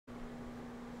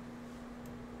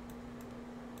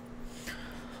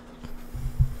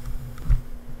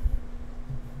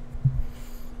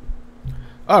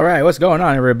All right, what's going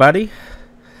on, everybody?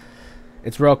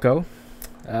 It's RoKo.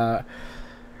 I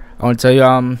want to tell you,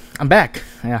 I'm back.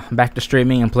 Yeah, I'm back to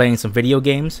streaming and playing some video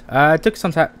games. I took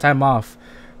some time off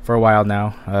for a while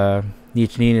now.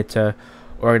 Needed to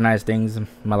organize things in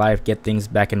my life, get things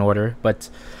back in order. But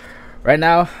right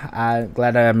now, I'm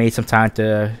glad I made some time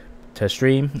to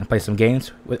stream and play some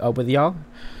games with y'all.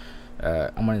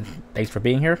 Thanks for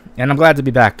being here, and I'm glad to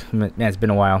be back. Man, it's been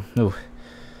a while. Ooh.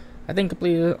 I think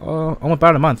completed almost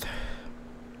about a month.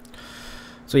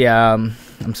 So yeah,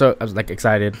 I was like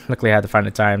excited. Luckily, I had to find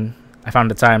the time. I found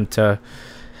the time to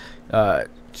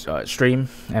stream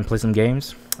and play some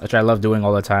games, which I love doing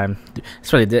all the time.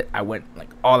 That's what I did. I went like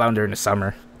all out during the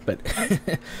summer, but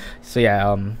so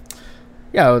yeah,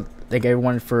 yeah. Thank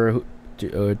everyone for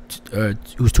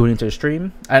who's tuning into the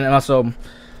stream, and also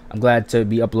I'm glad to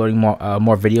be uploading more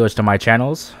videos to my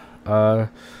channels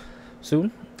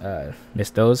soon.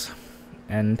 Missed those.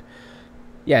 And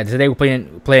yeah, today we're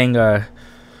playing The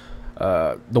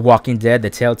Walking Dead, the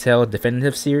Telltale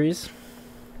Definitive Series.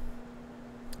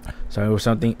 So it was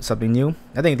something new.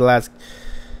 I think the last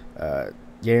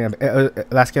game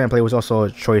I played was also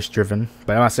choice driven,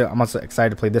 but I'm also excited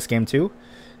to play this game too.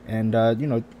 And you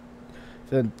know,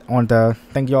 I want to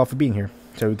thank you all for being here,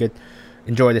 so we could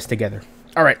enjoy this together.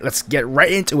 All right, let's get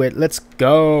right into it. Let's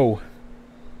go.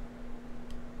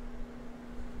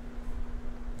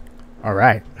 All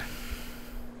right.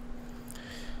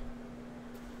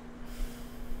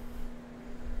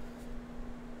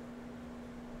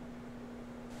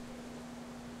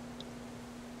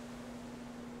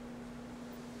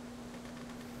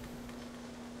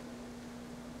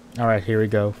 All right, here we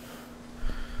go.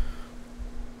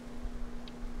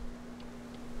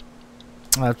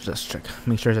 Let's just check,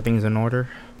 make sure everything's in order.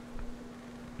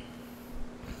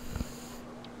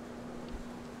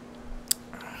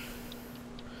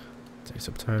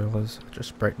 Subtitles,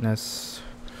 just brightness.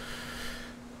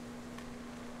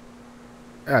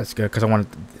 That's good because I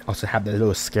want to also have that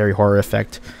little scary horror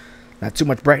effect. Not too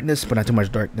much brightness, but not too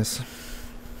much darkness.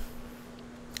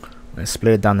 I'm gonna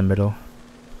split it down the middle.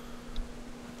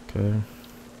 Okay.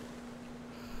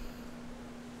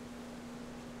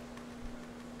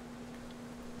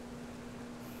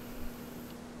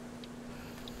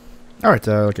 All right,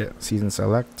 look at season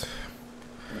select.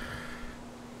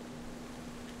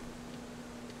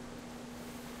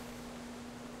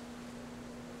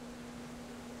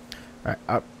 Alright,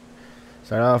 up.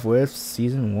 Start off with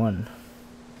season 1.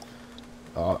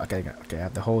 Oh, okay, I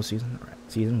have the whole season. Alright,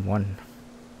 season 1.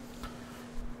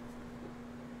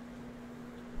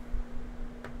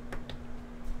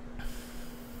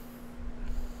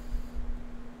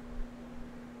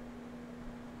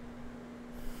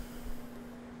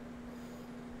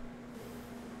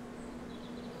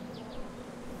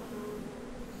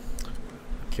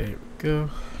 Okay, here we go.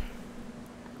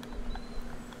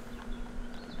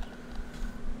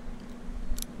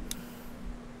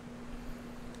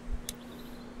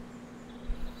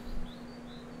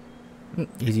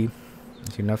 Easy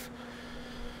enough.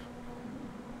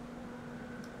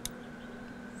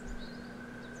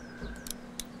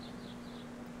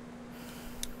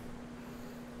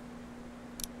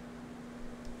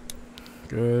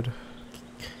 Good.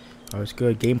 Always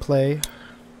good gameplay.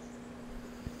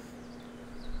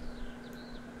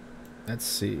 Let's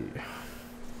see.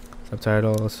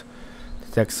 Subtitles.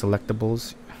 Detect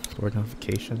selectables. Store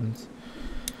notifications.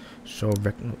 Show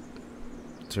button.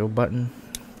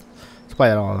 Play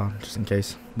it all on just in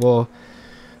case. We'll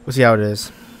see how it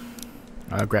is.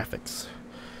 Graphics.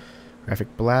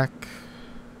 Graphic black.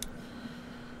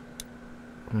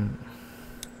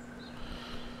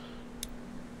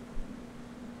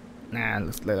 Nah,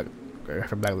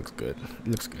 graphic black looks good. It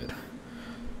looks good.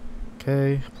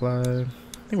 Okay, apply. I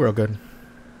think we're all good.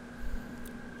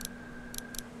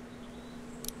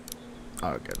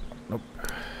 Oh, good. Nope.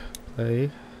 Play.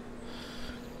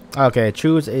 Okay,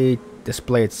 choose a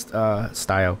display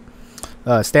style.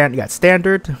 You got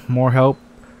standard, more help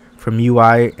from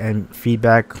UI and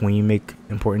feedback when you make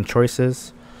important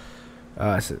choices.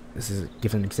 So this is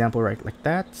give an example right like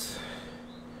that.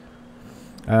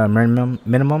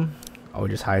 Minimum. Oh, it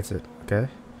just hides it. Okay.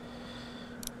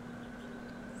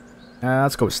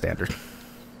 Let's go with standard.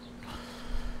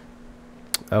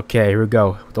 Okay, here we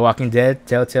go. The Walking Dead,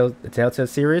 the Telltale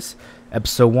series,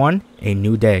 episode 1, A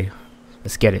New Day.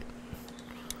 Let's get it.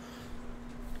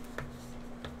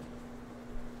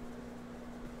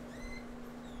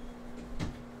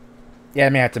 Yeah, I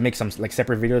may have to make some like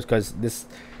separate videos because this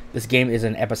game is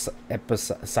an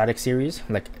episodic series.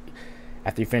 Like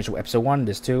after you finish with episode 1,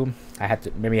 there's 2. I have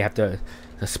to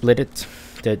split it.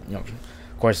 To, you know,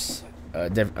 of course,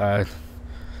 the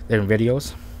their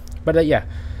videos. But yeah,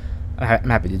 I'm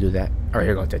happy to do that. Alright,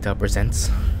 here we go. Telltale presents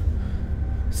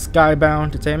Skybound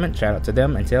Entertainment. Shout out to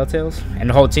them and Telltales and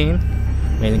the whole team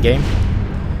made the game.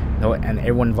 And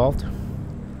everyone involved.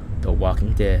 The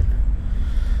Walking Dead.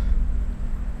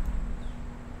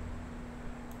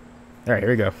 Alright,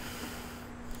 here we go.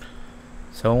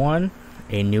 So on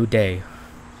a new day.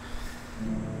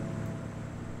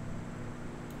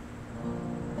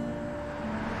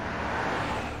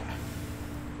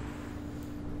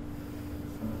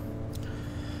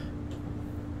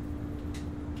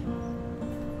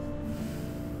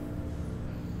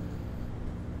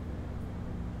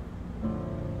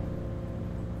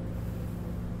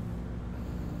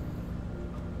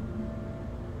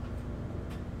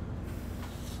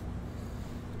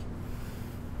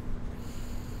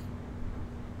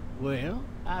 Well,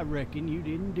 I reckon you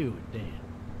didn't do it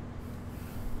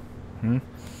then.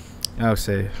 I'll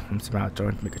say I'm about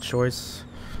to make a choice.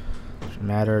 Doesn't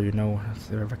matter, you know, it's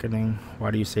the reckoning. Why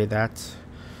do you say that?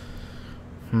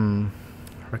 Reckon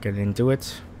I didn't do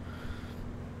it.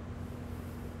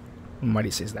 Why do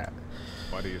you say that?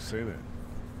 Why do you say that?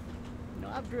 You know,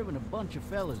 I've driven a bunch of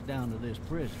fellas down to this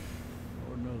prison.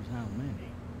 Lord knows how many.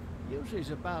 Usually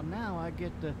it's about now I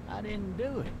get the I didn't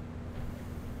do it.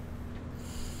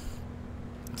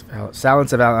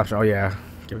 Silence of Al. Oh yeah,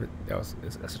 give it.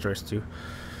 That's a choice too.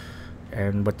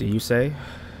 And what do you say?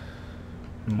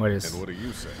 And what do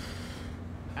you say?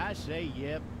 I say,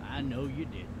 yep, I know you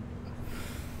didn't.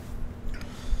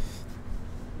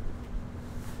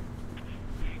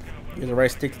 Use the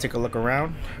right stick to take a look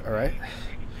around. All right.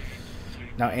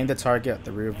 Now aim the target at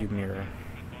the rear view mirror.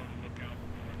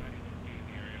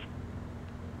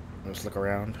 Let's look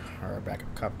around. All right, back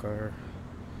up cop car.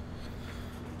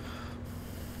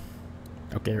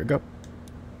 Okay, here we go.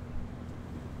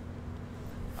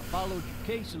 I followed your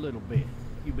case a little bit.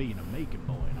 You being a Macon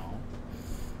boy and all.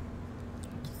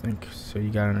 I think so. You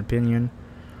got an opinion?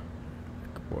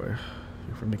 Good boy.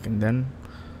 You're from Macon then?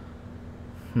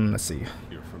 Let's see.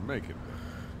 You're from Macon.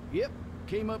 Yep.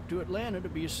 Came up to Atlanta to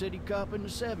be a city cop in the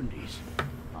 70s.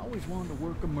 Always wanted to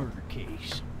work a murder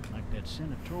case. Like that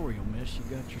senatorial mess you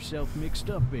got yourself mixed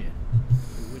up in.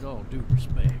 With all due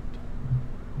respect.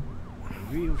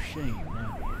 A real shame,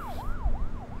 that is.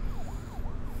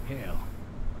 Hell,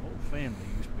 whole family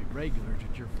used to be regulars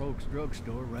at your folks'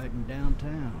 drugstore right in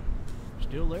downtown.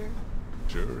 Still there?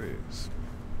 Sure is.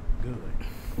 Good.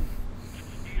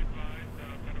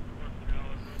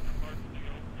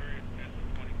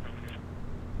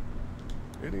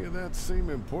 Any of that seem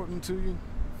important to you?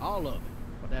 All of it,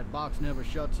 but that box never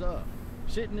shuts up.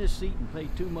 Sit in this seat and pay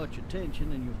too much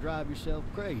attention and you'll drive yourself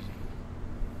crazy.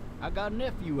 I got a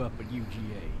nephew up at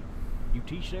UGA. You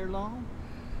teach there long?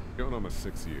 Going on my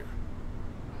 6th year.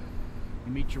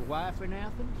 You meet your wife in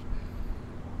Athens?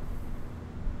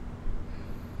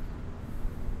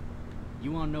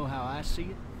 You want to know how I see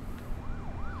it?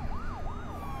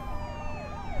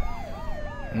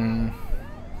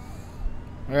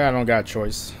 Yeah, I don't got a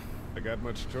choice. I got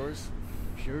much choice?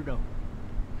 Sure don't.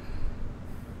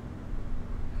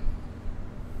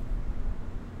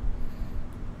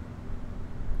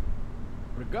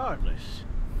 Regardless,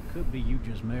 could be you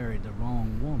just married the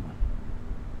wrong woman.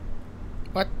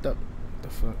 What the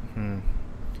fuck?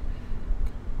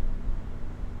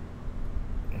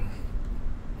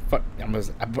 Fuck.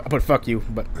 I put fuck you,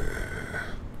 but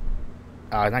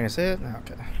I'm not gonna say it.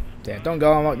 Okay. Yeah, don't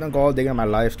go all digging on my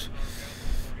life.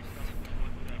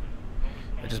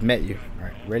 I just met you. All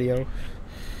right, radio.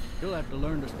 You'll have to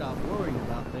learn to stop worrying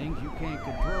about things you can't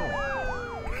control.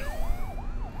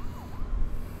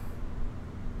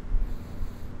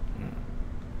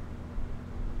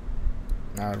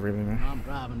 Not really, man. I'm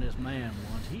driving this man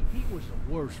once. He was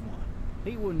the worst one.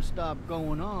 He wouldn't stop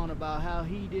going on about how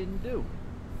he didn't do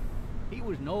it. He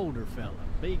was an older fella,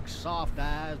 big soft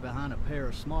eyes behind a pair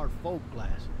of smart folk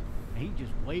glasses. And he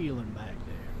just wailing back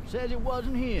there. Says it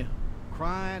wasn't him.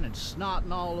 Crying and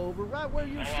snotting all over right where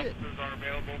you're sitting.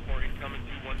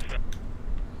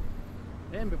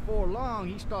 Then before long,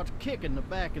 he starts kicking the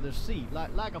back of the seat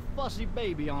like a fussy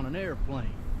baby on an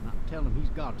airplane. And I tell him he's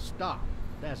got to stop.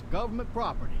 That's government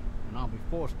property, and I'll be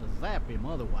forced to zap him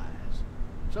otherwise.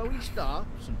 So he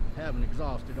stops, and having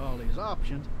exhausted all his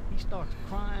options, he starts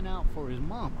crying out for his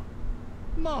mama.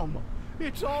 Mama,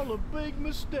 it's all a big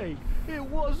mistake. It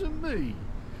wasn't me.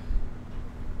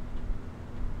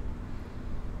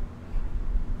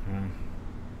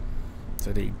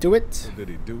 So did he do it? So did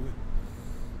he do it?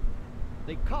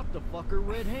 They caught the fucker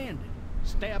red-handed,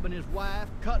 stabbing his wife,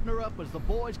 cutting her up as the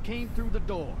boys came through the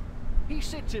door. He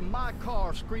sits in my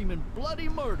car screaming bloody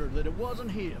murder that it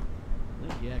wasn't him. I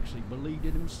think he actually believed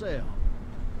it himself.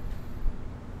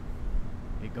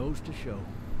 It goes to show,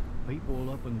 people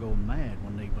will up and go mad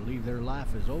when they believe their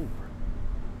life is over.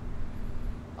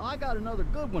 I got another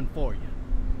good one for you.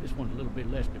 This one's a little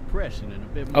bit less depressing and a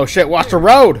bit more... Oh shit, watch the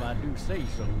road! If I do say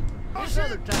so. This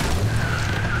other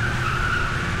time...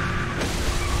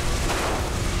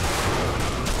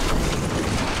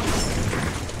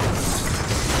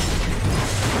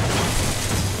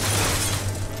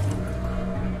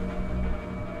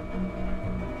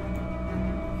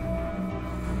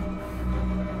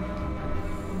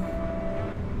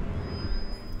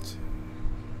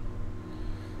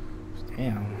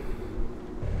 Damn.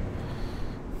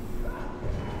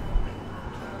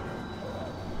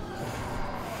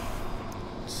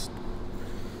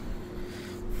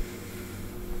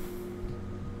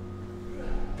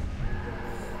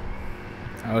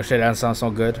 Oh shit, that sounds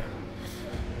so good.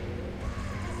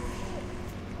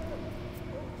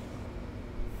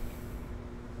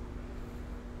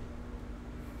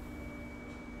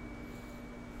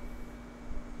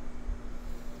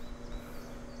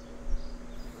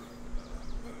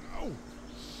 Oh,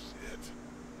 shit.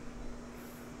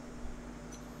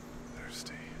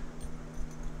 Thirsty.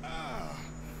 Ah.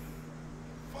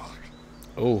 Fuck.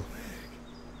 Oh.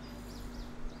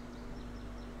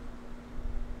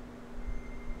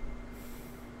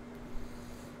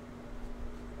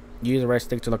 Use the right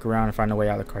stick to look around and find a way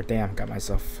out of the car. Damn, got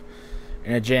myself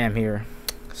in a jam here.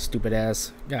 Stupid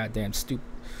ass. Goddamn stupid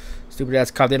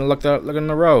ass cop didn't look in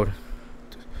the road.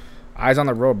 Eyes on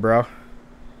the road, bro.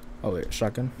 Oh wait,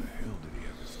 shotgun. The hell did he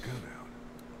have his gun out?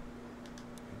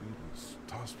 Maybe it was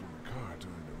tossed from the car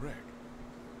during the wreck.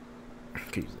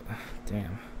 Okay,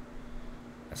 damn.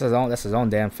 That's his own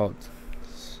damn fault.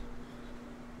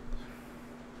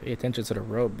 Pay attention to the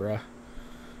road, bro.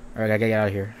 Alright, I gotta get out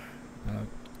of here.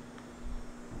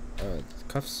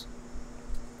 Cuffs.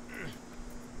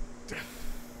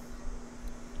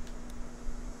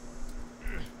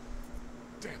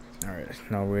 Alright,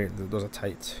 no wait, those are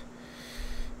tight.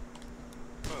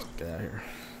 Get out of here.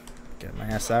 Get my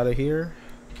ass out of here.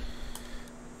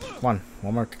 One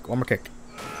more kick.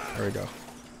 There we go.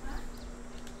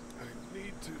 I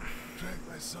need to drag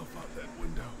myself out that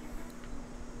window.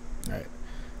 Alright.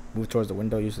 Move towards the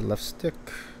window, use the left stick.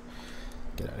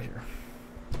 Get out of here.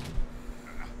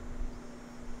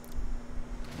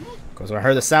 Because when I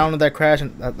heard the sound of that crash,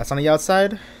 and that's on the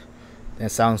outside, then it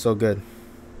sounds so good.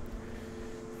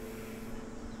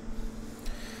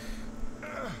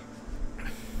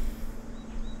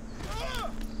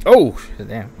 Oh,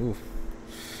 damn. Ooh.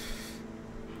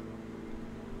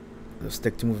 The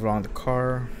stick to move around the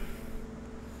car.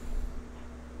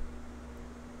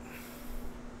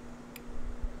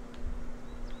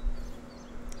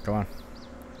 Come on.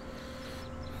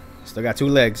 Still got 2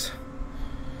 legs.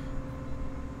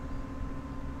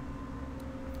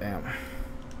 Damn.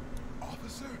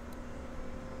 Officer?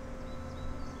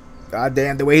 God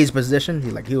damn, the way he's positioned,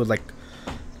 he was like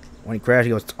when he crashed,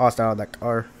 he was tossed out of that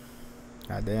car.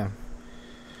 God damn.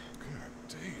 God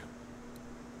damn.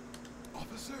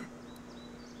 Officer?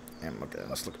 Damn, okay,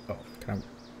 let's look. Oh, can I?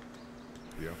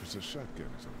 The officer's shotgun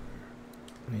is over there.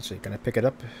 Let me see. Can I pick it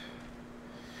up?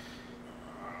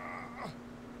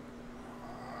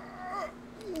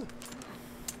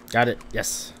 Got it.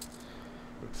 Yes.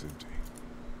 Looks empty.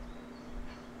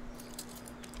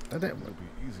 That It'll be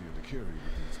easier to carry with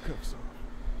these cuffs off.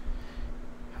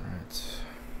 Alright.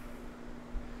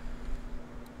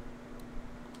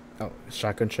 Oh,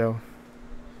 shotgun shell.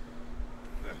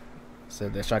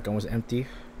 Said the shotgun was empty.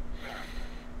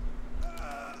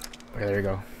 Okay, there you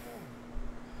go.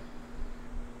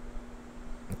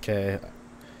 Okay.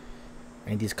 I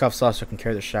need these cuffs off so I can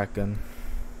carry the shotgun.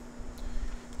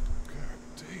 God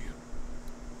damn.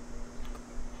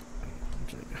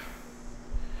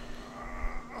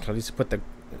 So at least put the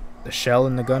shell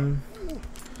in the gun.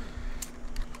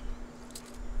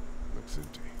 Looks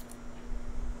empty.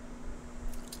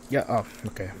 Yeah. Oh,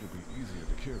 okay. It'll be easier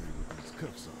to carry with these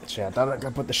cuffs off. Shit, I thought I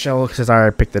could put the shell since I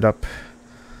already picked it up.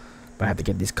 But I have to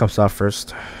get these cuffs off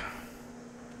first.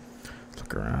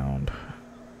 Look around.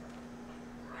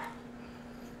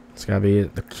 It's gotta be,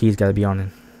 the key's gotta be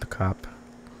on the cop.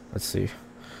 Let's see.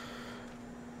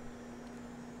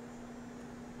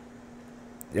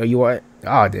 Yo, you what?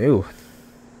 Oh, dude.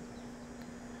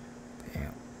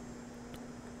 Damn.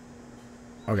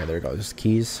 Okay, there we go. Just the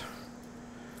keys.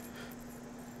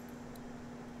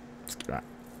 Let's get out.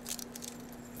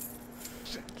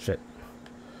 Shit.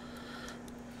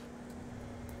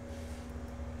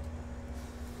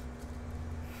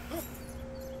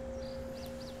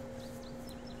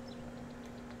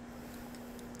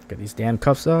 Get these damn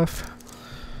cuffs off.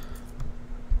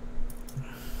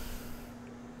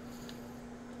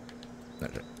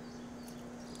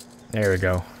 There we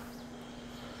go.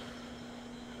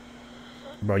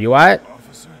 Bro, you alright?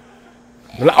 Officer?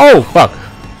 Oh, fuck.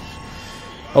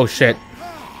 Oh, shit.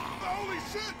 Holy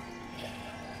shit!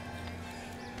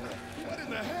 What in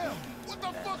the hell? What the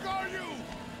fuck are you?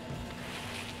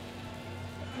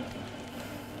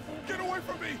 Get away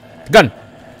from me! Gun.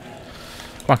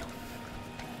 Come on.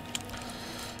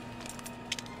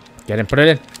 Get in. Put it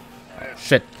in. Oh,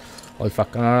 shit. Holy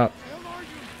fuck. No.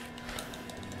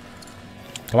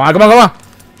 Come on. Come on. Come on.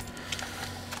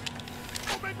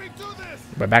 Don't make me do this!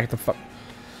 Right back at the fuck.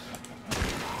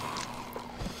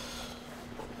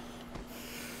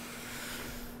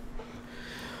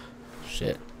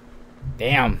 Shit.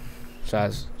 Damn. So I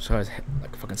was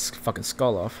like fucking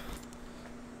skull off.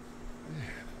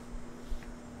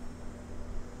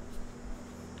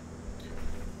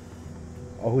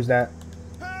 Oh, who's that?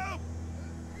 Help!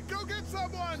 Go get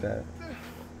someone! Who's that?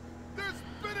 There's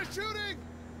been a shooting!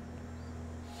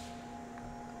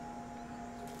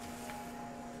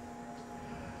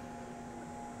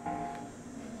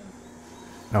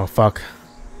 Oh, fuck.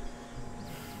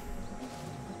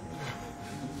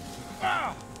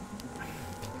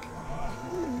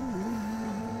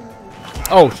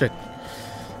 Oh, shit.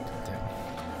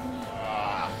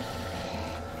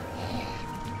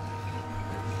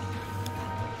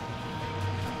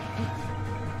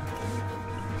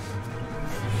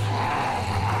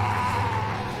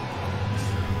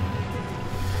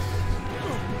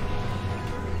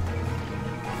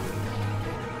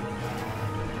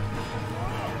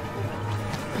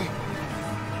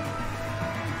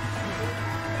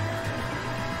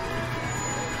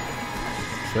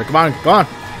 Sure, come on, go on.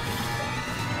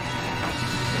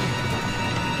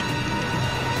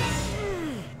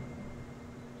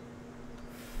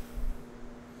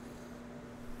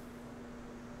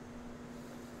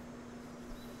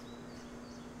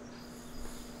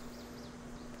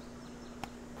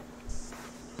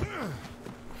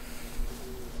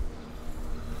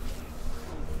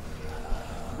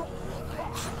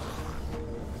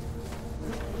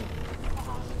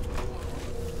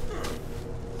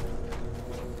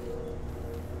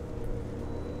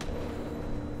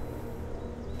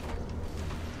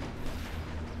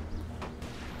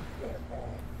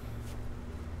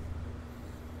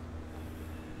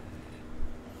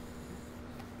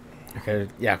 Okay,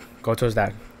 yeah, go towards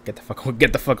that. Get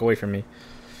the fuck away from me.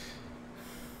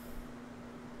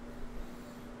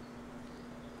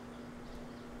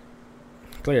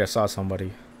 Clearly I saw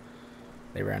somebody.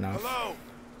 They ran off. Hello?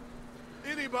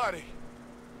 Anybody?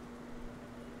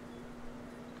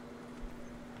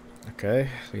 Okay,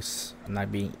 at least I'm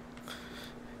not being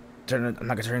I'm not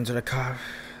gonna turn into the car.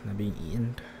 I'm not being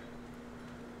eaten.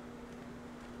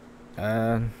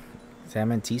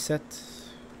 Salmon tea set.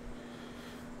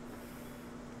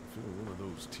 Fill one of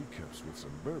those teacups with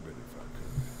some bourbon if I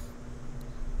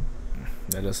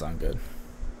could. That does sound good.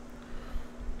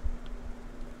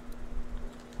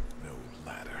 No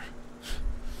ladder.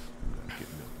 I'm not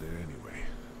getting up there anyway.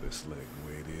 This leg the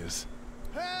way it is.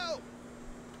 Help!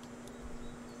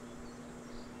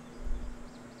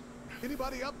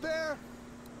 Anybody up there?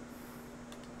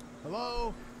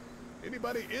 Hello?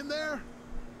 Anybody in there?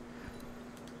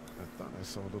 I thought I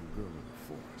saw a little girl in the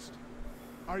forest.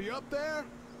 Are you up there?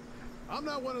 I'm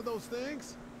not one of those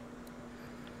things.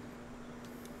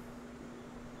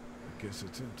 I guess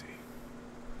it's empty.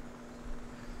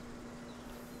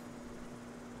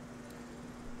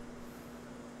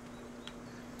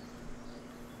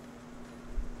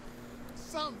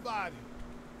 Somebody!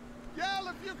 Yell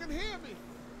if you can hear me!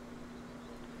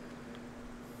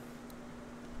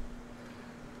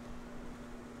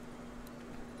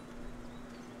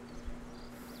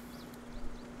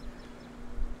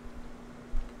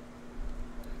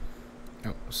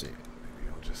 Oh, we'll see.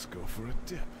 Maybe I'll just go for a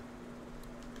dip.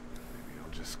 Maybe I'll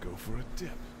just go for a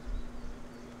dip.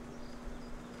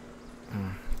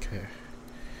 Okay.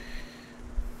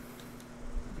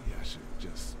 Maybe I should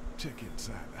just check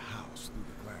inside the house through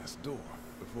the glass door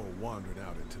before wandering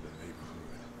out into the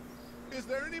neighborhood. Is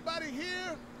there anybody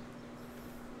here?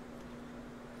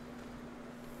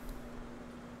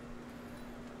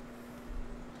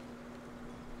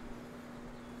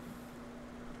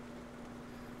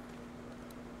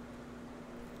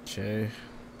 Okay.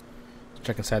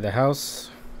 Check inside the house.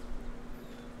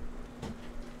 I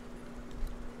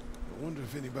wonder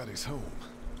if anybody's home.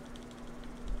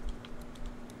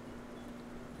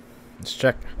 Let's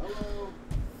check. Hello?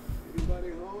 Anybody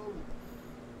home?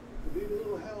 I need a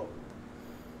little help.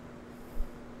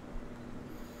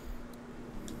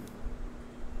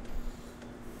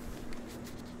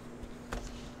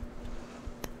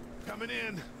 Coming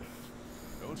in.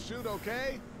 Don't shoot,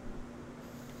 okay?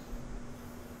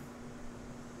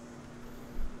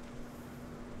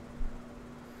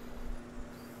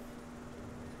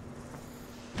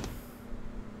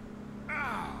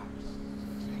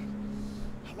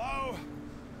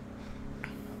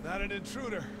 got an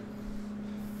intruder. Or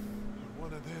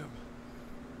one of them.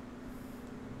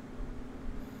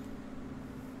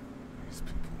 These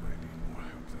people may need more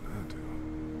help than I do.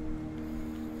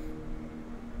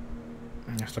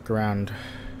 Let's look around.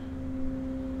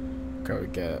 Go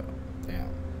get. Damn.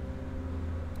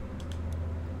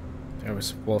 There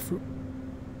was wolf fruit.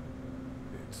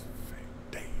 It's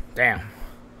fake. Damn.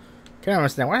 Can't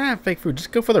understand. Why have fake food?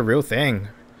 Just go for the real thing.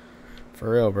 For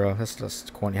real, bro. That's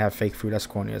just corny. Have fake food. That's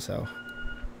corny as hell.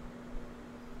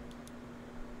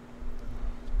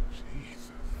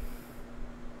 Jesus.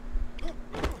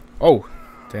 Oh,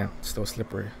 damn. Still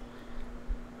slippery.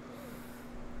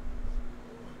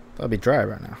 That'll be dry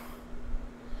right now.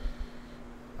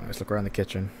 Alright, let's look around the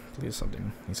kitchen. Please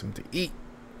something. Need something to eat.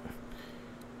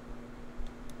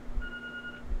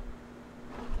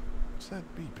 What's that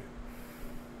beeping?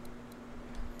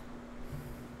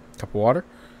 Cup of water.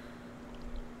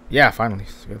 Yeah, finally.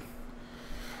 It's good.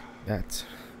 That's.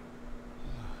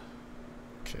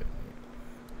 Shit.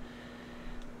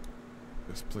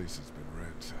 This place has been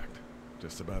ransacked.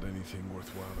 Just about anything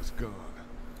worthwhile is gone.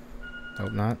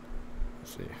 Hope not.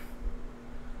 Let's see.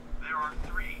 There are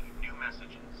 3 new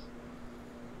messages.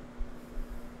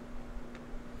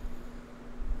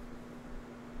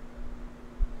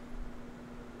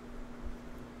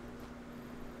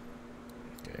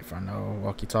 Okay, find a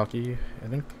walkie-talkie, I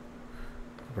think.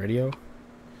 Radio.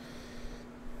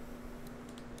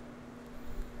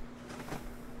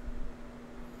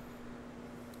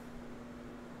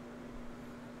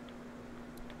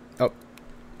 Oh,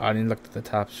 I didn't look at the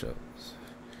top shows.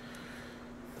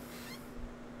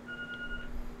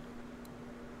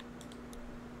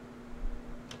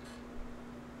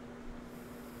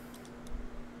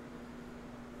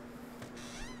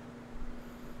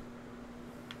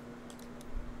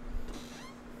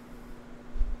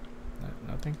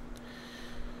 Nothing.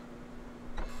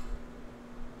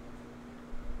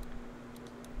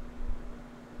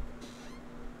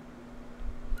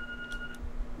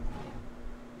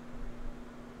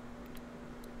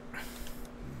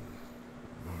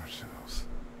 Marshals.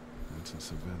 That's a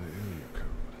Savannah area code.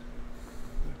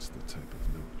 That's the type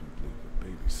of note you'd leave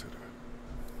a babysitter.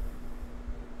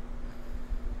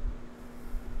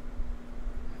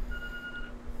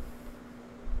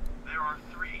 There are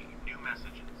 3 new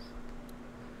messages.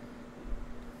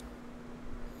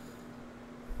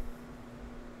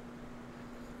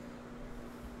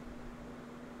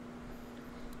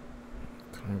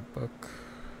 Comic book.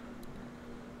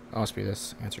 Oh, must be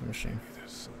this answering machine.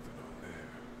 There's something on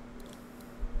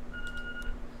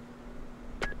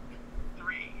there.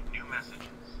 3 new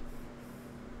messages.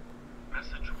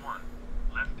 Message 1,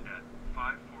 left at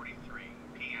 5:43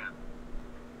 p.m.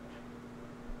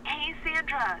 Hey,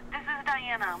 Sandra. This is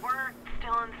Diana. We're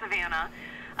still in Savannah.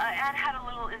 Ed had a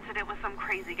little incident with some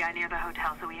crazy guy near the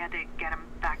hotel, so we had to get him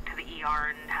back to the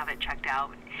ER and have it checked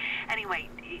out. Anyway,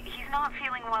 he's not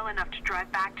feeling well enough to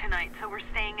drive back tonight, so we're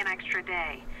staying an extra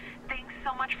day. Thanks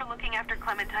so much for looking after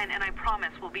Clementine, and I promise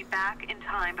we'll be back in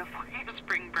time before your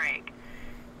spring break.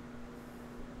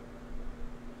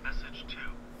 Message 2,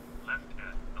 left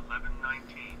at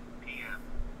 11:19 p.m.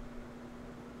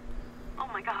 Oh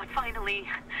my god, finally.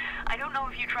 I don't know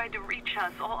if you tried to reach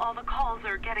us. All the calls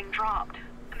are getting dropped.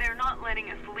 They're not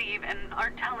letting us leave and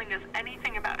aren't telling us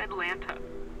anything about Atlanta.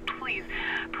 Please,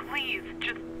 please,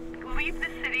 just leave the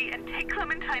city and take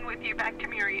Clementine with you back to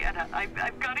Murrieta. I've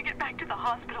got to get back to the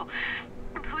hospital.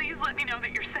 Please let me know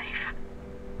that you're safe.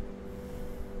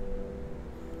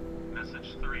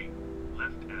 Message 3,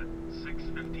 left at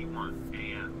 6:51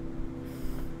 a.m.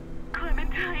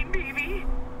 Clementine, baby.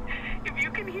 If you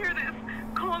can hear this,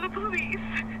 call the police.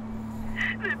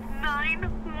 That's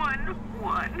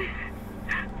 911.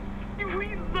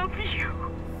 We love you.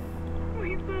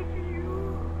 We love you.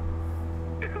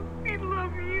 We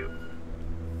love you.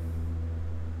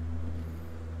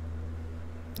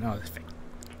 No,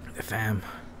 the fam.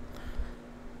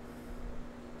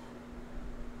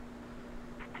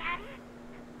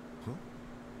 Huh?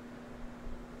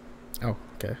 Oh,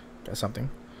 okay. Got something.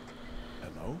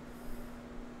 Hello?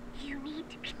 You need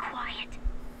to be quiet.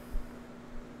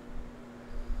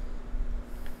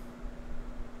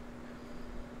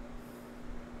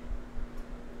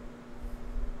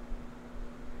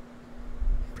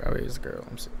 Probably is a girl.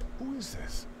 I'm sorry. Who is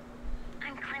this?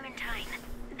 I'm Clementine.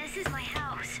 This is my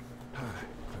house. Hi,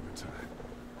 Clementine.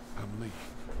 I'm Lee.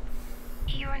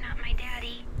 You're not my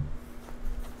daddy.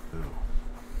 No,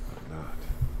 I'm not.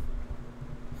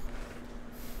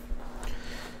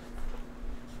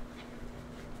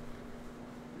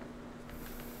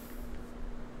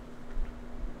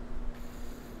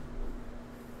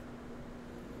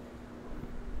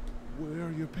 Where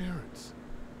are you your parents?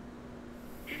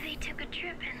 They took a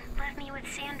trip and left me with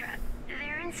Sandra.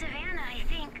 They're in Savannah, I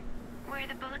think. Where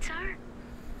the boats are?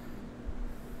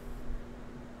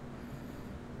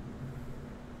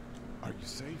 Are you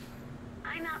safe?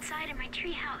 I'm outside of my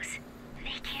treehouse.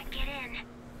 They can't get in.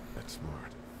 That's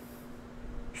smart.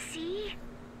 See?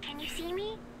 Can you see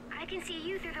me? I can see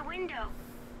you through the window.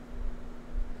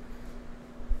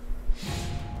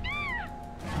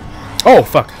 Oh,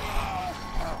 fuck.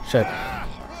 Shit.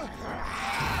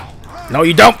 No,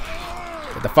 you don't.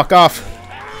 Get the fuck off.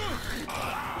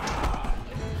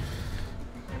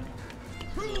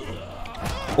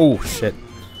 Oh, shit.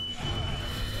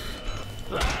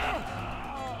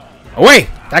 Away!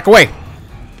 Back away!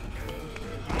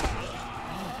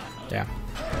 Yeah.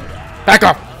 Back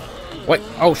off! Wait.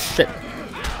 Oh, shit.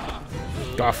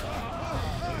 Get off.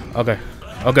 Okay.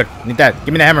 Oh, good. Need that.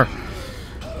 Give me the hammer.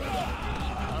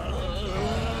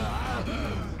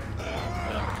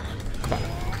 Come on.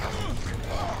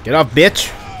 Get off,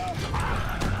 bitch.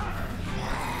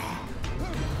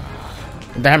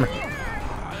 Get the hammer.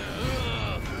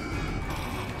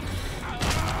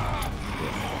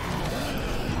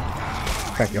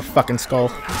 Crack your fucking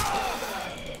skull.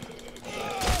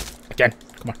 Again.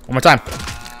 Come on. One more time.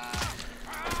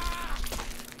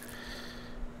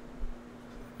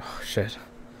 Oh, shit.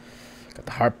 Got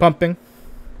the heart pumping.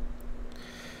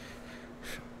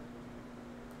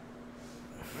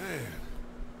 Man.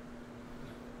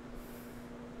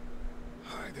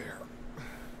 Hi there.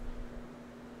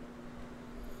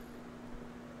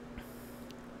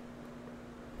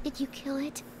 Did you kill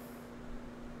it?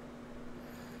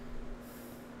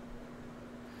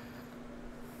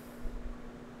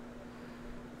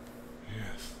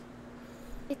 Yes.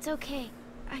 It's okay.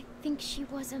 I think she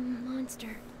was a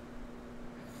monster.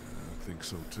 I think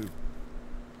so too.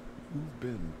 You've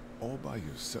been all by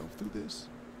yourself through this?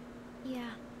 Yeah,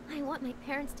 I want my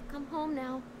parents to come home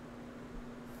now.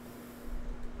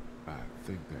 I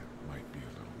think that might be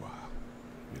a little while,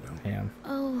 you know? Damn.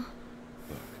 Oh,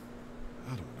 Look, I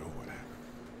don't know what happened,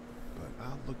 but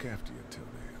I'll look after you until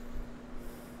then.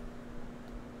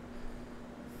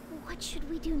 what should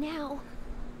we do now?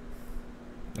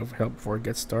 Look for help before it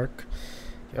gets dark.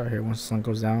 Get out here once the sun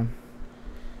goes down.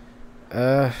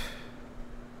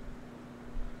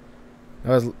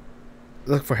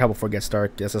 Look for help before it gets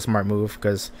dark. That's a smart move,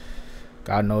 because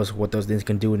God knows what those things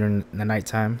can do during the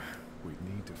nighttime. We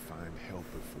need to find help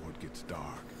before it gets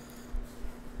dark.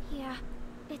 Yeah,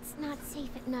 it's not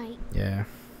safe at night. Yeah.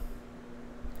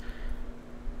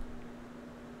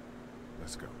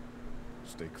 Let's go.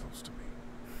 Stay close to me.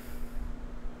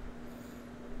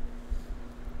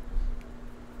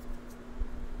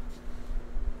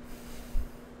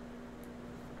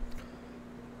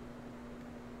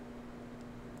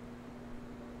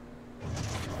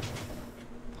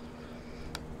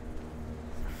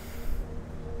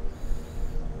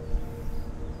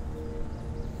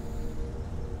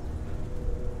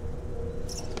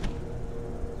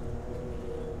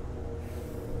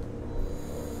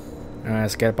 Alright,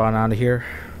 let's get on out of here.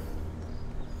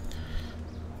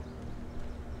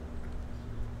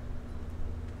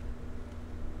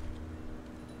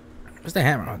 Where's the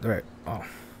hammer? Oh, right. Oh.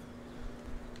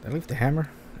 Did I leave the hammer?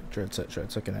 Sure,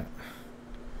 it's looking at.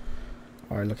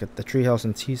 Alright, look at the treehouse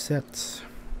and tea sets.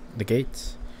 The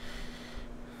gates.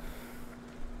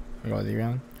 Can I go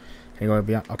around? Can you go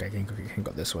beyond? Okay, can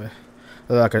go this way.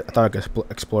 I thought I could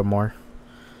explore more.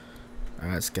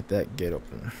 Alright, let's get that gate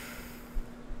open.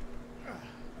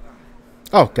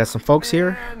 Oh, got some folks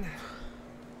here. Man,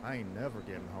 I ain't never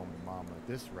getting home to Mom at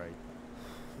this rate.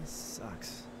 This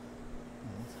sucks.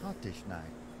 It's hot this night.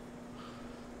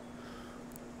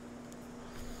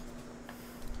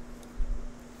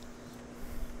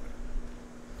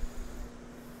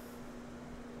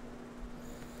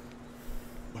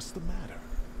 What's the matter?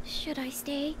 Should I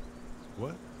stay?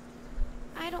 What?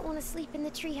 I don't want to sleep in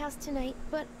the treehouse tonight,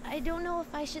 but I don't know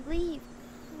if I should leave.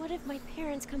 What if my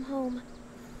parents come home?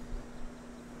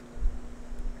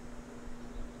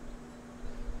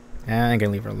 I ain't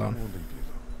gonna leave her alone. I won't leave you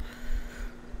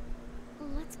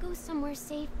alone. Let's go somewhere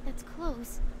safe that's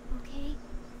close, okay?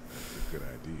 That's a good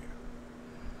idea.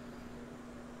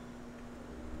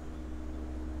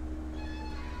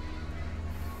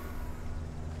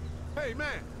 Hey,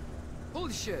 man!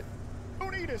 Holy shit!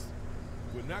 Don't eat us!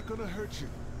 We're not gonna hurt you.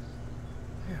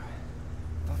 Yeah.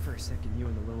 Thought for a second you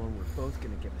and the little one were both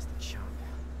gonna give us the chomp.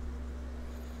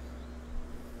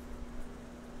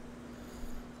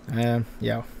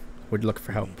 Yeah. We're looking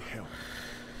for help. Need help.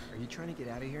 Are you trying to get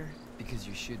out of here? Because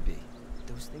you should be.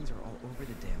 Those things are all over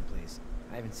the damn place.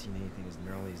 I haven't seen anything as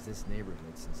gnarly as this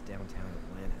neighborhood since downtown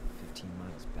Atlanta, 15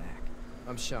 miles back.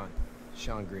 I'm Sean.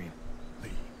 Sean Green. Lee,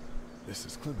 this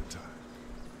is Clementine.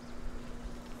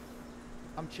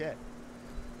 I'm Chet.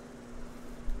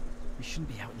 We shouldn't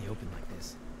be out in the open like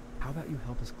this. How about you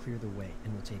help us clear the way,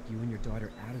 and we'll take you and your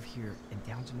daughter out of here and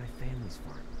down to my family's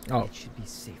farm. Oh. It should be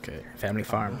safe. Okay, family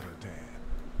farm. Her dad.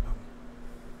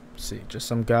 See, just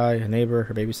some guy, a neighbor,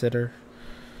 her babysitter.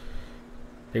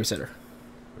 Babysitter.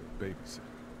 Her babysitter.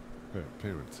 Her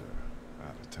parents are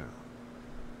out of town.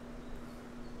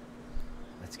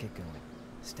 Let's get going.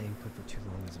 Staying put for too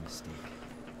long is a mistake.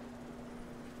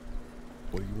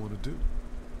 What do you want to do?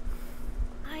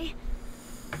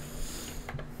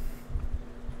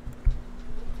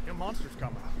 Your monster's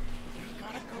coming.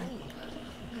 Gotta go.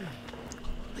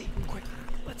 Lee, quick.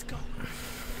 Let's go.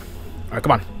 All right,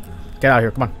 come on. Get out of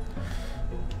here. Come on.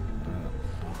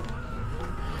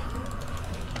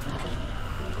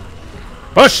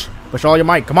 Push! Push all your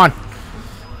might. Come on.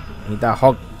 We need that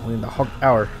hog. We need the hog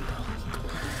hour.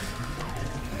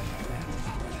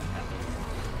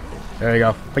 There you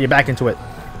go. Put your back into it.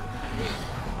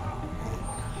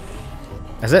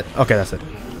 That's it? Okay, that's it.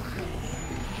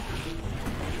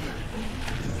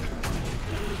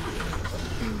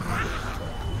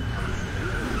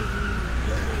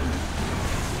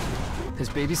 As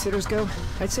babysitters go,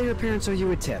 I'd say your parents owe you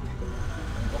a tip.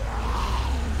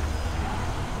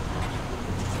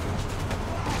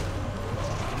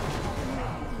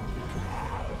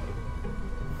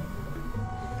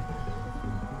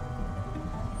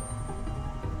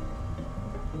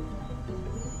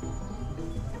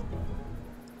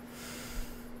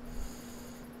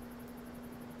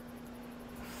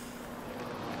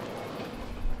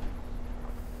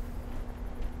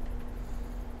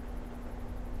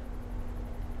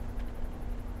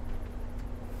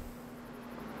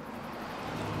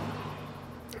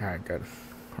 Alright, good.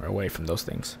 We're away from those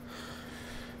things.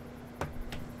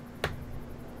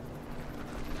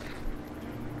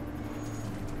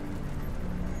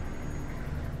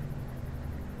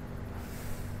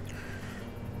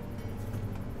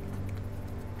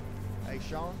 Hey,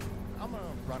 Sean, I'm gonna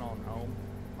run on home.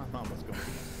 My mama's gonna be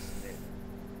upset.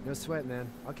 No sweat, man.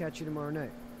 I'll catch you tomorrow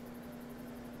night.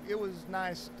 It was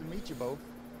nice to meet you both.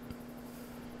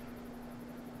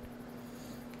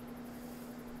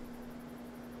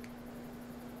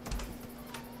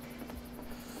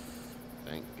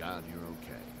 Thank God you're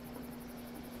okay.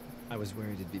 I was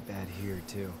worried it'd be bad here,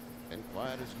 too. Been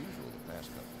quiet as usual the past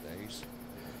couple of days.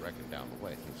 Reckon down the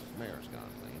way thinks his mare's gone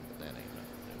lean, but that ain't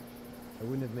nothing new. I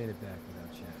wouldn't have made it back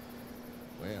without Chad.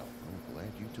 Well, I'm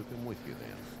glad you took him with you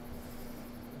then.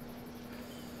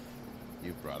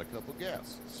 You've brought a couple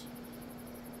guests.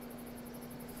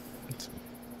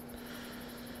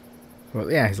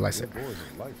 Well, yeah, he's a That boy's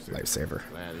a lifesaver. lifesaver.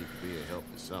 Glad he could be a help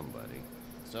to somebody.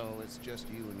 So it's just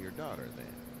you and your daughter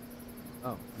then.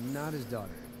 Oh, not his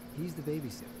daughter. He's the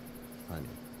babysitter. Honey,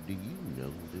 do you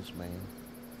know this man?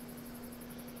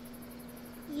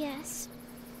 Yes.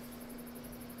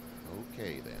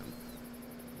 Okay then.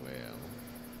 Well,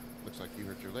 looks like you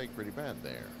hurt your leg pretty bad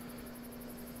there.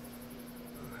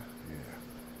 Yeah,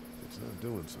 it's not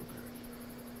doing so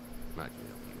good. I can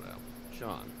help you out.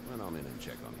 Sean, run on in and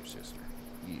check on your sister.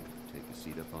 You, take a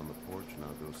seat up on the porch and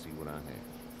I'll go see what I have.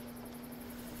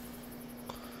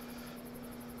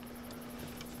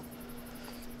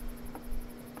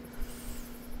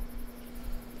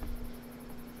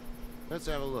 Let's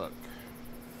have a look.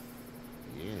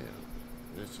 Yeah,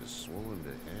 this is swollen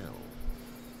to hell.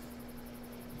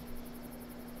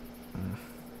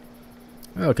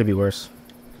 Well, it could be worse.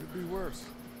 Could be worse.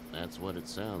 That's what it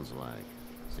sounds like.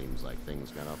 Seems like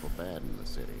things got awful bad in the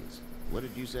cities. What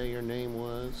did you say your name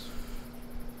was?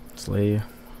 Slay.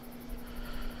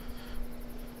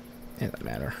 It doesn't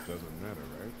matter. Doesn't matter,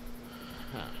 right?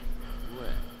 Huh. Well,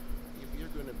 if you're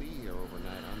gonna be here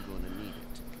overnight, I'm gonna need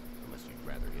it. Unless you'd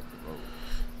rather hit the road.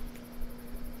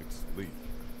 It's Lee.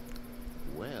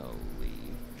 Well,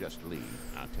 Lee. Just Lee,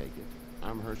 I take it.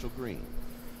 I'm Herschel Green.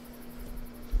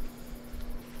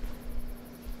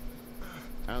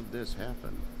 How'd this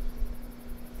happen?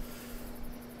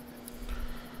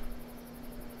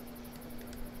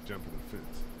 Jumping the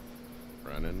fence.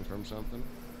 Running from something?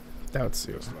 Doubt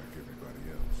so. Just like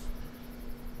everybody else.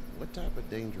 What type of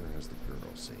danger has the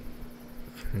girl seen?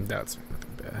 That's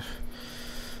nothing bad.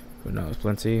 Who knows?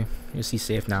 Plenty. Is he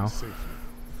safe now? Safe now.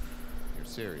 You're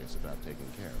serious about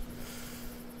taking care of me.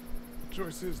 What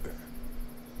choice is there?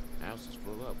 House is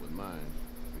full up with mine.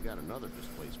 We got another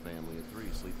displaced family of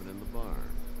 3 sleeping in the barn.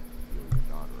 You and your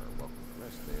daughter are welcome to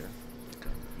rest there. Or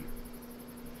come here.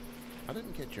 I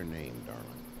didn't get your name,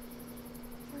 darling.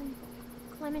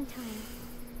 Clementine.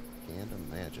 Can't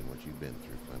imagine what you've been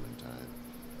through, Clementine.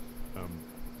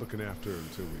 looking after her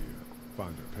until we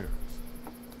find her parents.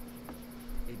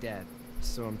 Hey, Dad.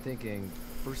 So I'm thinking,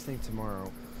 first thing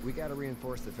tomorrow, we gotta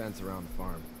reinforce the fence around the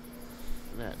farm.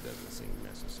 That doesn't seem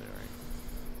necessary.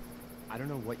 I don't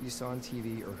know what you saw on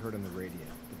TV or heard on the radio,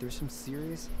 but there's some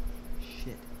serious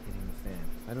shit hitting the fan.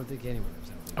 I don't think anyone knows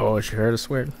how to. Oh, she heard us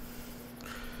swear.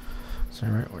 Is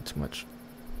that right or too much?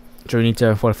 So you need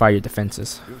to fortify your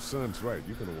defenses. Your son's right.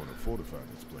 You're gonna want to fortify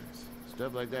this place.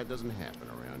 Stuff like that doesn't happen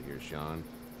around here, Sean.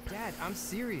 Dad, I'm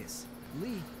serious.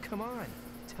 Lee, come on.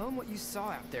 Tell him what you saw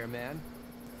out there, man.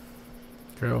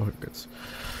 Girl, gets.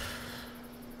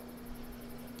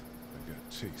 I got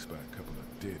chased by a couple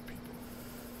of dead people.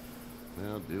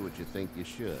 Well, do what you think you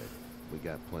should. We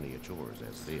got plenty of chores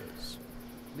as it is.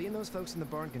 Lee and those folks in the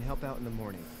barn can help out in the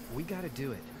morning. We gotta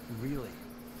do it. Really.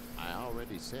 I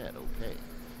already said okay.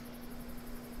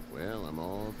 Well, I'm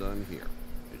all done here.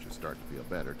 It should start to feel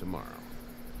better tomorrow.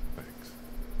 Thanks.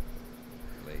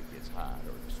 If your leg gets hot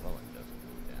or the swelling doesn't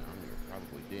go down, you're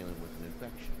probably dealing with an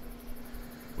infection.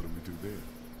 What do we do then?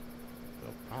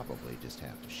 They'll probably just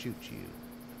have to shoot you.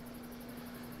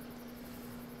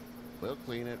 We'll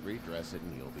clean it, redress it,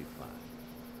 and you'll be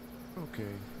fine.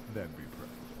 Okay, that'd be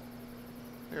preferable.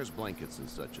 There's blankets and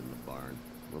such in the barn.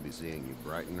 We'll be seeing you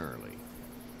bright and early.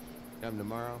 Come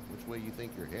tomorrow, which way you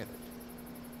think you're headed?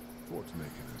 Towards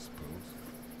Macon, I suppose.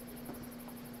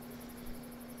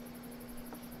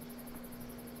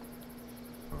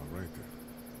 All right then.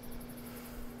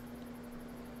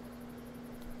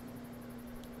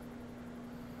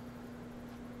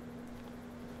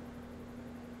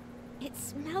 It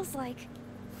smells like...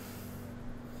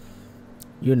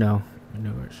 You know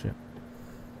what shit.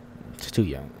 It's too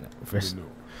young. First.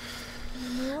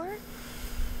 Manure?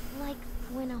 Like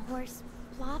when a horse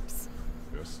flops?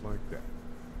 Just like that.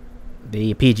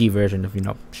 The PG version of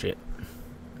shit.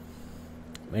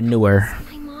 Manure.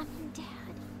 My mom and dad.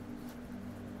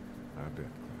 I bet.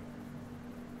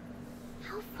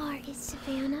 How far is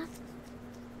Savannah?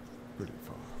 Pretty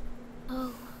far.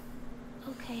 Oh,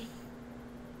 okay.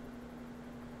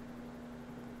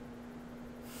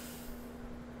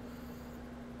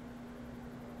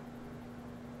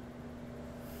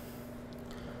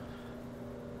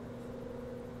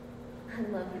 I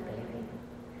love you, baby.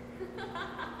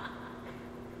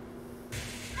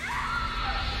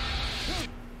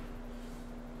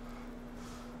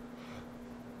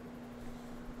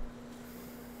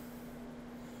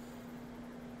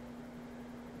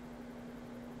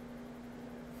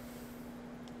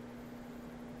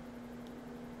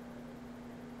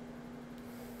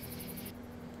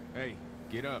 Hey,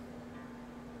 get up.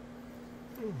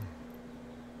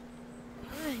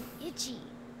 I'm itchy.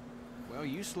 Well,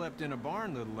 you slept in a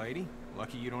barn, little lady.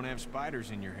 Lucky you don't have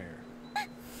spiders in your hair.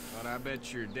 But I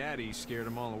bet your daddy scared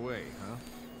them all away, huh?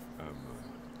 I'm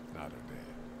not a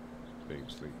dad.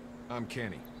 Name's Lee. I'm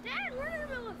Kenny. Dad, we're in the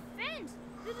middle of a fence.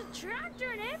 There's a tractor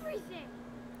and everything.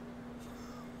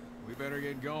 We better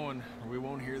get going, or we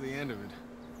won't hear the end of it.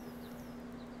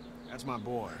 That's my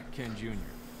boy, Ken Jr.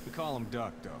 We call him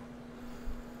Duck, though.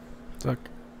 Duck,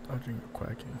 dodging or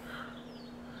quacking?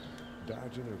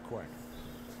 Dodging or quacking?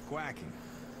 Quacking.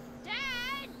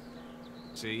 Dad!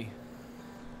 See?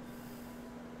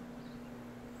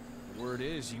 The word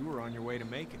is you were on your way to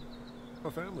Macon. Our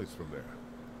family's from there.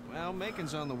 Well,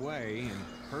 Macon's on the way, and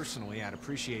personally, I'd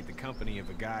appreciate the company of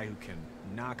a guy who can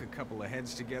knock a couple of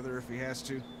heads together if he has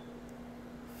to.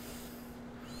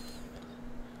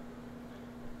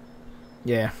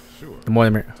 Yeah. Sure. The more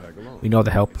the merrier. Tag along. We know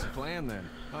the help. It's a plan then.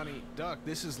 Honey, Duck,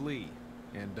 this is Lee.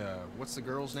 And, what's the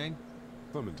girl's name?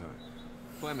 Clementine.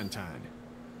 Clementine.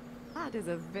 That is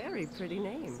a very pretty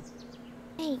name.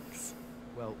 Thanks.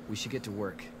 Well, we should get to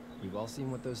work. We've all seen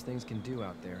what those things can do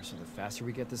out there, so the faster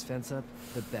we get this fence up,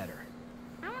 the better.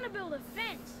 I want to build a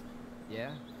fence.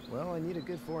 Yeah? Well, I need a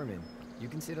good foreman. You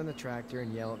can sit on the tractor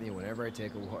and yell at me whenever I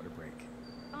take a water break.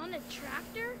 On the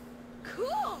tractor?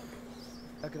 Cool!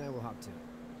 Duck and I will hop to.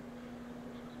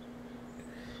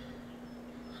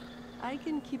 I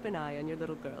can keep an eye on your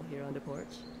little girl here on the porch.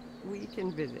 We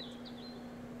can visit.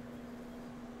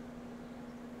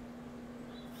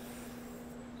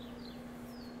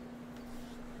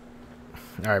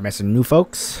 Alright, met some new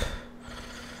folks.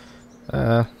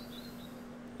 Let's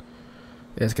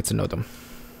get to know them.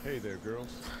 Hey there, girls.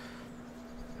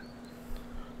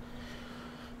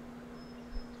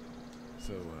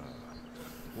 So,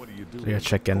 what do you do Yeah, when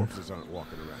check in. corpses aren't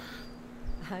walking around?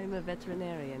 I'm a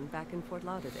veterinarian back in Fort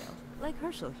Lauderdale, like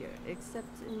Herschel here, except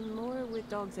more with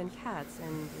dogs and cats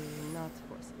and not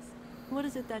horses. What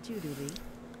is it that you do, Lee?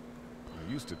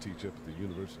 I used to teach up at the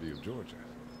University of Georgia.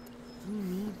 We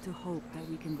need to hope that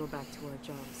we can go back to our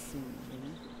jobs soon,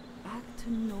 Lee. back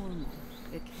to normal.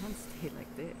 It can't stay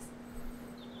like this.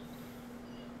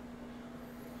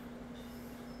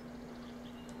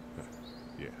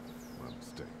 Yeah, my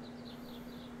mistake.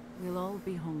 We'll all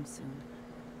be home soon.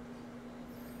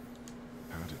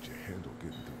 How did you handle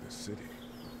getting through the city?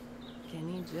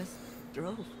 Kenny just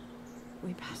drove.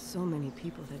 We passed so many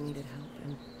people that needed help,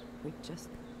 and we just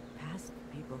passed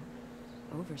people.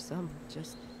 Over some,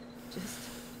 just...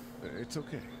 It's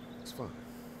okay. It's fine.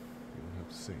 You don't have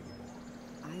to say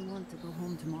anymore. I want to go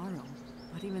home tomorrow,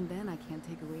 but even then I can't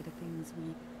take away the things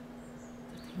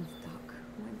Doc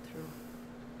went through.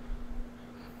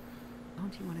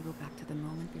 Don't you want to go back to the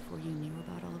moment before you knew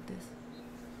about all of this?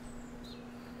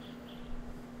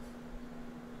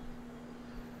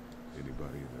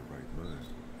 Anybody in their right mind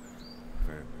would.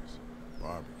 Families,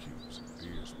 barbecues, and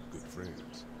beers with good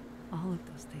friends. All of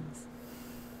those things.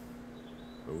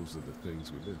 Those are the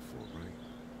things we live for, right?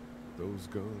 Those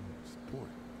gone, what's the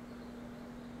point?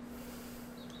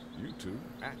 You two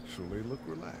actually look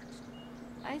relaxed.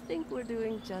 I think we're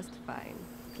doing just fine.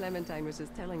 Clementine was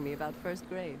just telling me about first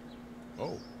grade.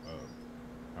 Oh,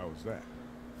 how was that?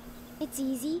 It's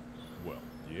easy. Well,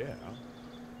 yeah.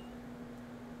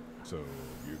 So,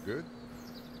 you good?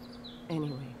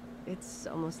 Anyway, it's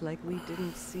almost like we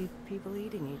didn't see people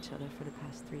eating each other for the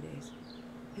past 3 days.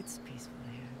 It's peaceful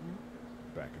here, no?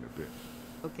 Back in a bit.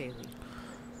 Okay, Lee.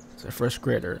 It's a first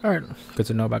grader. All right, good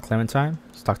to know about Clementine.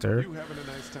 Let's talk to her. You having a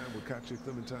nice time with Kachi,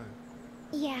 Clementine?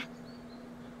 Yeah.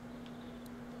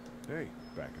 Hey,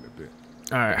 back in a bit.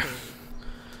 All right.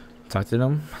 Talk to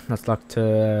them. Let's talk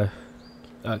to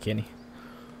Kenny.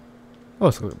 Oh,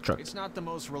 it's a little truck. It's not the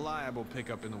most reliable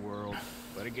pickup in the world,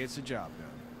 but it gets the job done.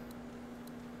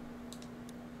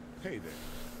 Hey there,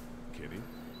 Kenny.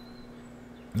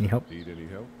 Need help? Need any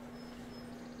help?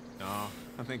 No,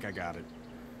 I think I got it.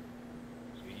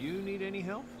 Do you need any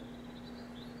help?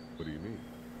 What do you mean?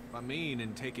 I mean,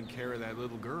 in taking care of that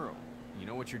little girl. You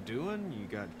know what you're doing? You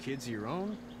got kids of your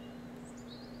own?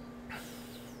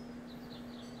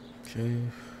 Okay.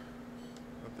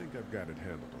 I think I've got it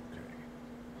handled okay.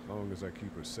 As long as I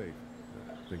keep her safe,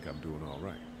 I think I'm doing all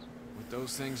right. With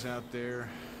those things out there,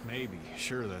 maybe.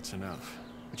 Sure, that's enough.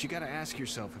 But you gotta ask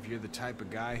yourself if you're the type of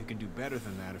guy who can do better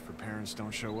than that if her parents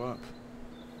don't show up.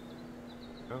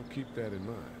 I'll keep that in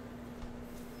mind.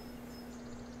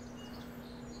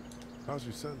 How's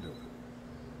your son doing?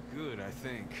 Good, I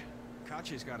think.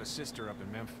 Kachi's got a sister up in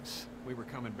Memphis. We were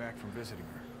coming back from visiting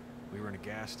her. We were in a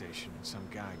gas station and some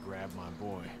guy grabbed my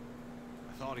boy.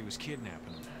 I thought he was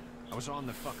kidnapping him. I was on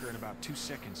the fucker in about 2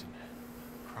 seconds and...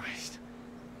 Christ.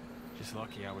 Just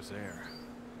lucky I was there.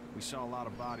 We saw a lot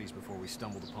of bodies before we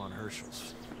stumbled upon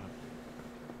Herschel's.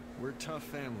 We're a tough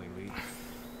family, Lee.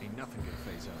 Ain't nothing gonna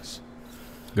phase us.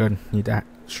 Good. Need that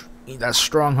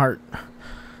strong heart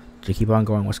to keep on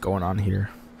going. What's going on here?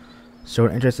 Show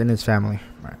interest in his family.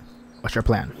 Right. What's your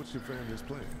plan? What's your family's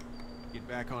plan? Get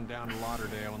back on down to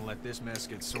Lauderdale and let this mess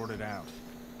get sorted out.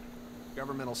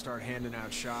 Government will start handing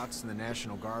out shots and the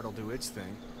National Guard will do its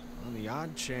thing. On the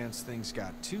odd chance things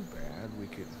got too bad, we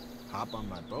could hop on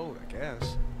my boat, I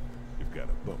guess. You've got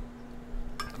a boat.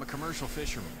 I'm a commercial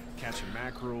fisherman, catching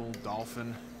mackerel,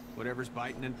 dolphin, whatever's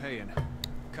biting and paying.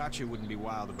 Kachi wouldn't be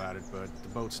wild about it, but the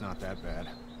boat's not that bad.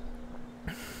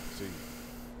 See.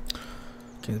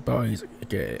 Okay, the boat.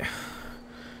 Okay.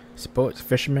 It's a boat. It's a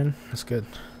fisherman. That's good.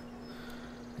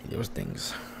 Those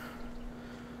things.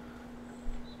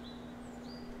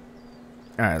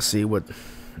 Alright, let's see what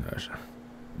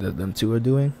them two are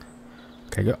doing.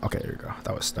 Okay, go. Okay, there you go.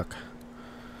 That was stuck.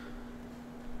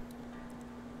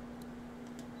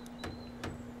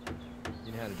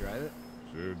 You know how to drive it?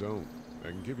 Sure don't. I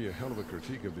can give you a hell of a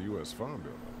critique of the U.S. Farm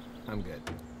Bill. I'm good.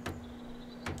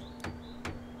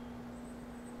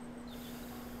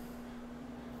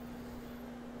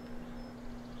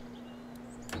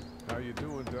 How you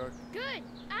doing, Doc? Good.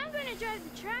 I'm gonna drive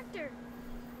the tractor.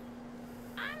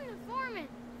 I'm the foreman.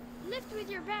 Lift with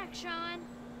your back, Sean.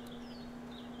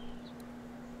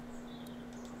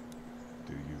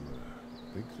 Do you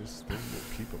think this thing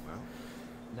will keep them out?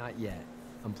 Not yet.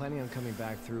 I'm planning on coming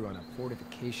back through on a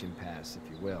fortification pass,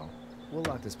 if you will. We'll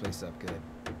lock this place up good.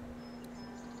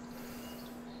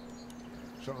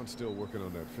 Sean's still working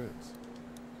on that fence.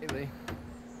 Hey, Lee.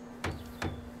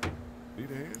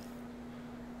 Need a hand?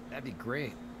 That'd be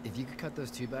great. If you could cut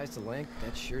those 2x to length,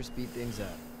 that'd sure speed things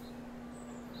up.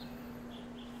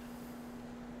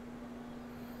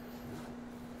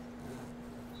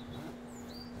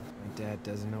 My dad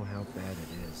doesn't know how bad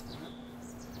it is.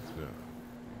 No,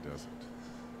 he doesn't.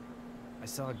 I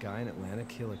saw a guy in Atlanta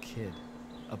kill a kid.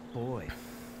 A boy.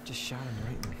 Just shot him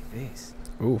right in the face.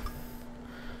 Ooh.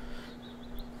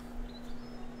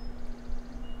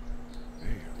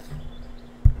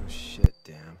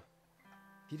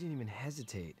 didn't even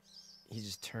hesitate. He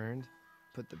just turned,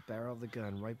 put the barrel of the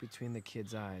gun right between the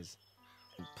kid's eyes,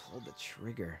 and pulled the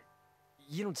trigger.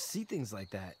 You don't see things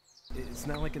like that. It's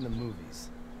not like in the movies.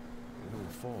 It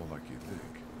don't fall like you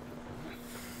think.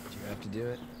 Did you have to do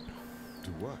it?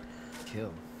 Do what?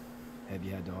 Kill. Have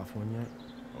you had to off one yet?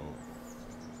 Oh.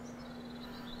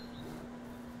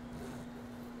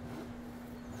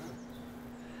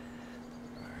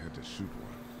 I had to shoot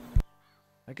one.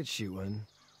 I could shoot one,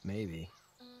 maybe,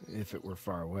 if it were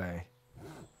far away.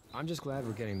 I'm just glad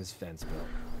we're getting this fence built.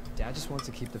 Dad just wants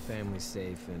to keep the family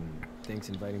safe and thinks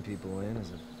inviting people in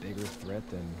is a bigger threat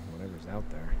than whatever's out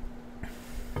there.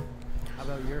 How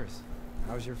about yours?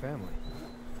 How's your family?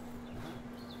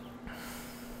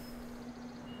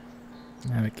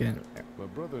 My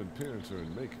brother and parents are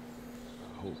in Macon.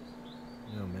 I hope.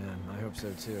 Oh man, I hope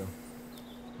so too.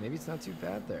 Maybe it's not too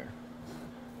bad there.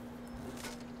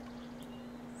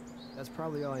 That's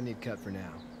probably all I need cut for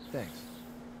now. Thanks.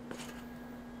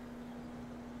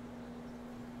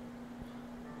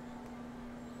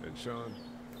 And Sean,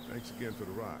 thanks again for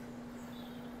the ride.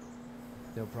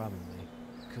 No problem, Lee.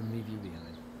 Couldn't leave you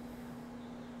behind.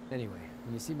 Anyway,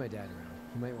 when you see my dad around,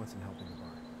 you might want some help in the bar.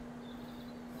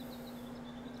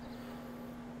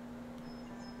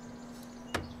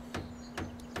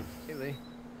 Hey, Lee.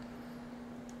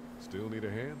 Still need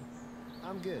a hand?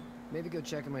 I'm good. Maybe go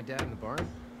check on my dad in the barn?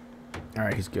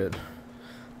 Alright, he's good.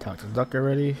 Talk to the duck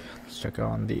already. Let's check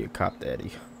on the cop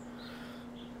daddy.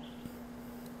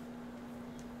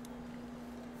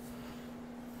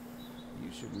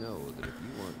 You should know that if you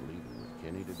weren't leaving with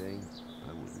Kenny today,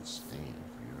 I wouldn't stand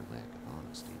for your lack of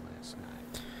honesty last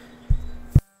night.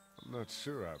 I'm not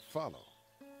sure I follow.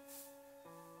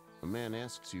 A man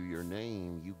asks you your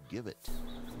name, you give it,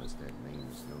 unless that name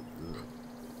is no good.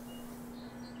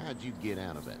 How'd you get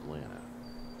out of Atlanta?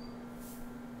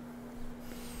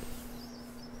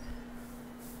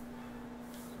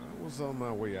 I was on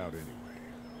my way out anyway.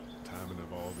 Timing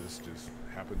of all this just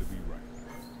happened to be right.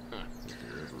 If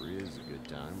there ever is a good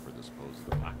time for the supposed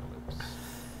apocalypse.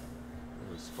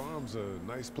 This farm's a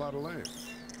nice plot of land.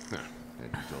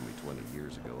 Had you told me 20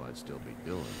 years ago I'd still be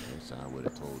doing this, I would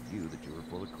have told you that you were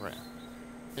full of crap.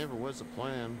 Never was a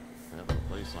plan, having a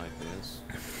place like this.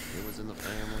 It was in the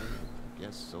family, and I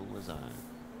guess so was I.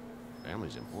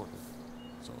 Family's important.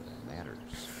 That's all that matters.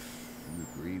 You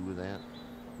agree with that?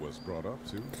 Was brought up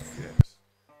to, yes.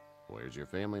 Where's your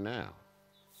family now?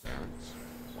 Parents?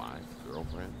 Wife?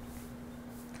 Girlfriend?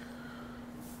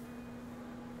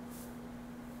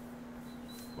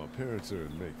 My parents are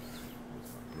in Macon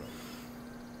with my brother.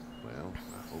 Well,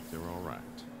 I hope they're all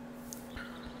right.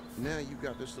 Now you've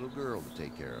got this little girl to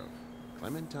take care of.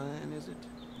 Clementine, is it?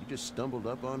 You just stumbled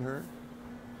up on her?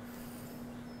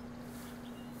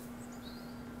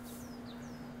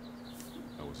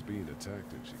 I was being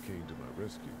attacked and she came to my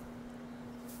rescue.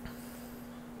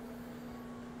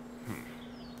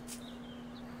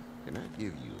 Can I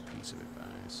give you a piece of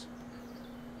advice?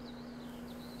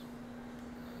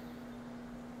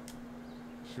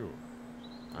 Sure.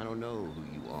 I don't know who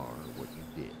you are or what you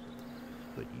did,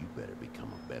 but you better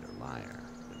become a better liar,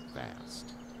 and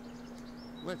fast.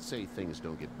 Let's say things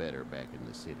don't get better back in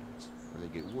the cities, or they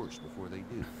get worse before they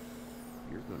do.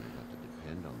 You're gonna have to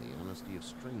depend on the honesty of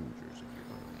strangers if you're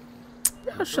gonna make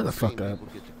it. Yeah, shut the fuck up.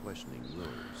 People get to questioning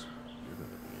yours, you're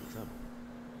gonna be in trouble.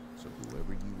 So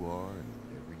whoever you are and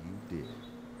whatever you did,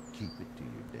 keep it to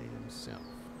your damn self.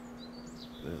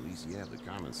 But at least you have the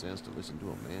common sense to listen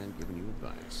to a man giving you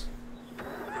advice.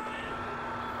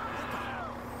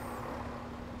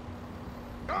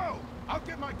 Go! I'll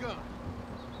get my gun!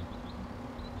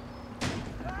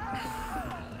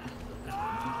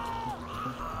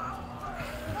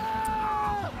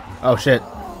 Oh shit.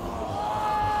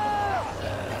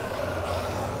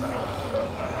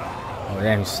 Oh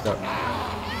damn, he's stuck.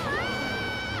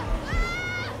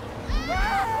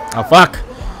 Oh fuck.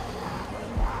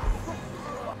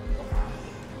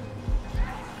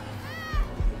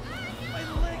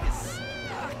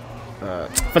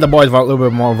 For the boys, a little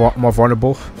bit more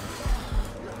vulnerable.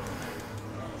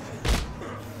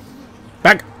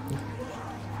 Back.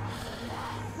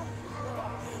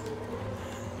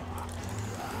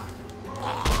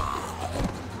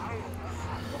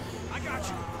 I got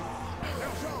you.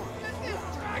 Get this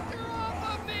tractor off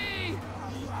of me!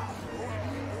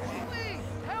 Please,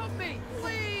 help me,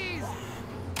 please!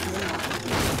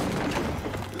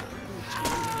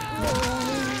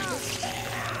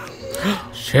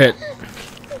 Shit.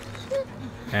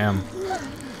 Damn.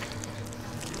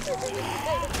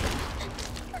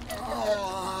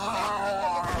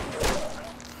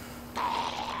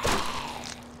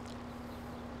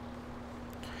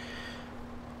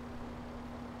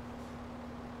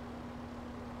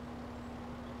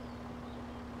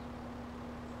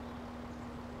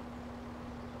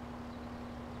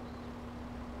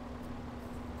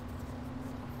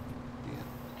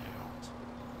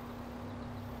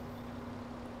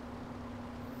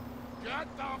 Get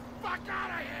the fuck out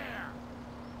of here!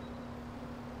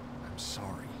 I'm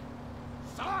sorry.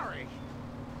 Sorry?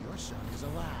 Your son is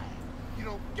alive. You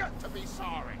don't get to be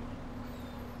sorry.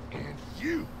 And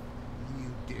you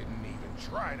didn't even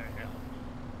try to help.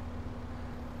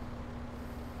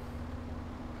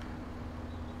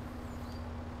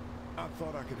 I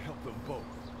thought I could help them both.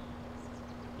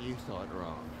 You thought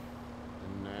wrong.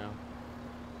 And now?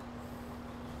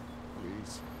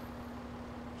 Please,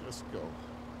 just go.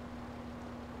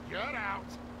 Get out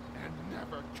and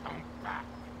never come back.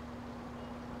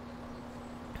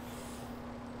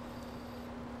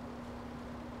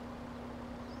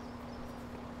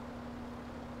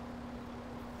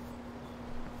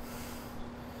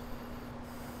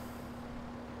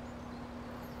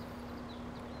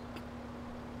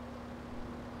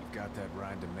 You've got that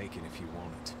ride to make it if you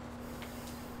want it.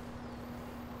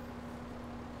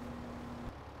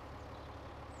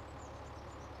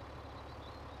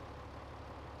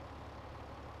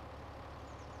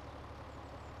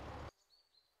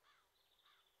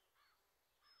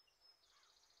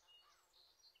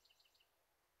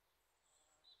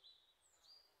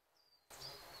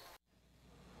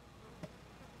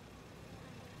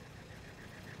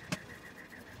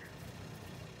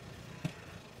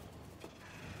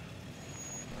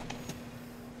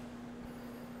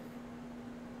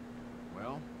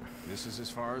 Well, this is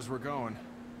as far as we're going.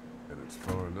 And it's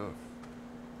far enough.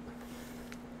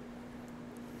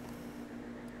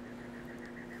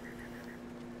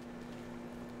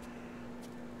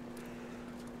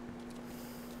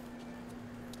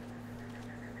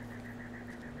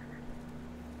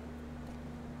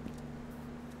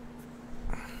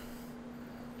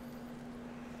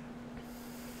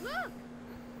 Look!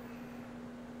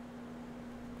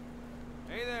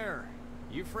 Hey there!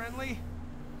 You friendly?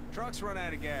 Truck's run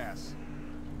out of gas.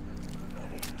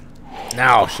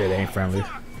 No, shit, ain't friendly.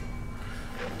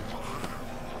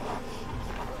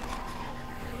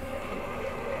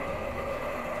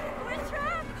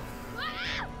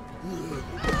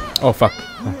 Oh, fuck.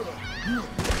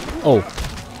 Oh.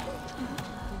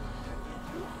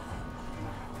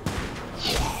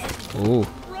 Ooh.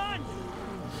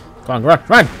 Come on, run,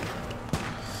 run!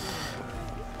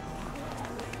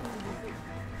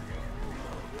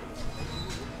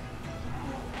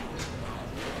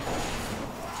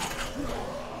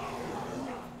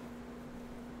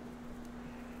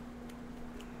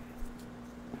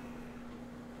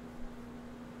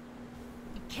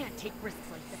 Can't take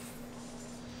risks like this.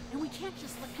 And we can't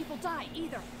just let people die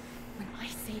either. When I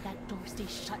say that door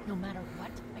stays shut no matter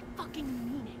what, I fucking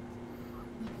mean it.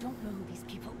 We don't know who these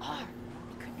people are.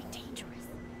 They could be dangerous.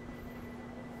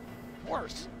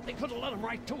 Worse, they could have let them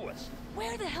right to us.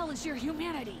 Where the hell is your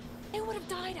humanity? They would have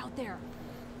died out there.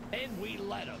 And we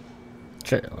let them.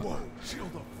 Chill. Whoa, chill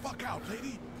the fuck out,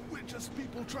 lady. We're just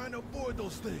people trying to avoid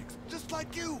those things, just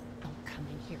like you. Don't come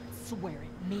in here and swear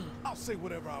at me. I'll say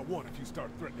whatever I want if you start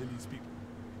threatening these people.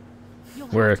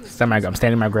 Where I'm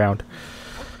standing my ground.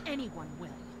 Anyone will.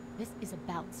 This is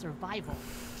about survival.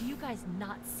 Do you guys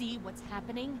not see what's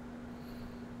happening?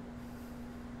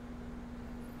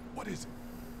 What is it?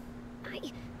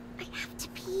 I have to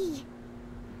pee.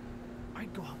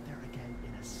 I'd go out there again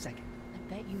in a second.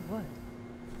 I bet you would.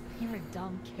 You're a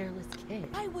dumb, careless kid.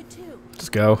 I would too.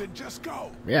 Just go. Then just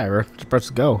go. Yeah, we're supposed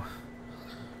to go.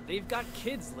 They've got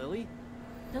kids, Lily.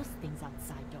 Those things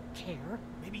outside don't care.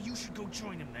 Maybe you should go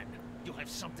join them then. You'll have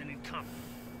something in common.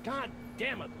 God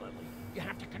damn it, Lily. You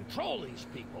have to control these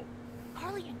people.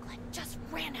 Carly and Glenn just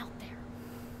ran out there.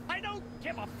 I don't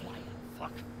give a flying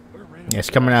fuck. We're ready. Yeah,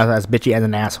 she's coming out as bitchy as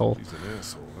an asshole. She's an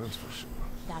asshole, that's for sure.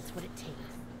 That's what it takes.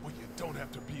 Well, you don't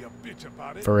have to be a bitch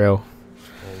about it. For real.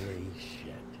 Holy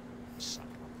shit. Son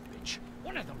of a bitch.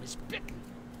 One of them is bitten.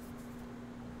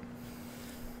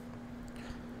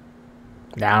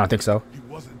 Nah, I don't think so. He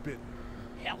wasn't bitten.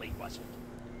 Hell, he wasn't.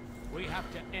 We have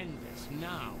to end this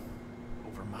now.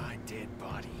 Over my dead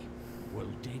body.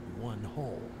 We'll dig one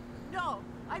hole. No,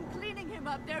 I'm cleaning him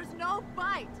up. There's no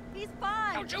bite. He's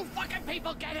fine. Don't you fucking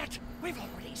people get it? We've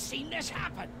already seen this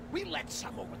happen. We let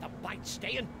someone with a bite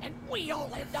stay in, and we all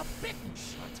end up bitten.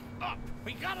 Shut up.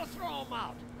 We gotta throw him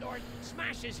out, or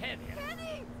smash his head in.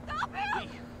 Kenny, stop him!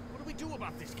 What do we do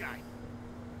about this guy?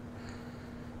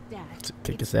 Dad.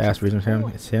 Kick his ass. Reason him.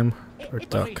 It's him or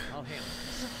Duck. I'll handle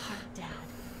Your heart, Dad.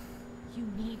 You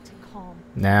need to calm.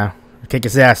 Nah. Kick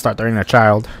his ass. Start threatening a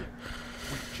child.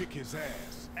 We kick his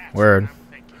ass. That's Word. what I'm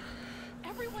thinking.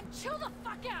 Everyone chill the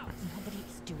fuck out.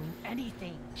 Nobody's doing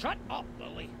anything. Shut up,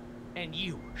 Lily. And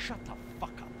you, shut the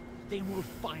fuck up. They will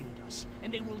find us,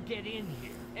 and they will get in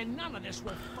here, and none of this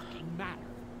will fucking matter.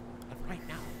 But right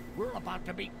now, we're about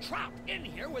to be trapped in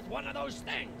here with one of those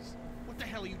things. the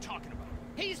hell are you talking about?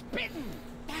 He's bitten!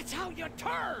 That's how you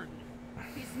turn!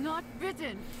 He's not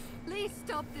bitten. Please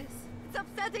stop this. It's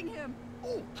upsetting him.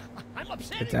 Oh, I'm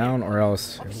upsetting Get down him. or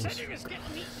else. Upsetting is getting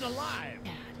eaten alive.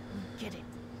 Dad, we get it.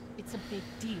 It's a big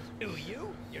deal. Do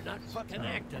you? You're not fucking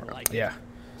acting like Yeah. it.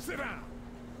 Sit down.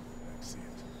 That's it.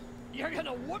 You're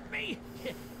gonna whoop me?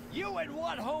 You and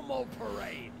what homo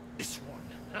parade? This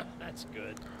one. That's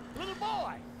good. Little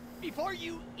boy, before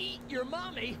you eat your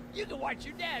mommy, you can watch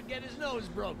your dad get his nose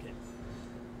broken.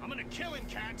 I'm gonna kill him,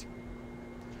 Cat.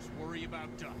 Just worry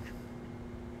about Duck.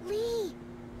 Lee,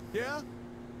 Yeah?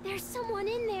 there's someone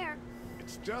in there.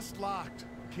 It's just locked.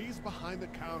 Key's behind the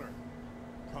counter.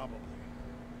 Probably.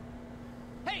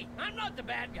 Hey, I'm not the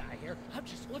bad guy here. I'm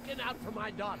just looking out for my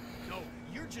daughter. No,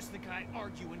 you're just the guy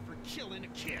arguing for killing a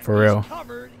kid. For real. She's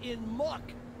covered in muck.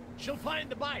 She'll find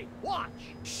the bite. Watch.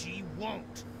 She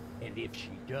won't. And if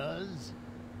she does,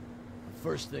 the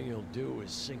first thing he'll do is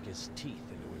sink his teeth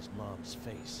into his mom's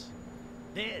face.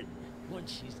 Then,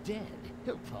 once she's dead,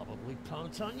 he'll probably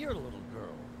pounce on your little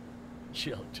girl.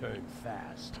 She'll turn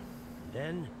fast.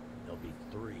 Then, there'll be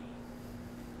 3.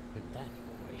 And that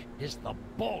boy is the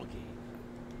ball game.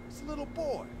 It's a little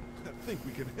boy. I think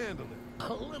we can handle it.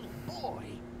 A little boy?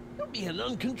 He'll be an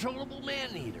uncontrollable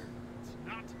man-eater. It's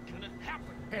not gonna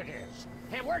happen. It is.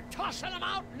 And we're tossing him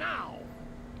out now.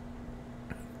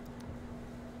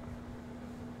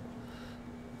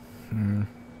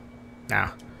 Nah.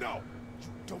 No! You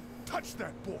don't touch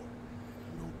that boy!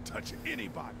 You don't touch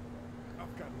anybody!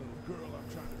 I've got a little girl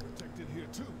I'm trying to protect in here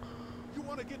too. You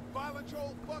wanna get violent, you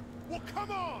old fuck? Well,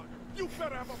 come on! You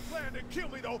better have a plan to kill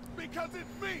me though, because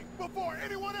it's me before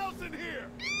anyone else in here!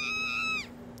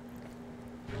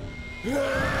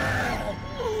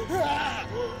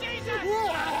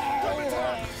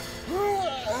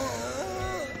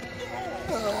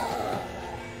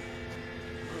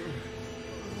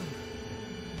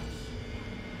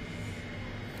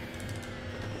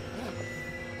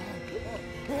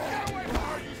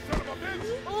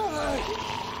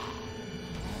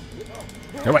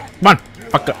 Get away. Come on.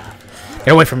 Fuck up. Get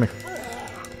away from me.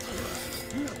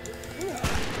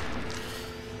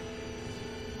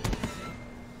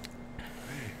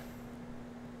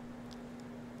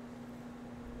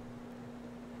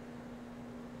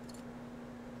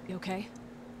 You okay?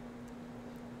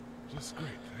 Just great,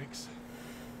 thanks.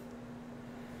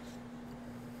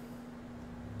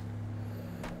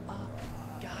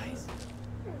 Guys?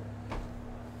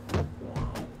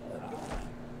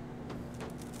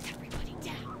 Everybody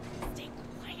down. Stay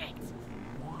quiet.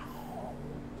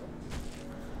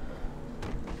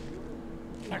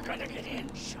 They're gonna get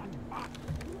in. Shut up.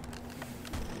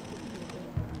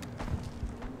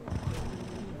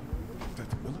 That's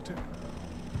the military.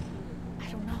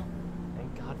 I don't know.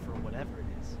 Thank God for whatever it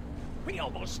is. We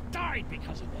almost died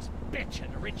because of this bitch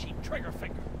and a Richie trigger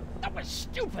finger. That was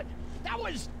stupid. That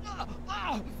was... Dad!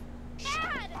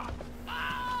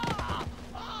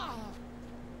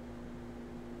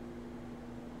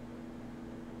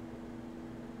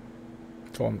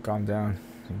 Told him to calm down.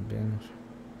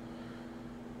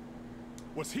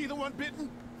 Was he the one bitten?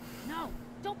 No,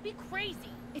 don't be crazy.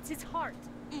 It's his heart.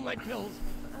 My pills.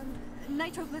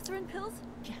 Nitroglycerin pills?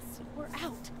 Yes, we're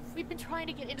out. We've been trying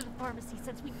to get into the pharmacy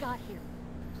since we got here.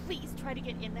 Please try to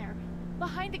get in there.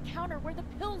 Behind the counter where the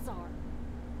pills are.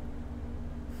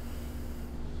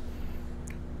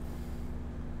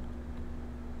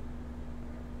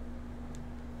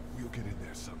 We'll get in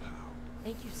there somehow.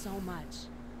 Thank you so much.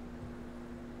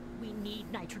 We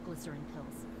need nitroglycerin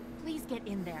pills. Please get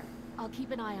in there. I'll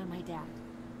keep an eye on my dad.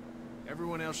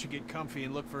 Everyone else should get comfy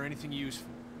and look for anything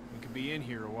useful. We could be in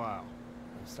here a while.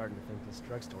 I'm starting to think this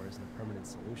drugstore isn't a permanent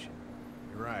solution.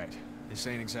 You're right. This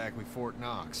ain't exactly Fort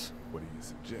Knox. What do you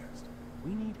suggest?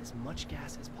 We need as much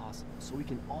gas as possible so we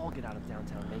can all get out of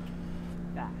downtown Macon.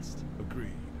 Fast.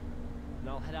 Agreed. And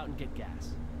I'll head out and get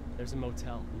gas. There's a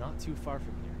motel not too far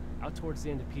from here, out towards the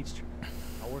end of Peachtree.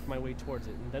 I'll work my way towards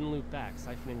it and then loop back,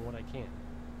 siphoning what I can.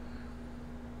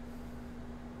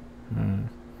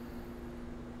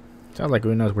 Sounds like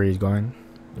we knows where he's going.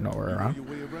 You know where we're You know around. your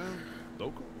way around?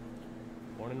 Local?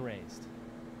 Born and raised.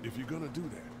 If you're gonna do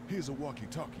that, here's a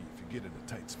walkie-talkie if you get in a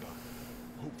tight spot.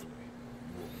 Hopefully,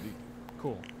 you won't need it.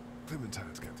 Cool.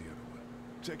 Clementine's got the other one.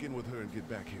 Check in with her and get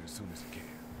back here as soon as you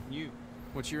can. You,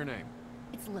 what's your name?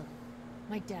 It's Lily.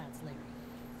 My dad's Larry.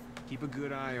 Keep a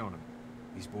good eye on him.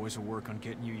 These boys will work on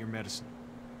getting you your medicine.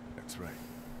 That's right.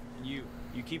 And you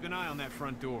keep an eye on that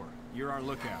front door. You're our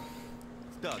lookout.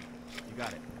 It's Doug. You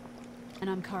got it. And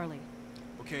I'm Carly.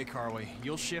 Okay, Carly.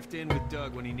 You'll shift in with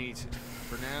Doug when he needs it.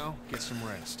 For now, get some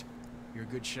rest. You're a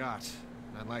good shot.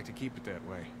 And I'd like to keep it that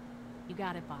way. You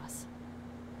got it, boss.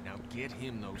 Now get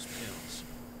him those pills.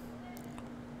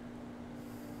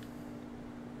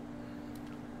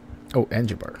 Oh,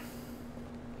 engine bar.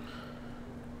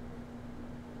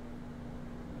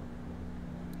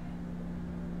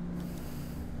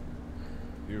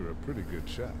 You're a pretty good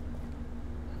shot.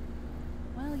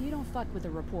 Well, you don't fuck with a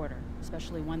reporter,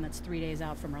 especially one that's 3 days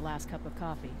out from her last cup of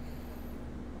coffee.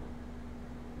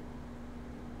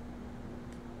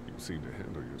 You seem to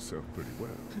handle yourself pretty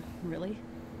well. Really?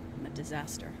 I'm a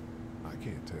disaster. I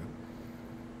can't tell.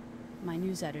 My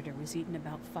news editor was eaten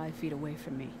about 5 feet away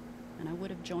from me, and I would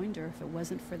have joined her if it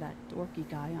wasn't for that dorky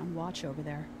guy on watch over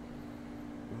there.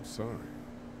 I'm sorry.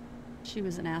 She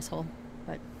was an asshole,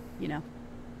 but, you know.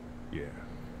 Yeah.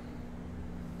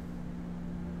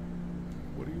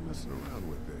 What are you messing around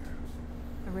with there?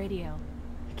 A radio.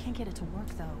 I can't get it to work,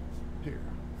 though. Here,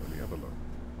 let me have a look.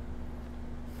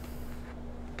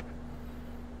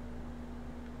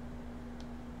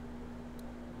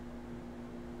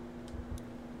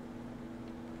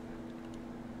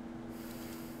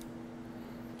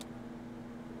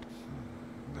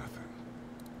 Nothing.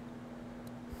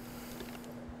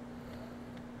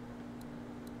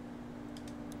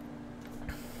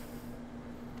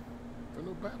 There are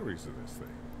no batteries in this thing.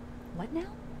 What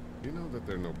now? You know that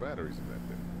there are no batteries in that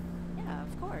thing. Yeah,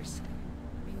 of course.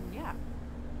 I mean, yeah.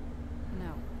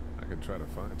 No. I can try to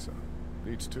find some.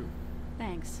 Needs two.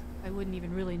 Thanks. I wouldn't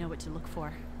even really know what to look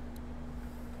for.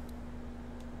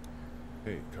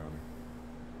 Hey, Connie.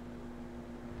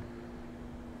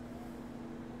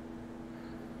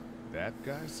 That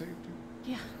guy saved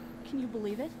you? Yeah. Can you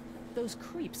believe it? Those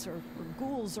creeps, or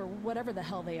ghouls, or whatever the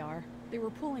hell they are. They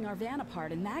were pulling our van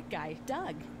apart, and that guy,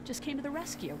 Doug, just came to the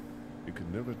rescue. You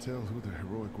can never tell who the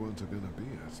heroic ones are gonna be,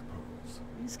 I suppose.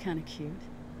 He's kind of cute.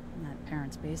 In that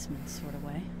parents' basement sort of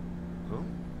way. Huh?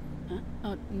 Huh?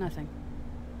 Oh, nothing.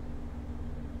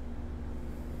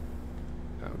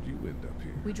 How'd you end up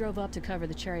here? We drove up to cover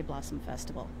the Cherry Blossom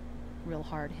Festival. Real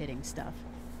hard-hitting stuff.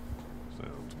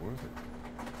 Sounds worth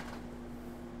it.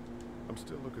 I'm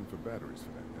still looking for batteries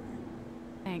for that thing.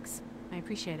 Thanks. I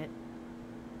appreciate it.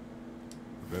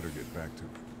 Better get back to it.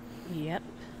 Yep.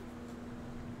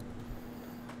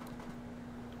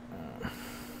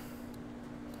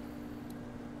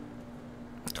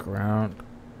 Ground.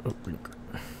 Oh,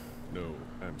 No,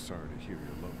 I'm sorry to hear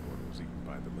your loved one was eaten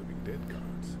by the living dead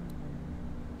gods.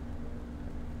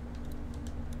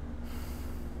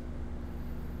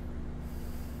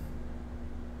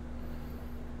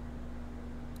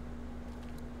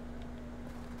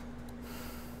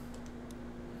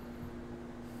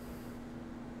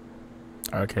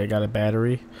 Okay, got a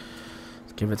battery.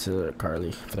 Let's give it to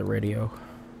Carly for the radio.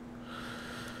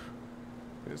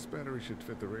 This battery should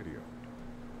fit the radio.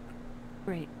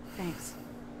 Great. Thanks.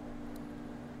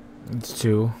 It's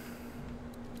two.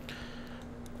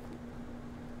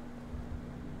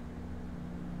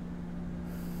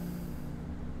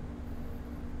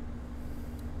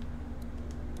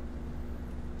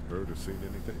 Heard or seen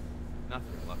anything?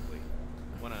 Nothing, luckily.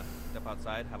 Wanna step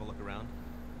outside, have a look around?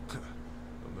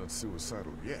 I'm not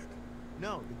suicidal yet.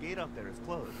 No, the gate up there is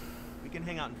closed. We can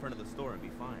hang out in front of the store and be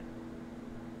fine.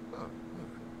 Huh.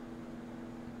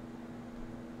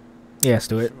 Yeah, let's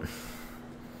do it. Sure.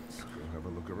 Let's go have a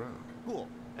look around. Cool.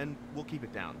 And we'll keep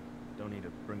it down. Don't need to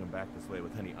bring them back this way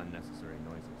with any unnecessary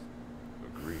noises.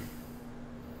 Agreed.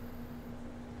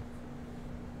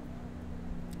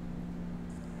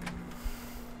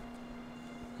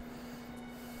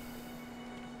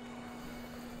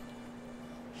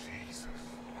 Jesus.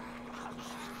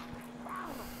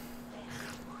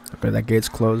 Okay, that gate's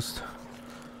closed.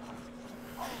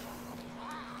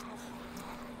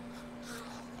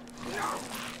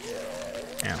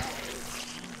 Yeah.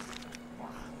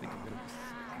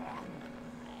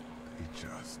 They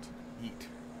just eat.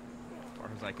 As far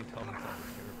as I can tell, that's all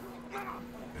they're here.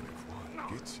 And if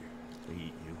one gets you, they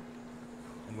eat you.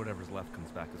 And whatever's left comes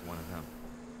back as one of them.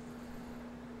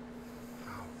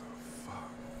 how the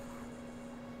fuck?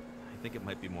 I think it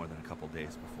might be more than a couple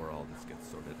days before all this gets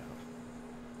sorted out.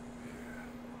 Yeah,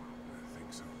 I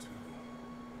think so too.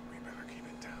 We better keep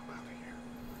it down out of here.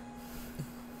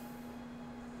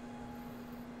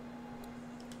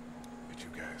 Did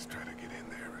you guys try to get in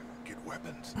there and get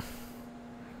weapons? I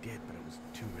did, but it was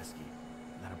too risky.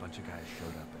 And then a bunch of guys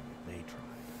showed up and they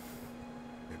tried.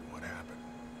 And what happened?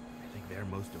 I think they're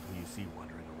most of who you see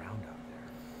wandering around out there.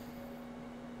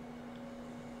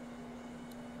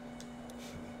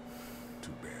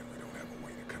 Too bad we don't have a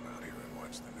way to come out here and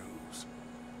watch the news.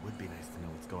 Would be nice to know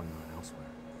what's going on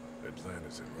elsewhere.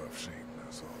 Atlanta's in rough shape,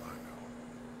 that's all I know.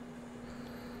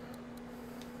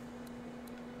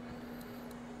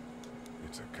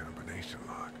 It's a combination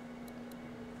lock.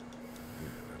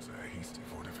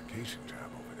 identification job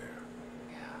over there.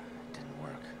 Yeah, it didn't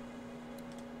work.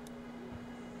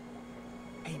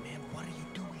 Hey man, what are you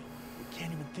doing? We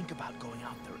can't even think about going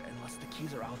out there unless the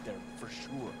keys are out there for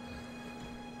sure.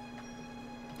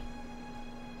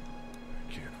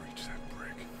 I can't reach that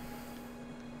brick.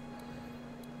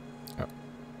 Oh.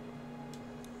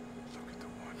 Look at the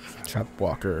one. Chop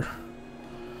Walker.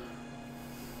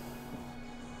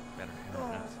 Better handle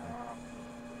that.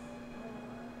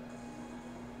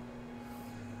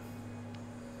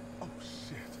 Oh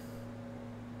shit.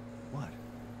 What?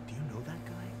 Do you know that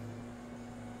guy?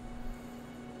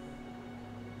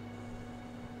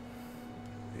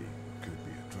 He could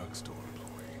be a drugstore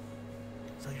employee.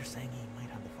 So you're saying he might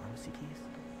have the pharmacy keys?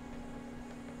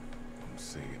 I'm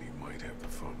saying he might have the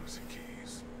pharmacy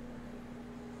keys.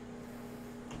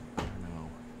 I don't know.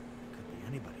 Could be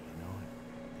anybody, you know?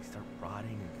 They start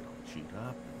rotting and get all chewed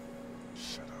up.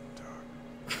 Shut up, Doc.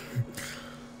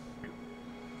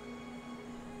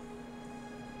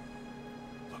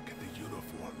 Look at the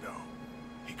uniform, though.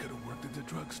 He could have worked at the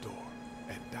drugstore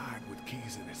and died with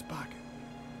keys in his pocket.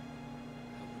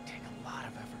 It would take a lot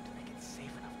of effort to make it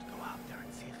safe enough to go out there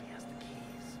and see if he has the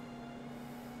keys.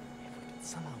 If we could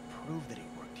somehow prove that he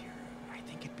worked here, I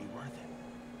think it'd be worth it.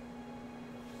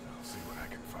 I'll see what I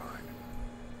can find.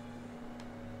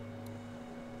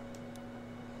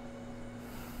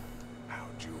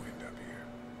 How'd you end up here?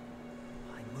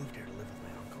 I moved here to live with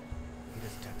my uncle. He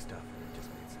does tech stuff, and it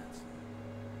just made sense.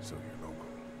 So you're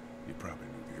local. You probably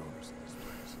knew the owners of this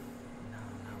place. No,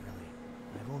 not really.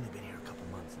 I've only been here a couple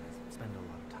months, and I spend a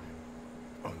lot of time.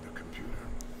 On the computer?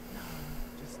 No,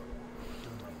 just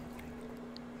doing my own thing.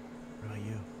 What about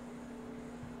you?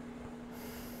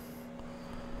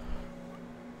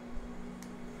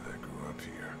 I grew up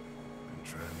here. Been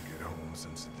trying to get home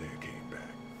since the day I came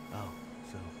back. Oh,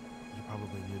 so you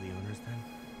probably knew the owners then?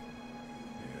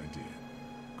 Yeah, I did.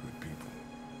 Good people.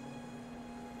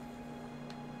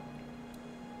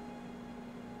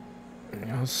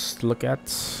 Let's look at.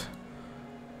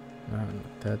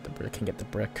 That the brick can get the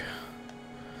brick.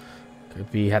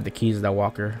 If we had the keys to that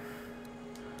Walker.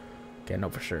 Can't know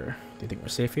for sure. Do you think we're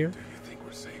safe here? Do you think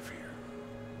we're safe here?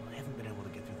 I haven't been able to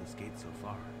get through this gate so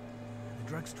far. The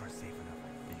drugstore's safe enough,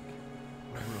 I think.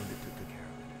 Whoever owned it took good care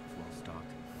of it. It's well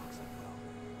stocked and locks up well.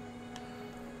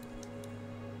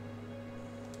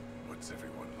 What's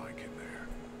everyone like in there?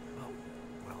 Oh,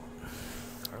 well,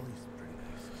 Carly's pretty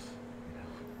nice, you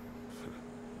know.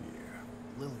 Yeah.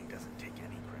 Lily doesn't take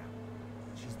any crap.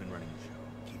 She's been running the show,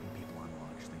 keeping people on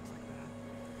watch, things like that.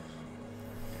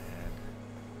 Dad.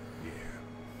 Yeah,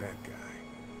 that guy.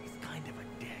 He's kind of a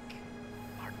dick.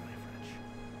 Pardon my French.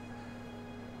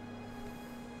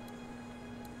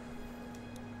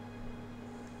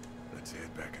 Let's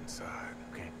head back inside.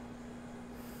 Okay.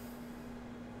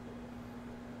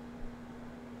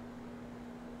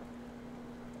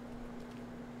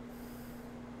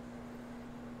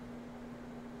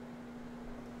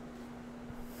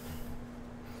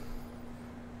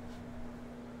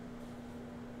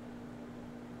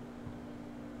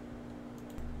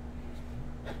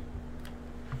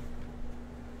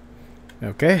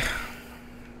 Okay.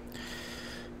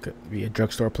 Could be a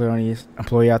drugstore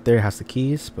employee out there has the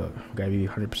keys, but we gotta be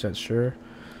 100% sure.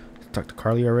 Talked to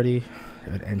Carly already.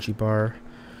 At NG bar.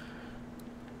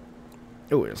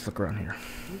 Oh, let's look around here.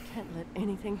 You can't let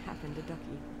anything happen to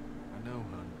Ducky. I know,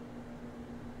 hon.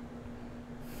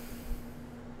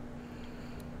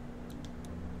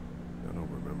 I don't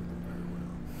remember them very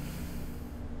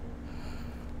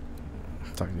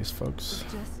well. Talking to these folks.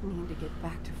 We just need to get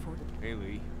back to Fort.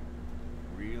 Haley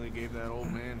really gave that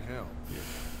old man hell. Yeah.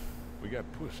 We got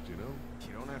pushed, you know?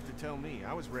 You don't have to tell me.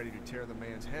 I was ready to tear the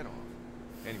man's head off.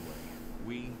 Anyway,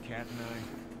 we, Kat and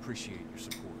I, appreciate your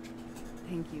support.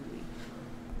 Thank you,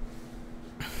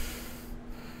 Lee.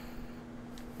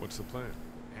 What's the plan?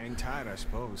 Hang tight, I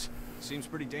suppose. Seems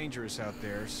pretty dangerous out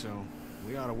there, so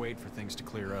we ought to wait for things to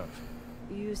clear up.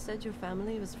 You said your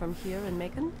family was from here in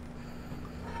Macon?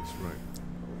 That's right.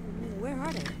 Where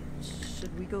are they?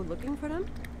 Should we go looking for them?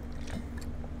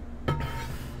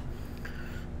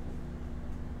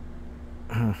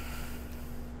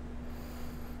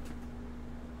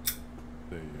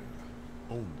 They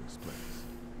own this place.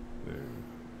 They're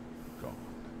gone.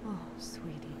 Oh,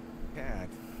 sweetie. Kat.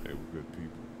 They were good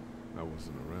people. I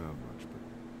wasn't around much, but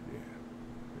yeah,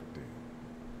 they're dead.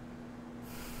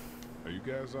 Are you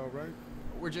guys all right?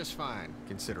 We're just fine,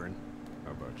 considering.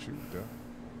 How about you, Doc?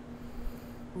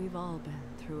 We've all been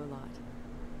through a lot.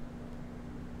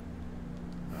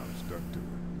 I'm stuck to it.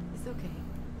 It's okay.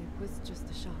 It was just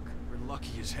a shock. We're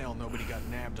lucky as hell nobody got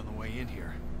nabbed on the way in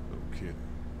here. No kidding.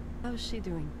 How's she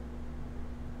doing?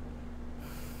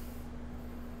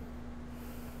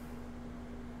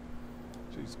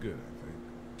 She's good, I think.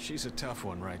 She's a tough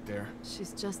one right there.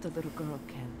 She's just a little girl,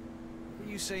 Ken. Are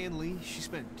you saying, Lee, she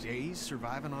spent days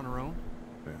surviving on her own?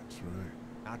 That's right.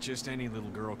 Not just any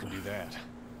little girl can do that.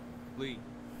 Lee,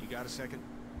 you got a second?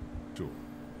 Sure.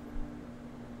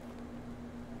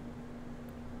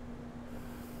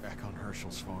 Back on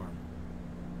Herschel's farm.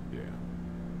 Yeah.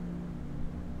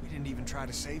 We didn't even try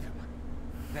to save him.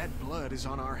 That blood is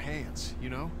on our hands, you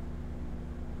know?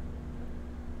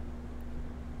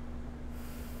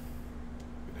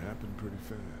 It happened pretty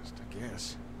fast. I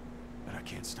guess. But I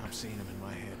can't stop seeing him in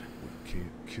my head. We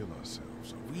can't kill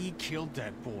ourselves. We killed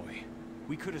that boy.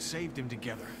 We could have saved him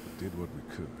together. We did what we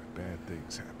could. Bad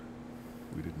things happen.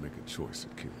 We didn't make a choice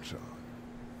that killed Sean.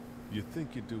 You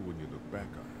think you do when you look back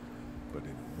on it, but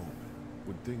in a moment,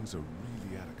 when things are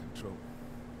really out of control,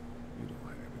 you don't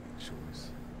have any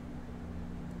choice.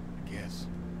 I guess.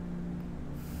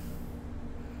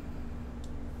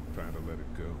 Try to let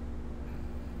it go.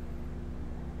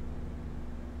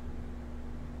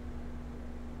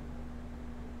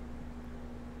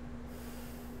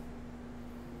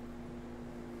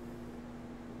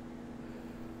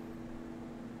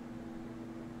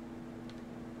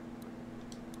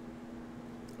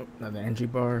 Oh, another energy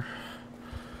bar.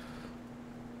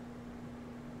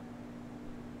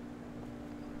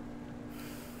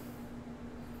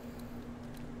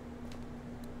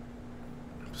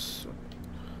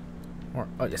 More,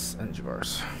 oh yes, energy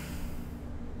bars.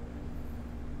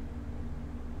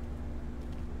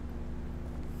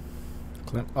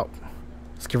 Oh,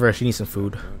 let's give her. She needs some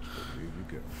food. Here you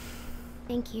go.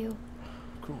 Thank you.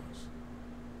 Of course.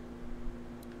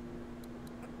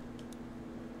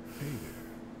 Hey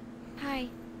there. Hi.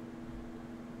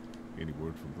 Any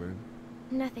word from Glenn?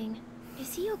 Nothing.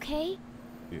 Is he okay?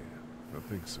 Yeah, I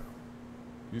think so.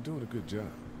 You're doing a good job.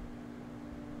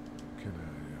 Can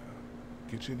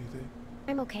I get you anything?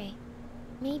 I'm okay.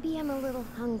 Maybe I'm a little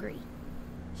hungry.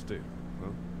 Still,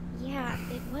 huh? Yeah,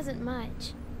 it wasn't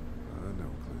much. I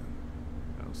know, Glenn.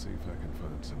 I'll see if I can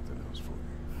find something else for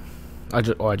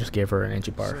you. I just gave her an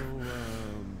energy bar. So,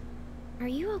 Are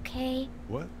you okay?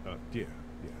 what? Yeah,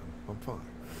 I'm fine.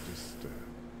 I just,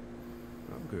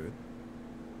 I'm good.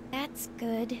 That's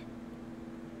good.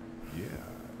 Yeah,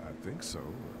 I think so.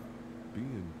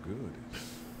 Being good is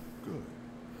good,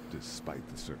 despite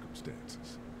the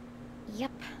circumstances.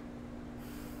 Yep.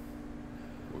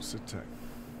 We'll sit tight.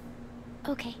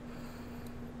 Okay.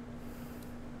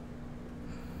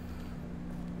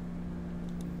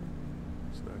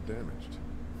 It's not damaged.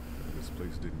 This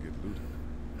place didn't get looted.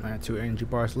 I have 2 energy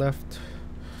bars left.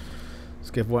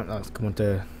 Let's give one. Let's go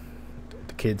into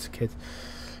the kids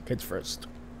first.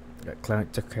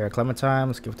 Took care of Clementine.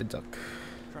 Let's give it to Duck.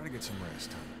 Try to get some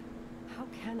rest. How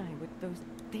can I with those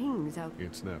things out there?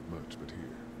 It's not much, but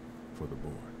here, for the boy.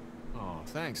 Oh,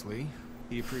 thanks, Lee.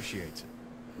 He appreciates it.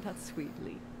 That's sweet,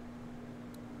 Lee.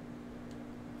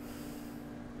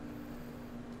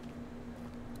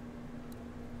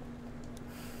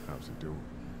 How's he doing?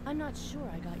 I'm not sure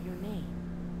I got your name.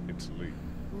 It's Lee.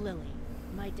 Lily.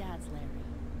 My dad's Larry.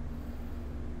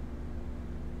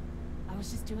 I was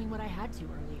just doing what I had to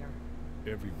earlier.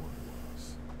 Everyone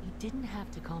was. You didn't have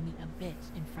to call me a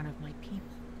bitch in front of my people.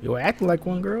 You were acting like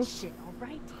one girl. Shit,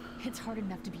 alright? It's hard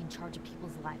enough to be in charge of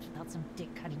people's lives without some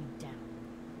dick cutting you down.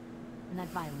 And that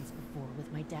violence before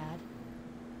with my dad,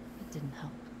 it didn't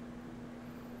help.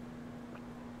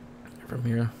 From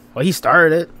here. Well, he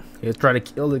started it. He was trying to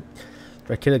kill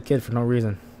a kid for no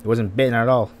reason. He wasn't bitten at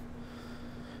all.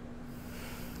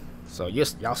 So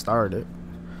yes, y'all started it.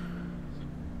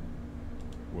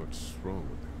 What's wrong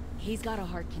with him? He's got a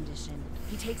heart condition.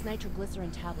 He takes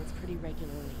nitroglycerin tablets pretty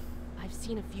regularly. I've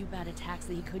seen a few bad attacks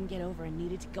that he couldn't get over and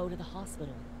needed to go to the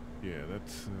hospital. Yeah,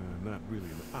 that's not really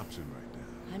an option right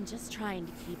now. I'm just trying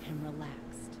to keep him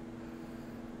relaxed.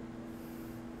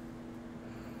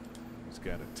 He's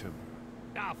got a temper.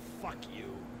 Ah, fuck you.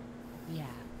 Yeah,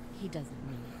 he doesn't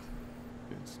mean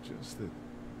it. It's just that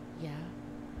Yeah?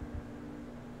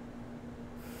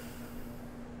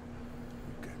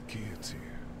 we've got kids here.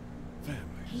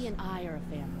 Families. He and I are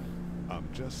a family. I'm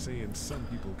just saying some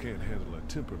people can't handle a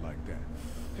temper like that.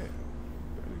 Hell,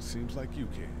 it seems like you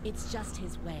can. It's just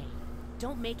his way.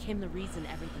 Don't make him the reason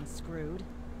everything's screwed.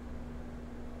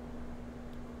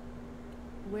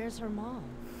 Where's her mom?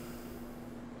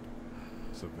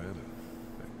 Savannah,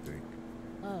 I think.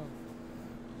 Oh,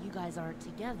 you guys aren't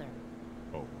together.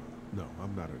 Oh, no,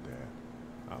 I'm not her dad.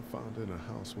 I found her in a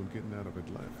house when getting out of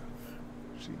Atlanta.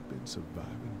 She'd been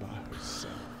surviving by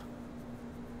herself.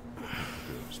 The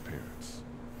girl's parents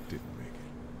didn't make it.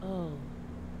 Oh.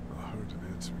 I heard an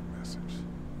answering message.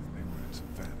 They were in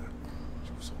Savannah.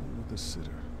 She was home with a sitter.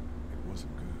 It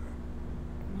wasn't good.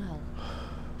 Well,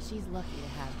 she's lucky to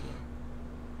have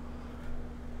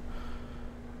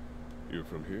you. You're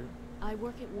from here? I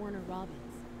work at Warner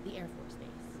Robins, the Air Force Base.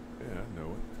 Yeah, I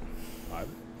know it. Pilot?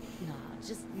 Nah,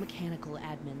 just mechanical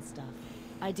admin stuff.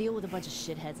 I deal with a bunch of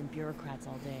shitheads and bureaucrats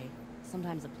all day.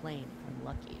 Sometimes a plane, if I'm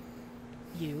lucky.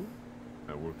 You?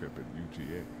 I work up at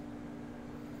UGA.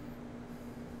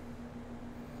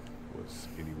 Was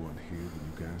anyone here when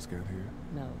you guys got here?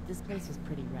 No, this place was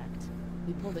pretty wrecked.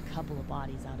 We pulled a couple of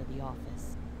bodies out of the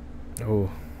office. Oh.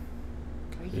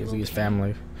 Are you His okay?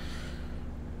 family.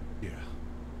 Yeah,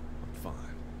 I'm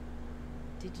fine.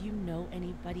 Did you know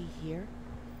anybody here?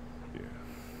 Yeah,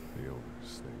 the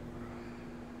owners,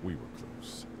 we were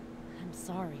close. I'm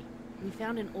sorry. We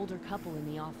found an older couple in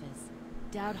the office.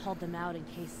 Dad hauled them out in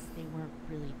case they weren't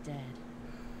really dead.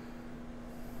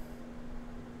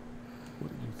 What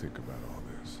do you think about all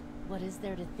this? What is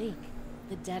there to think?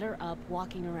 The dead are up,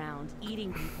 walking around,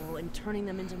 eating people, and turning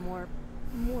them into more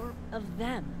of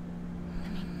them. I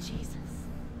mean, Jesus.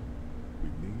 We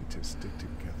need to stick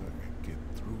together and get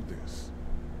through this.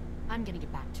 I'm gonna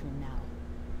get back to him now.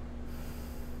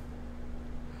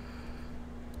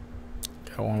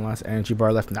 Got one last energy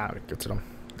bar left. Nah, get to them.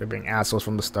 They're being assholes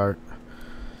from the start.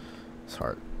 It's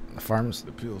hard. The farms.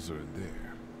 The pills are in there.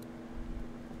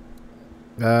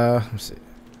 Let me see.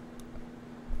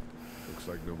 Looks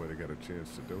like nobody got a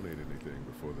chance to donate anything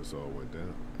before this all went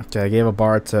down. Okay, I gave a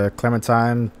bar to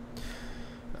Clementine,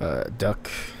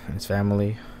 Duck, and his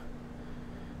family.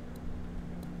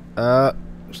 Let's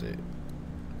see.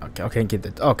 Okay, I can't get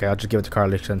it. Okay, I'll just give it to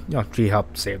Carly. You know, she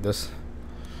helped save this.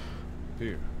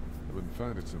 Here, I've been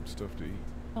finding some stuff to eat.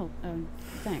 Oh,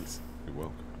 thanks. You're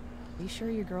welcome. Are you sure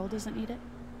your girl doesn't need it?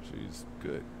 She's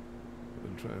good. I've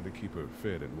been trying to keep her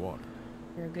fed and watered.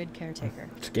 You're a good caretaker.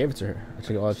 Just gave it to her.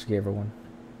 Actually, I just gave her one.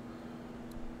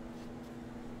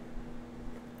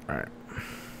 Alright.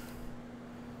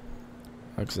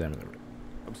 I'll examine it.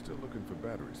 I'm still looking for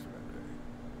batteries for that day.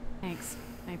 Thanks.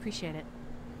 I appreciate it.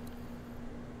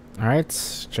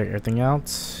 Alright, check everything out.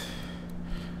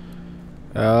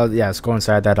 Yeah, let's go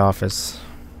inside that office.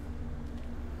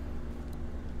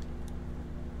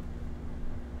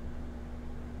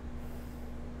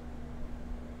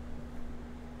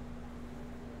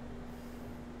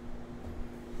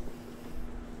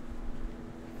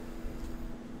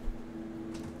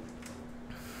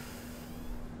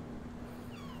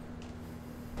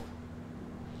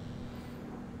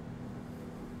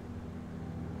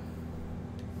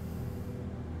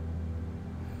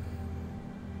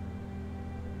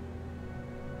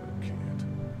 I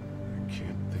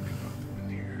can't think about them in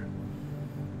here.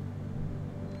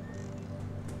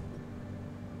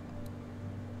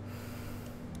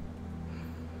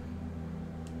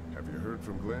 Have you heard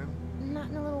from Glenn? Not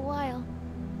in a little while.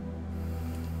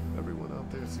 Everyone out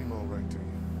there seem all right to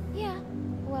you? Yeah.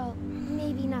 Well,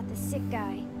 maybe not the sick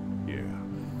guy. Yeah,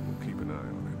 we'll keep an eye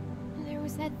on it. There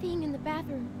was that thing in the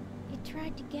bathroom. It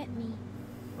tried to get me.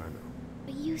 I know.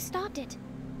 But you stopped it.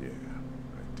 Yeah,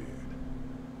 I did.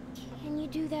 Can you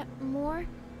do that more?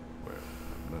 Well,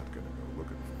 I'm not gonna go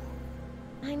looking for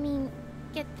them. I mean,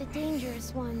 get the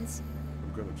dangerous ones.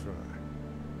 I'm gonna try.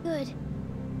 Good.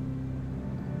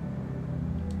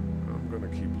 I'm gonna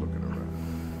keep looking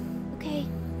around. Okay.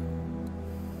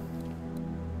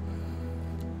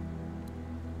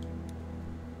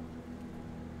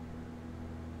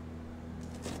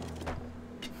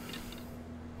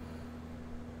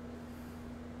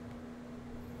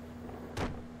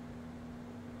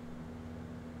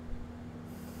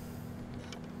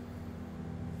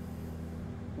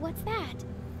 What's that?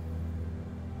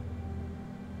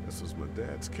 This is my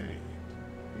dad's cane.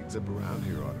 He'd zip around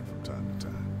here on it from time to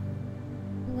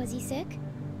time. Was he sick?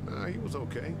 Nah, he was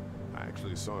okay. I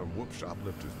actually saw him whoop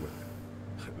shoplifters with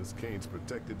it. This cane's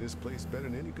protected this place better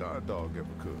than any guard dog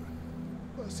ever could.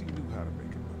 Plus, he knew how to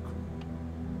make it look cool.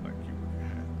 Like you with your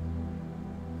hat.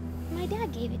 My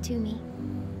dad gave it to me.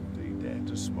 See,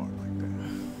 dads are smart like that.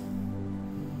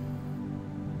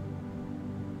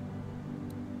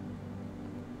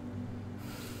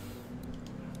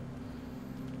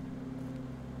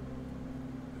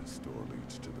 This door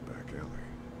leads to the back alley.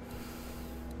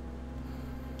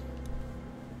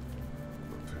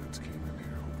 My parents came in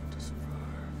here hoping to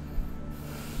survive.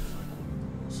 Like one of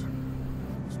those.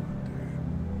 Was my dad.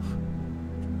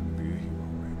 Trying to be a hero,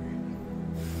 maybe.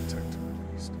 Protect him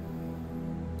at least.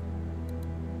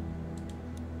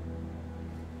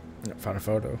 Yeah, found a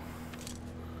photo.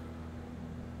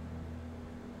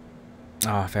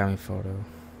 Ah, family photo.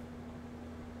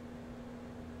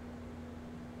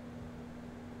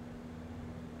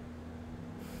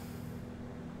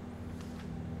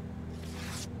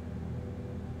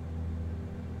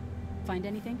 Find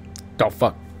anything? The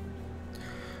fuck?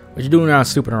 What you doing now,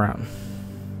 snooping around?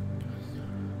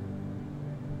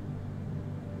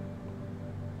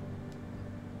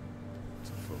 It's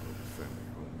a photo of the family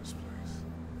who own this place.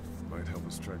 Might help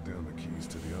us track down the keys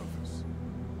to the office.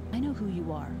 I know who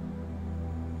you are.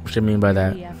 What you mean by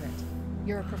that? Lee Everett.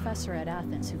 You're a professor at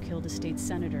Athens who killed a state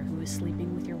senator who was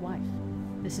sleeping with your wife.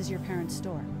 This is your parents'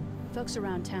 store. Folks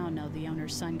around town know the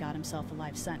owner's son got himself a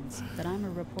life sentence, but I'm a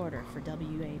reporter for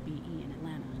WABE in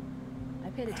Atlanta. I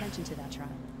paid attention to that trial.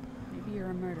 Maybe you're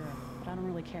a murderer, but I don't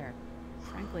really care.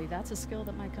 Frankly, that's a skill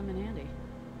that might come in handy.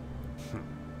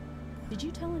 Did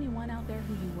you tell anyone out there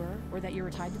who you were, or that you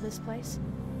were tied to this place?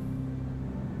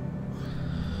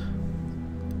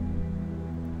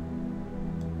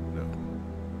 No,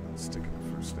 I'm sticking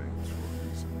to first names for a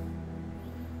reason.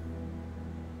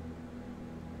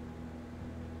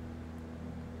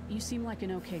 You seem like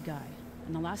an okay guy,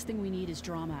 and the last thing we need is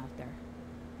drama out there.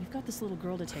 You've got this little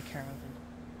girl to take care of,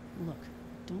 and look,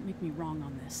 don't make me wrong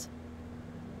on this.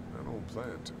 I don't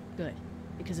plan to. Good,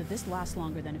 because if this lasts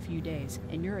longer than a few days,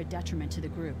 and you're a detriment to the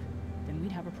group, then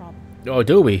we'd have a problem. Oh,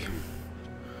 do we?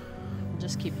 I'll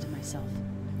just keep it to myself.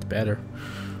 Better.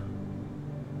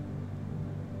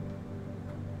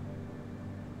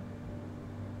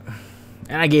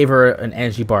 And I gave her an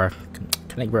energy bar.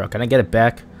 Can I get it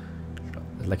back?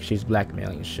 Like she's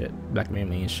blackmailing and shit. Blackmailing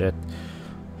me and shit.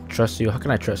 Trust you? How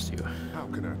can I trust you? How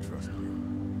can I trust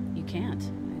you? You can't,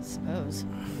 I suppose.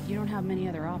 You don't have many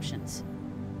other options.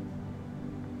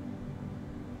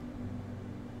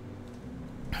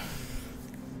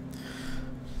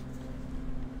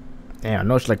 Damn, I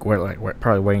know she's like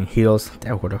probably wearing heels.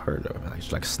 That would have hurt her. Like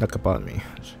she like snuck up on me.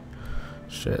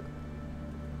 Shit.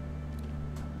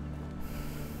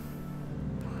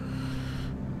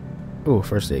 Ooh,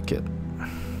 first aid kit.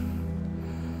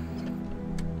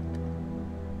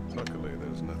 Luckily,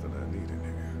 there's nothing I need in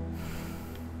here.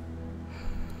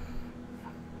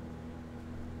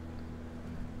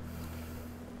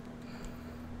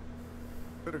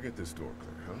 Better get this door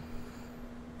clear, huh?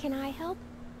 Can I help?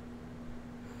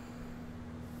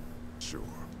 Sure.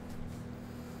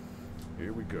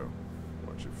 Here we go.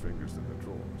 Watch your fingers in the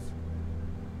drawers.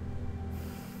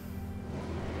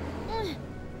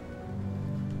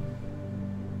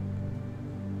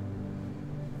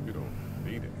 You don't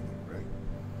need anything, right?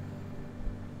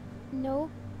 No,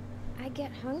 I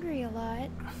get hungry a lot.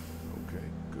 Okay,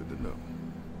 good to know.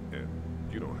 And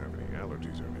you don't have any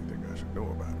allergies or anything I should know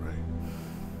about, right?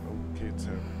 No kids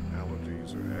have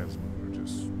allergies or asthma or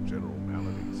just general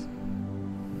maladies.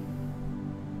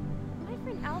 My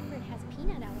friend Alfred has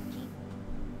peanut allergy.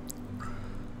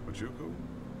 But you're cool?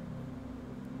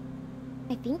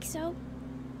 I think so.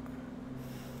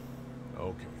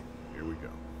 Okay, here we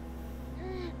go.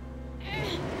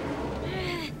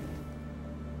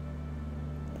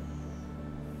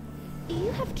 Do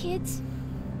you have kids?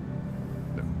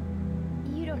 No.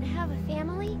 You don't have a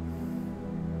family?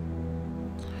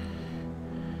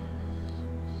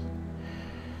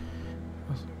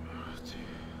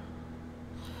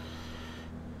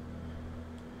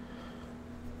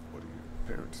 What do your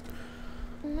parents do?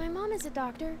 My mom is a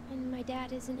doctor, and my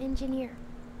dad is an engineer.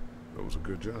 Those are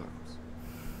good jobs.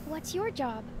 What's your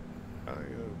job? I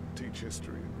teach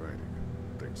history and writing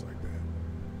and things like that.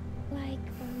 Like,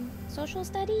 social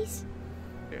studies?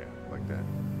 Yeah, like that.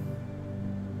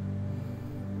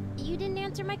 You didn't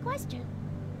answer my question.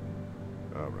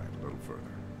 All right, a little further.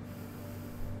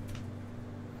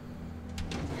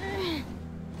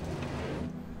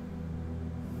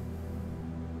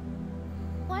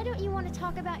 Why don't you want to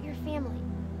talk about your family?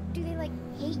 Do they, like,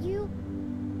 hate you?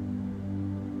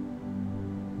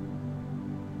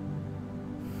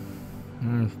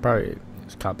 Probably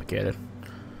it's complicated.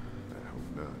 I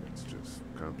hope not. It's just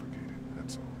complicated,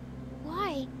 that's all.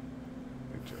 Why?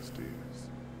 It just is.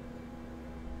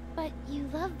 But you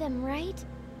love them, right?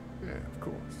 Yeah, of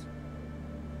course.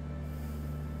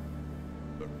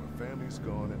 Look, my family's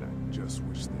gone and I just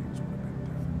wish things would have been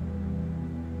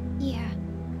different. Yeah.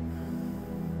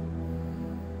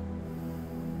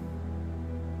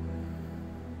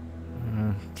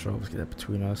 Troubles get up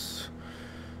between us.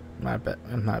 I'm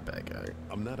not a bad guy.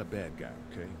 I'm not a bad guy,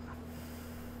 okay?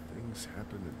 Things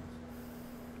happen and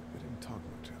we didn't talk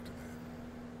much after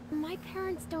that. My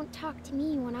parents don't talk to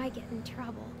me when I get in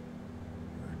trouble.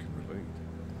 I can relate.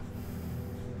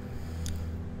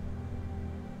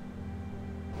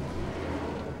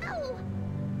 Ow!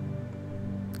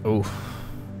 Oh.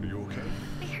 Are you okay?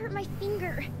 I hurt my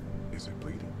finger. Is it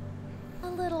bleeding? A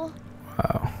little.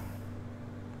 Wow.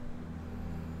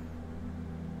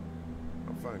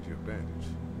 I'll find you a bandage.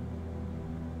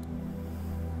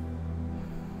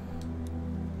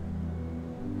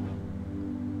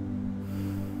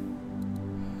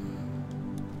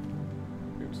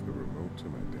 to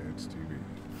my dad's TV.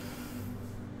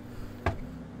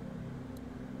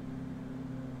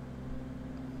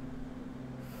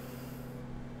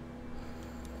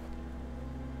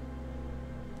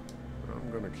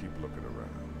 I'm gonna keep looking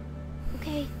around.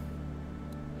 Okay.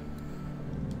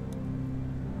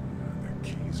 The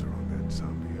keys are on that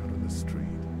zombie out on the street.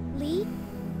 Lee?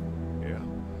 Yeah?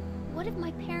 What if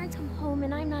my parents come home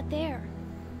and I'm not there?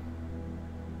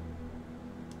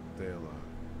 They'll,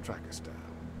 track us down.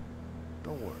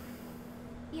 Don't worry.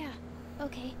 Yeah,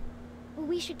 okay. Well,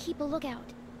 we should keep a lookout.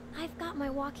 I've got my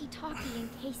walkie-talkie in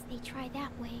case they try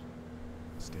that way.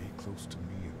 Stay close to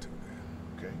me until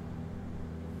then, okay?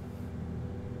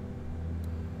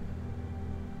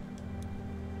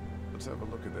 Let's have a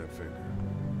look at that finger.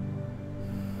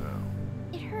 Now,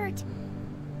 It hurt.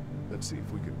 let's see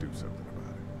if we can do something about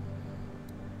it.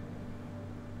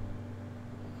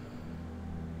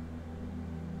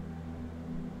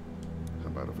 How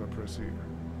about if I press here?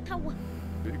 How?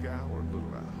 Big owl or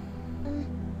little owl?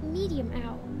 Medium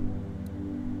owl.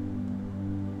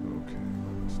 Okay,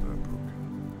 well, it's not broken.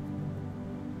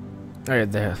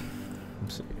 Alright, there.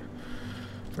 Let's see.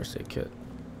 First aid kit.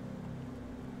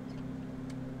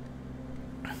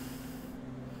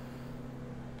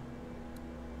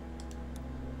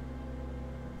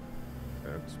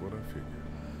 That's what I figured.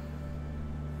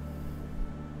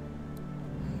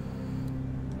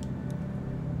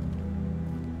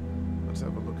 Let's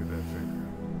have a look at that finger.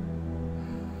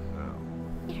 Now,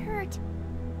 It hurt.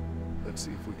 let's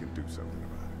see if we can do something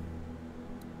about it.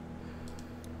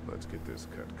 Let's get this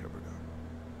cut covered up.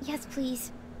 Yes,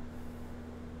 please.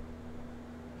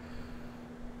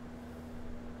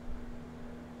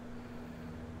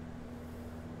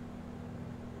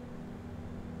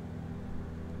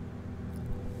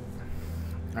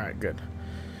 Alright, good.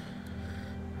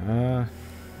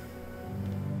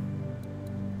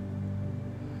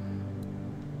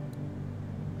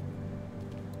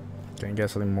 Can I get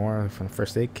something more from the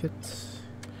first aid kit?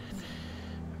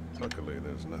 Luckily,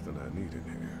 there's nothing I need in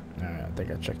here. Alright, I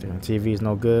think I checked it. The TV's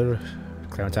no good.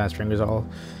 Clementine's fingers all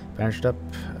bandaged up.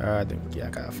 I think, yeah, I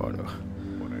got a photo.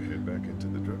 Want to head back into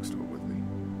the drugstore with me?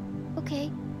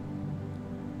 Okay.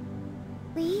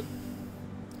 Lee?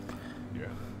 Yeah.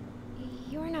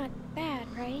 You're not bad,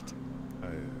 right? Why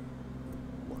are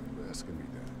you asking me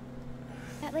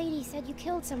that? That lady said you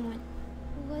killed someone.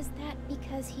 Was that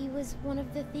because he was one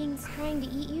of the things trying to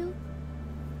eat you?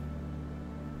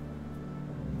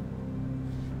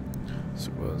 This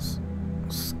was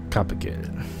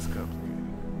complicated. It's complicated.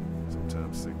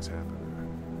 Sometimes things happen.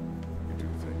 You do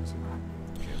things and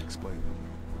you can't explain them.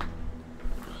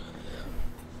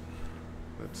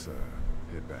 Let's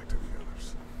head back to the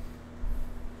others.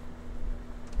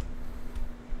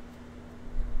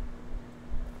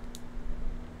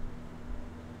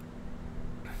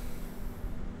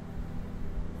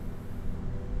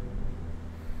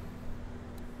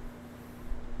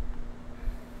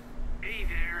 Hey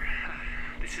there,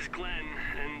 this is Glenn,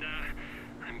 and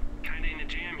I'm kinda in a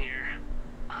jam here.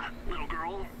 Little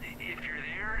girl, if you're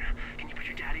there, can you put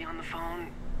your daddy on the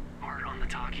phone? Or on the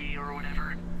talkie or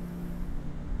whatever?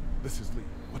 This is Lee.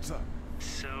 What's up?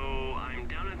 So, I'm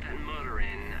down at that motor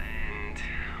inn, and,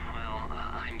 well,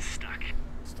 I'm stuck.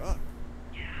 Stuck?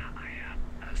 Yeah,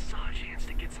 I saw a chance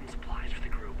to get some supplies for the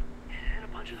group, and a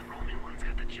bunch of the Roman ones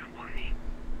got the jump on me.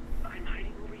 I'm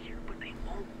hiding over here, but they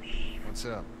won't leave. What's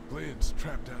up? Glenn's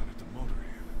trapped out at the motor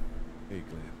inn. Hey,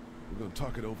 Glenn. We're gonna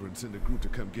talk it over and send a group to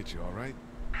come get you, all right?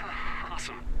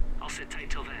 Awesome. I'll sit tight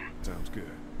till then. Sounds good.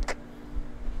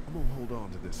 I'm gonna hold on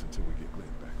to this until we get Glenn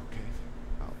back, okay?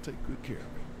 I'll take good care of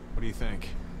him. What do you think?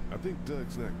 I think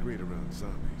Doug's not great around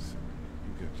zombies.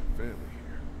 You got your family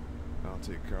here. I'll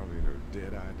take Carly and her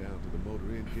dead eye down to the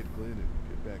motor inn, get Glenn, and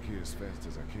get back here as fast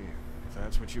as I can. If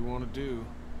that's what you want to do.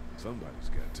 Somebody's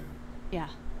got to. Yeah,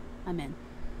 I'm in.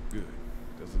 Good.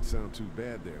 Doesn't sound too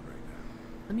bad there right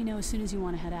now. Let me know as soon as you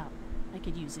want to head out. I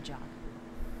could use a job.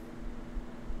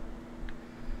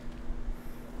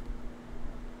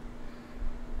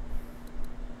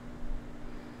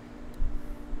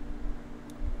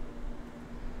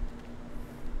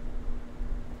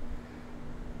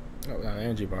 Oh, an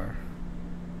energy bar.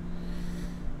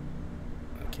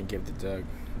 I can give it to Doug.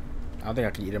 I don't think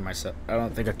I can eat it myself. I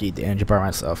don't think I can eat the energy bar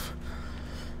myself.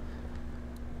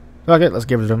 Okay, let's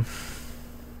give it to him.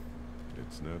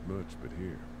 It's not much, but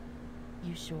here.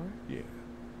 You sure? Yeah.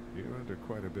 You're under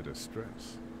quite a bit of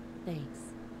stress. Thanks.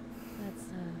 That's,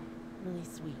 really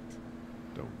sweet.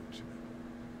 Don't mention it.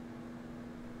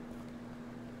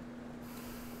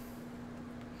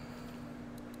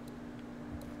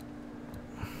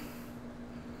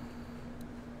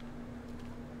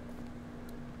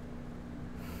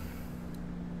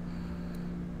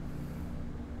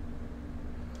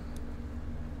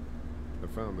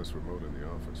 found this remote in the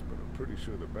office, but I'm pretty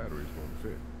sure the batteries won't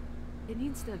fit. It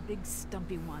needs the big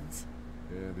stumpy ones.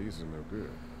 Yeah, these are no good.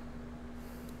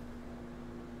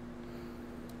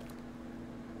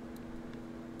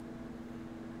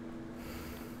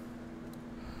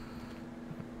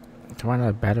 Can I find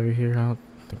a battery here? I don't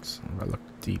think so. I look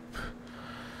deep.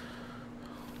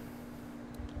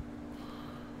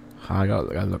 I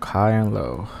gotta look high and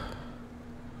low.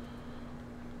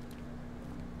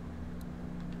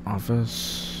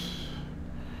 Office.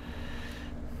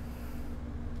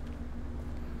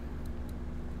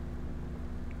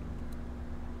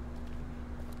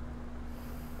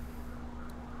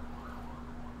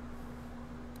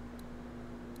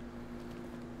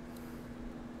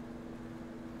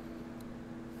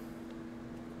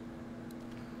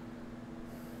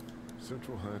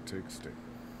 Central High-Tech State.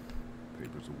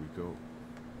 Papers a week old.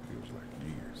 Feels like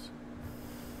years.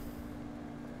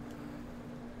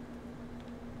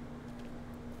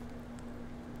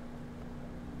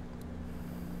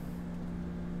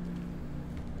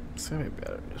 It's gonna be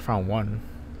better. I found one.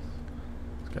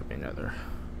 It's gotta be another.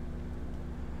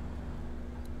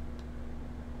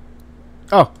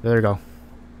 Oh, there we go.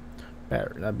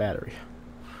 Battery, not battery.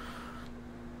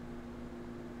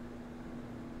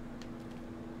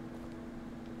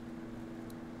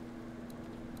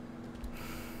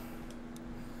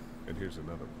 And here's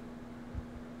another one.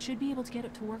 Should be able to get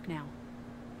it to work now.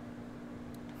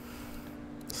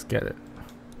 Let's get it.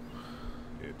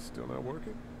 It's still not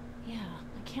working? Yeah,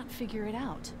 I can't figure it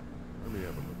out. Let me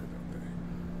have a look at that thing.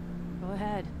 Go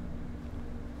ahead.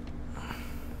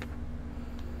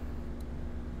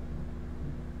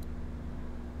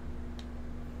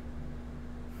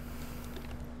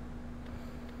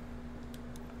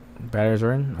 Batteries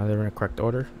are in. Are they in the correct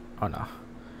order? Oh no.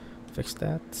 Fix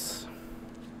that.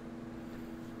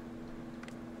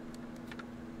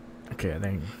 Okay, I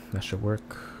think that should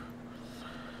work.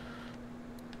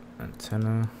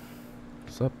 Antenna.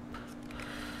 What's up?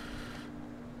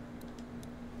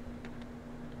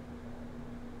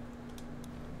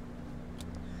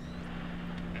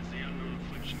 As the unknown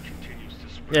affliction continues to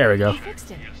spread, There we go. the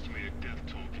estimated death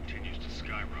toll continues to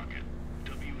skyrocket.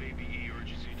 WABE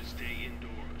urges you to stay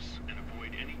indoors and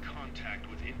avoid any contact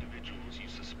with individuals you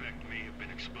suspect may have been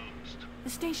exposed. The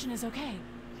station is okay.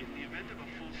 In the event of a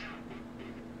full...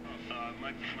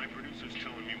 my producer's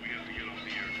telling me we have to get off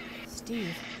the air.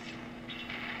 Steve.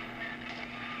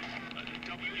 The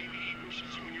WABE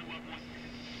wishes you and your loved one.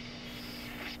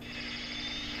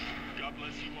 God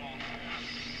bless you all.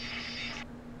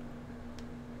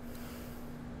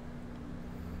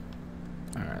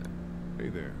 Alright. Hey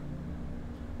there.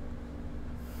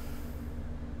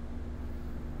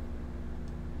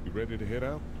 You ready to head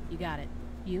out? You got it.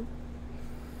 You?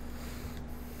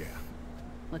 Yeah.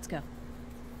 Let's go.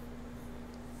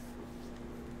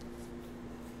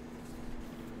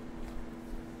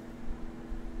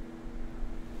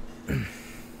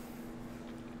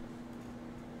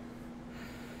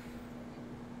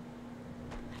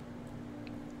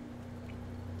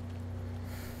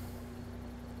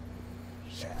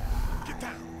 Get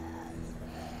down.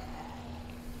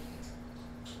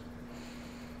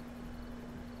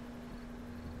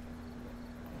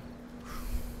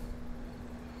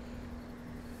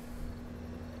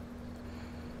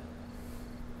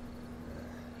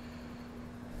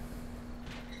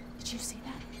 Did you see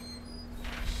that?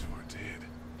 Sure did.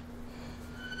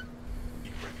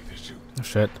 You ready to shoot? Oh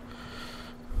shit.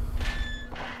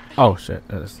 Oh shit.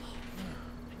 That is.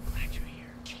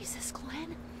 Jesus,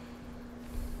 Glenn.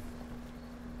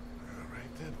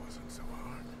 Alright, that wasn't so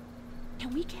hard.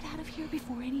 Can we get out of here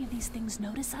before any of these things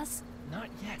notice us? Not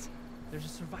yet. There's a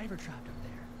survivor trapped up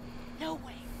there. No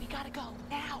way. We gotta go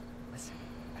now. Listen,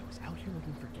 I was out here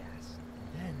looking for gas,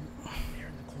 and then, there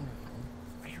in the corner room,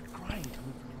 I heard crying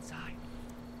coming from inside.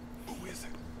 Who is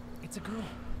it? It's a girl.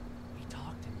 We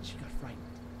talked and she got frightened.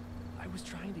 I was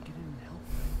trying to get in and help,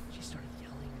 and she started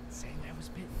yelling and saying I was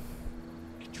bitten.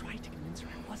 I tried to convince her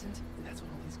I wasn't, and that's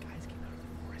when all these guys came out of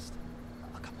the forest.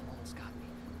 A couple almost got me,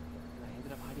 and I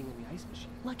ended up hiding in the ice machine.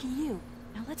 Lucky you.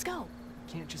 Now let's go.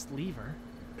 Can't just leave her.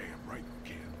 Damn right we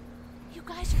can. You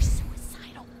guys are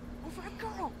suicidal. Over a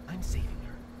girl. I'm saving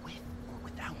her, with or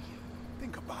without you.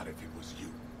 Think about it if it was you.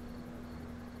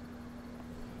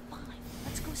 Fine.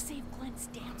 Let's go save Glenn's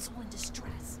damsel in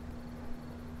distress.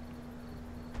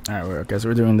 Alright, I guess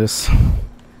we're doing this.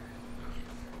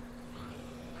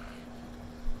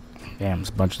 Damn, there's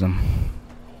a bunch of them.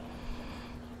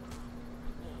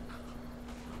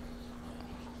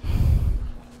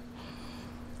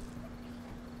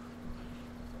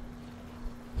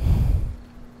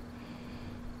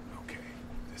 Okay,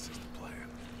 this is the plan.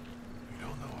 You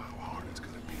don't know how hard it's gonna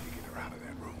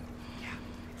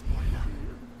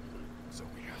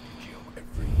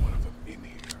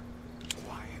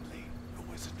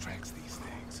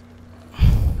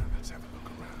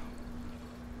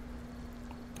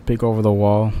peek over the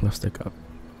wall. Let's stick up.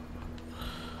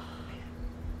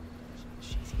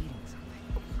 She's eating something.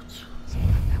 So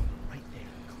that one right there,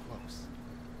 close.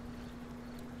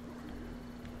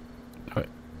 Wait.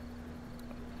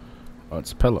 Oh,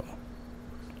 it's a pillow.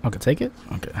 I can take it?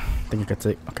 Okay. I think I can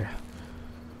take. Okay.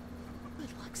 Good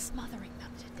luck smothering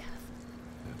them to death.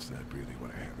 That's not really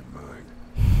what I have in mind.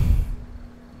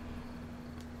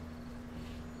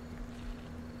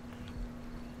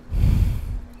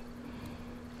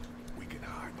 We can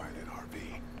hide by that RV.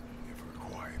 If we're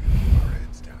quiet and keep our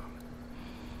heads down.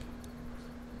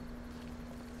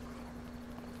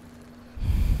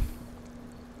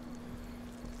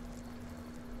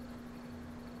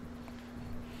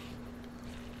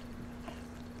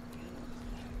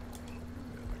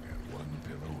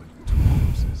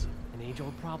 An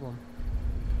age-old problem.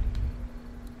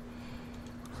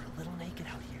 We're a little naked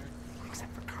out here,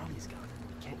 except for Carly's gun.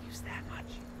 We can't use that much.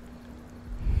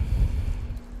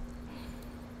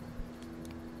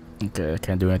 Okay, I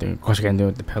can't do anything. Of course, I can't do it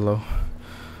with the pillow.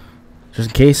 Just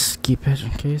in case, keep it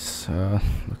in case.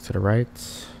 Look to the right.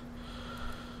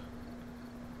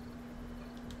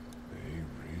 They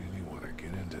really want to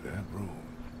get into that room.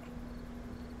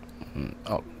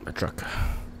 Oh, my truck.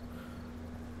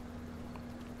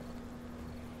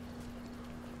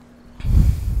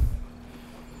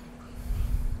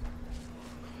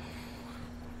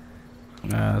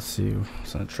 Let's see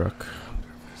what's in the truck.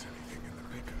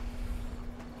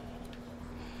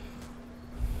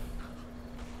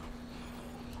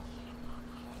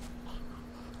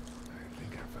 I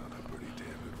think I found a pretty damn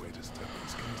good way to stop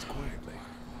these guys quietly.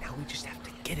 Now we just have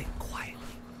to get it quietly.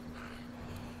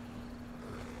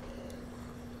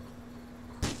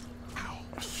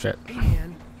 Shit. Hey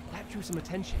man, that drew some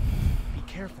attention. Be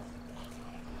careful.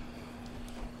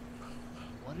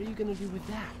 What are you gonna do with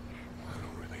that? I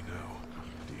don't really know.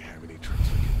 Do you have any tricks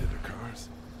for getting into cars?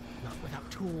 Not without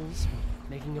tools,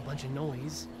 making a bunch of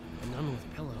noise, and none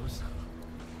with pillows.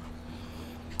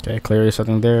 Okay, clearly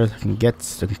something there that I can get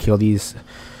so I can kill these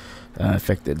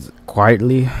infected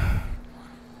quietly.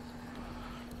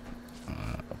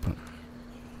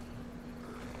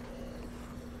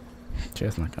 Okay,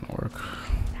 it's not gonna work.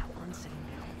 That one sitting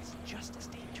down is just as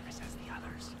dangerous as the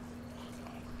others.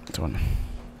 This one. We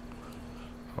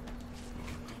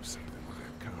could do something with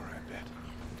that car, I bet.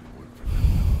 If it weren't for that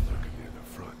fellow lurking near the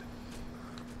front.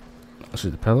 I'll shoot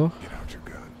the pillow. Get out your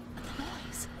gun.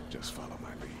 Just follow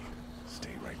my lead.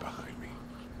 Stay right behind me.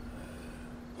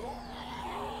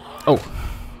 Oh,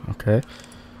 okay.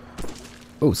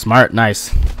 Oh, smart,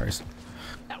 nice.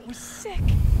 That was sick.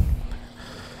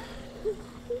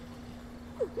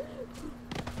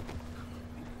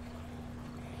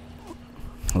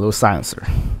 A little silencer.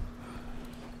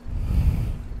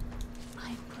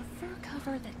 I prefer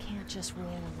cover that can't just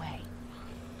roll away.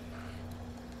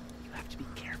 You have to be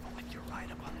careful with your ride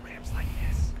up on ramps like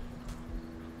this.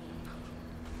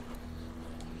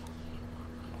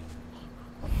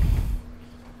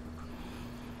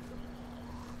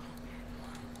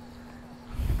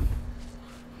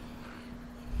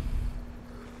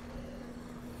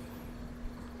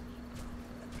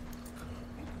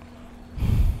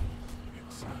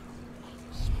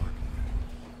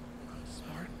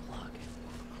 Smart plug.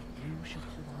 You should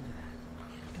hold on to that.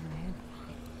 Come in handy.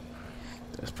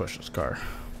 Let's push this car.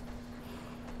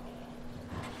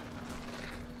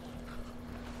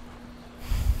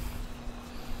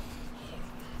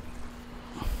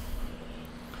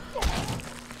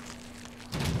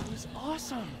 That was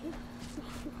awesome.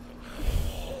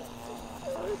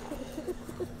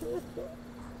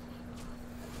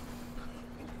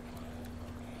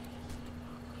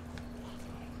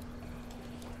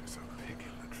 There's a pig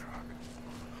in the truck.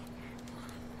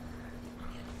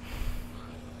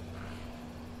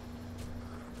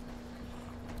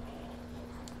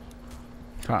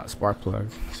 Spark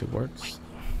plug. See if it works.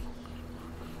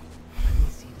 Let me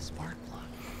see the spark plug.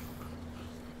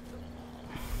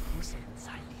 Listen,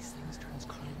 inside these things turns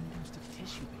carnivores to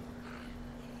tissue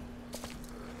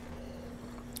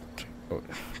paper.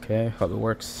 Okay, hope it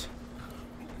works.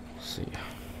 Let's see.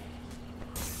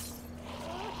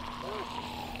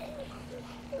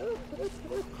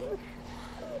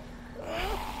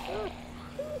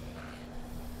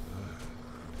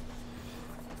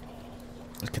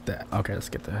 Let's get that. Okay, let's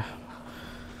get that.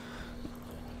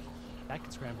 That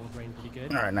could scramble a brain pretty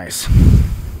good. All right, nice.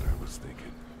 What I was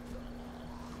thinking.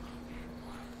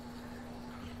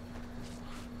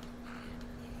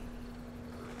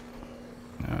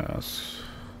 Let's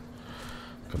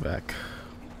go back.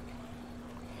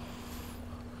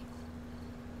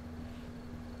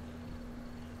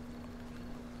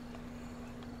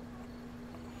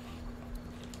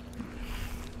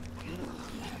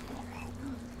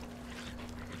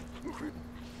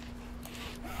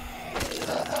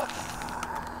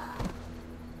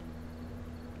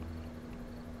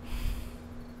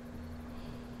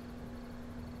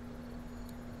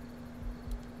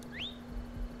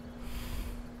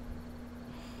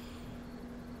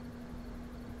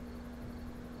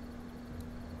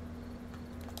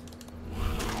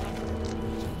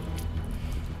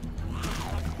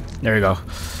 There you go.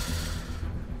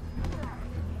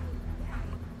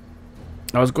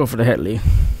 I was going for the Headley.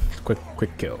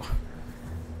 Quick kill.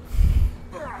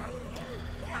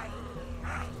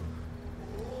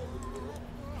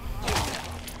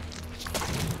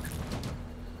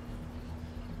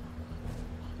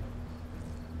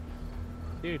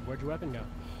 Dude, where'd your weapon go?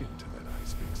 Into that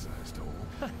ice big sized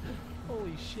hole.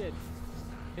 Holy shit.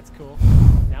 It's cool.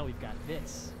 Now we've got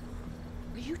this.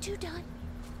 Are you two done?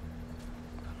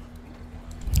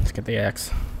 Let's get the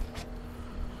axe.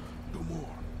 No more.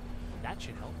 That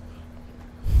should help.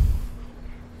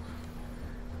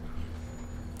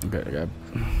 Okay, I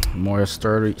got more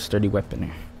sturdy weapon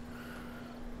here.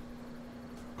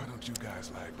 Why don't you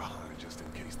guys lag behind just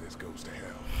in case this goes to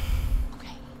hell?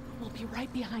 Okay, we'll be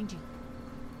right behind you.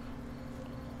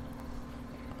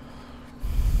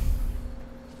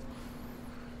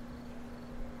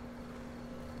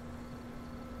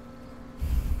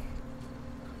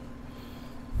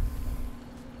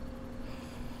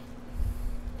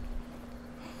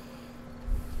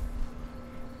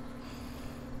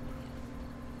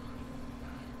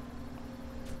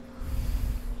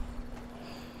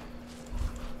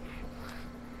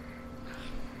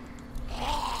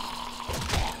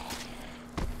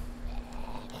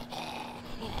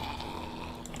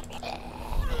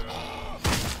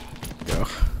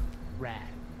 Rad.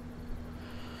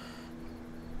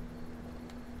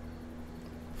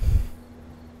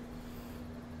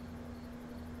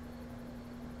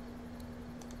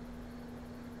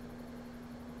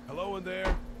 Hello in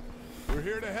there. We're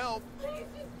here to help. Please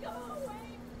just go away.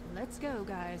 Let's go,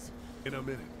 guys. In a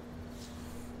minute.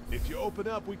 If you open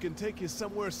up, we can take you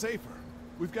somewhere safer.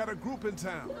 We've got a group in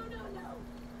town. No, no,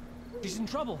 no. She's in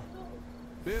trouble.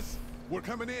 Miss, we're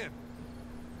coming in.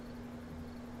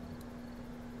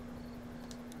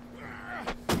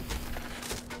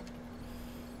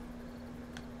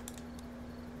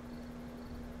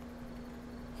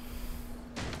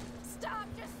 Stop,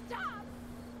 just stop.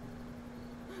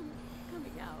 I'm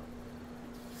coming out.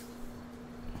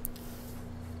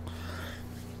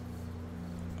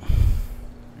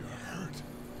 You're hurt.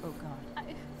 Oh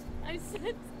god. I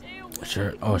said stay away.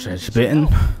 Sure. Oh, she's bitten.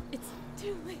 It's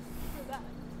too late for that.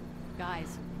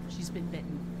 Guys, she's been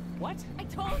bitten. What? I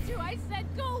told you, I said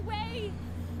go away.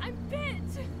 I'm bit.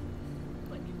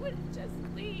 But you wouldn't just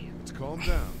leave. Let's calm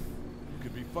down. You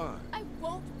could be fine. I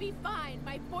won't be fine.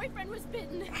 My boyfriend was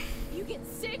bitten. You get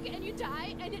sick and you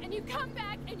die and you come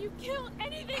back and you kill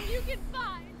anything you can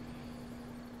find.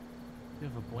 You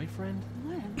have a boyfriend?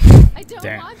 I don't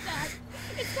Damn. want that.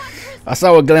 It's not Christmas. I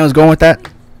saw where Glenn was going with that.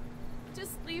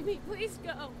 Just leave me. Please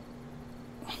go.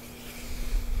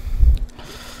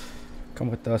 Come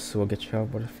with us. We'll get you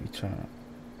help. What if you try?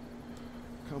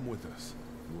 Come with us.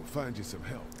 We'll find you some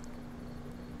help.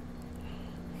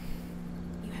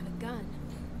 You have a gun.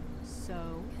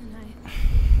 So, Can I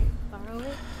borrow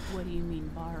it? What do you mean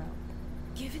borrow?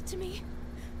 Give it to me.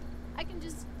 I can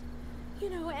just,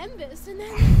 end this and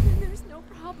then there's no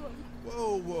problem.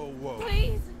 Whoa, whoa, whoa.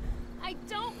 Please. I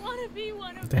don't want to be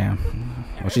one of Damn. them.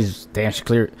 Well, she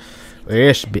cleared.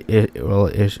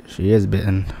 She is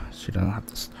bitten. She doesn't have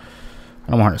to.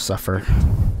 I don't want her to suffer.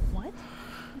 What?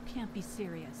 You can't be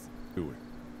serious. Do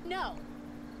it. No.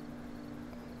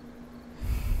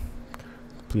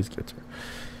 Please give it to her.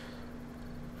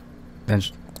 Then,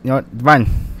 you know what? Divine,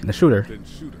 then shoot her. Then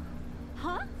shoot her.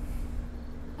 Huh?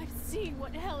 I've seen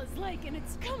what hell is like and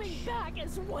it's coming back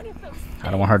as one of those things.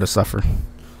 I don't want her to suffer.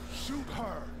 Shoot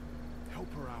her.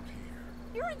 Help her out here.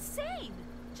 You're insane.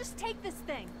 Just take this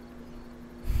thing.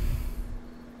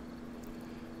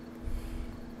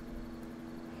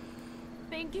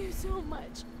 Thank you so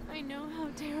much. I know how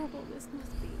terrible this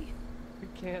must be. We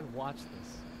can't watch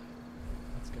this.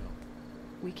 Let's go.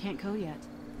 We can't go yet.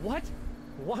 What?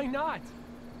 Why not?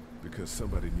 Because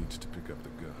somebody needs to pick up the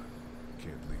gun.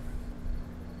 Can't leave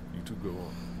it. You two go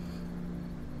on.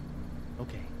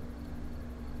 Okay.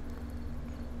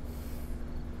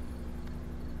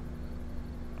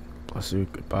 Bless you.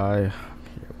 Goodbye. I'm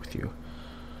here with you.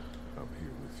 I'm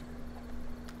here with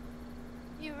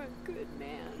you. You're a good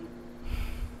man.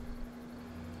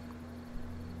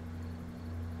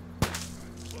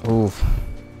 Oof.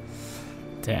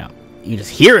 Damn. You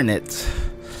just hearing it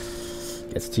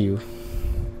gets to you.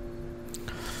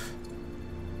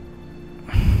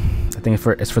 I think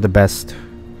it's for the best.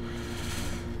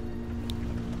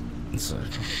 It's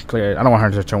clear. I don't want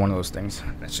her to turn one of those things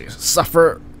that she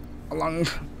suffer along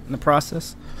in the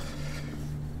process.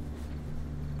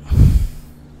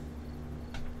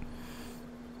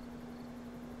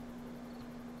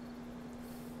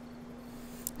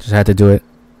 Just had to do it.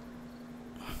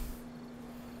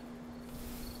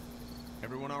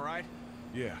 Everyone all right?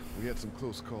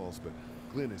 close calls, but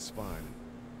Glenn is fine.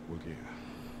 Well, yeah,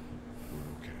 we're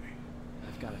okay.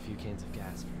 I've got a few cans of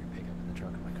gas for your pickup in the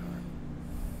trunk of my car.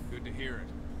 Good to hear it.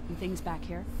 And things back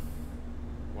here?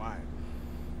 Wyatt,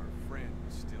 our friend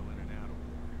is still in and out over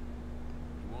there.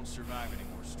 He won't survive any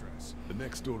more stress. The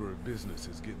next order of business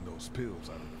is getting those pills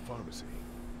out of the pharmacy.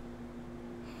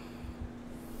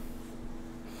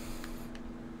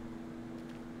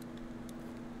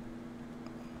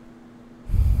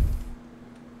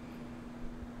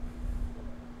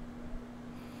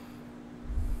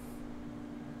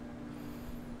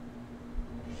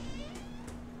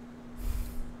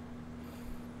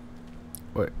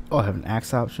 Wait, oh, I have an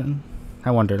axe option.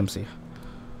 I wonder. Let me see.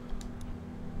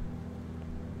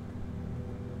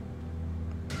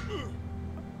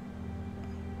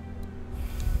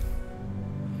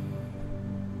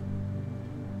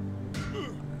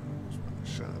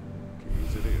 Shop.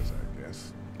 Keys it is, I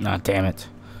guess. Nah, damn it.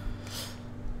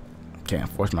 Can't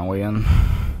force my way in.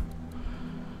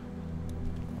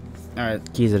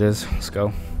 Alright, keys it is. Let's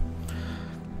go.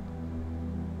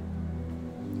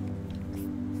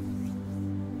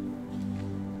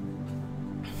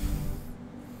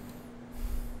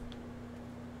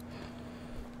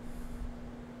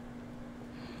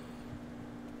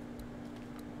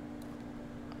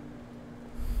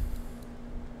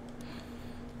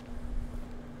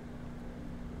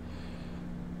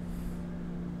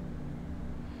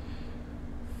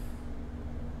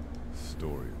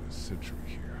 Story of the century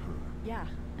here, huh? Yeah,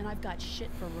 and I've got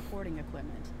shit for recording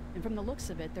equipment. And from the looks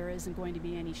of it, there isn't going to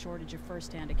be any shortage of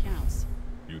first-hand accounts.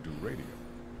 You do radio?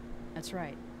 That's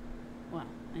right. Well,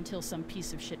 until some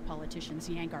piece of shit politicians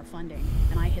yank our funding,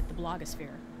 and I hit the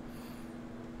blogosphere.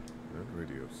 That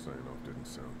radio sign-off didn't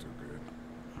sound too good.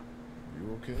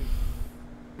 You okay?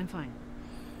 I'm fine.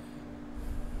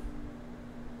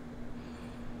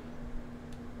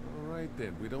 All right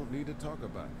then, we don't need to talk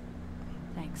about it.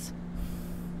 Thanks.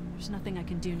 There's nothing I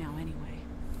can do now anyway.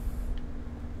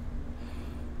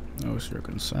 No, it's your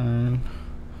concern.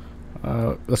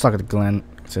 Let's talk to Glenn.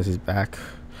 It says he's back.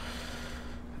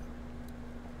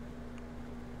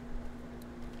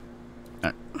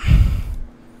 How you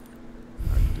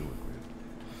doing, Glenn?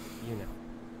 You know.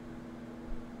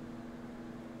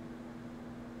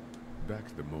 Back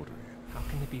to the motor inn. How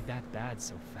can it be that bad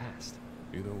so fast?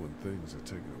 You know, when things are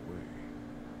taken away,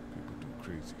 people do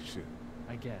crazy shit.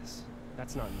 I guess.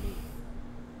 That's not me.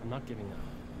 I'm not giving up.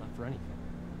 Not for anything.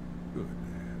 Good,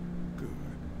 man. Good.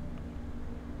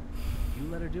 You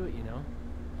let her do it, you know?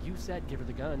 You said give her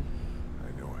the gun.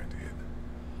 I know I did.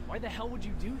 Why the hell would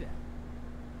you do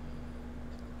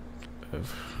that?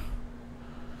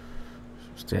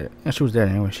 She was dead. Yeah, she was dead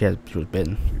anyway. She was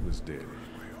bitten. She was dead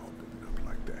anyway, all bitten up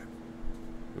like that.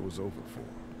 It was over for her.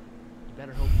 You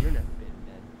better hope you're never bitten,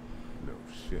 then. No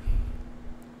shit.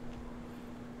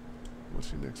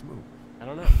 What's your next move? I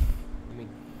don't know. I mean,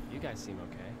 you guys seem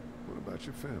okay. What about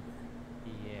your family?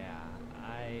 Yeah,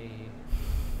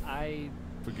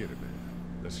 Forget it, man.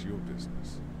 That's your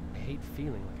business. I hate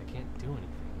feeling like I can't do anything.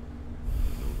 I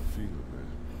know the feeling, man.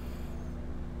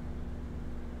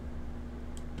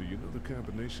 Do you know the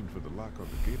combination for the lock on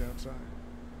the gate outside?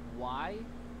 Why?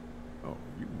 Oh,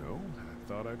 you know. I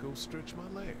thought I'd go stretch my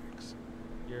legs.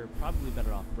 You're probably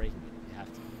better off breaking it if you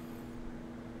have to.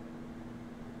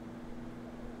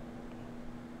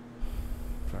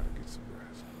 Try to get some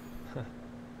rest.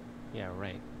 Yeah,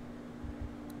 right.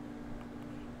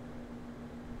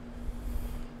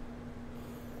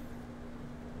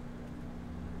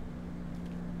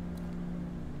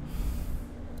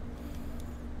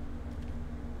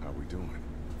 How we doing?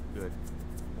 Good.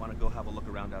 Want to go have a look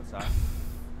around outside?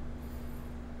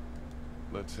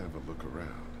 Let's have a look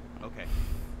around. Okay.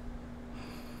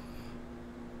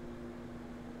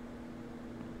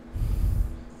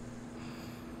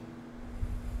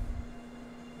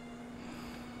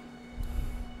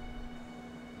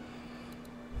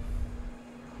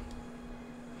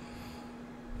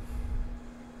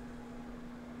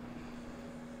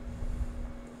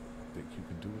 Think you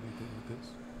can do anything with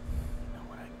this? You know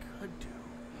what I could do?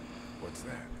 What's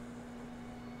that?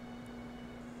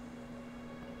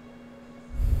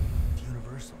 It's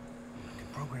universal. I can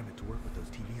program it to work with those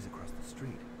TVs across the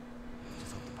street.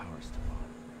 Just hope the power's still on.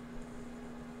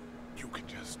 You can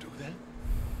just do that?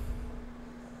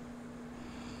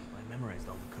 I memorized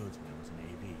all the codes when I was in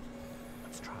AV.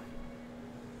 Let's try.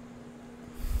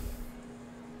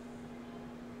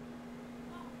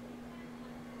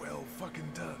 Well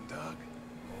fucking done, Doc.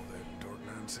 All that dork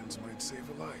nonsense might save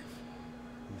a life.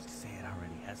 Who's to say it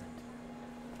already hasn't?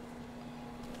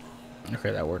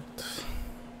 Okay, that worked.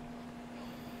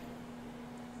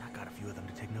 I got a few of them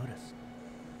to take notice.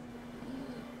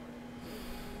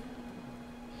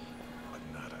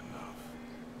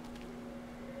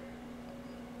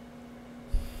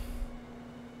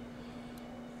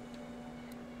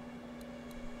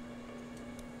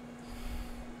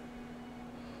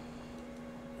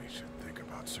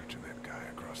 about searching that guy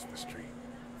across the street.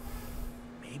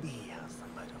 Maybe he has them,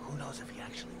 but who knows if he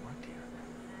actually worked here.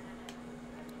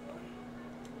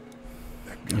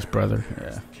 His brother,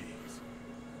 yeah.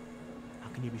 How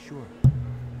can you be sure? I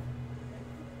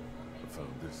found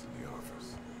this in the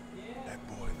office. That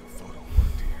boy in the photo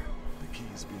worked here. The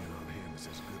keys being on him is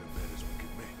as good a bet as we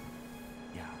could make.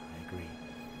 Yeah, I agree.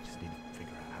 Just need to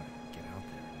figure out how to get out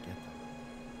there and get them.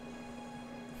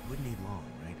 Wouldn't need long,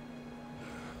 right?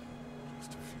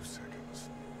 Just a few seconds.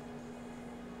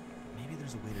 Maybe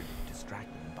there's a way to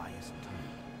distract them and buy you some time.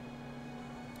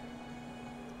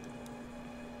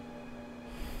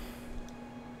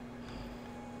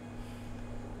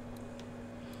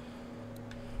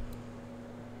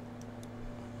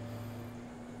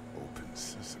 Open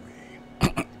sesame.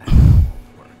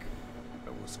 Work. I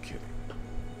was kidding.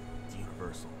 It's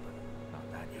universal, but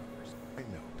not that universal. I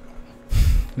know,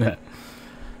 Doug.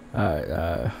 Alright,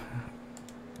 Doug,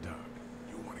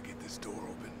 you want to get this door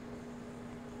open?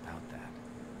 About that.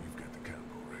 You've got the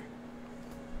combo, right?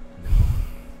 No.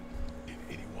 Did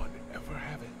anyone ever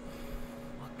have it?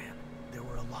 Look, man, there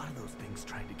were a lot of those things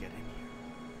trying to get in here.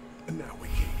 And now we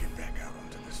can't get back out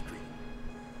onto the street.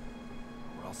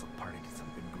 We're also party to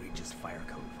some egregious fire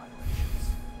code violations.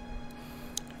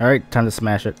 alright, time to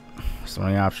smash it. That's the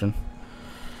only option.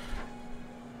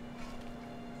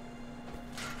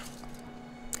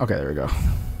 Okay, there we go.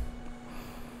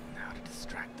 Now to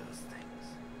distract those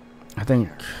things. I think.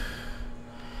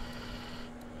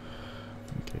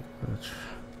 Okay, let's.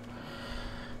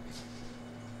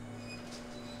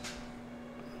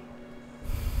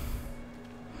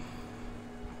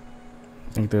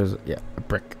 I think there's, yeah, a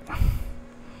brick.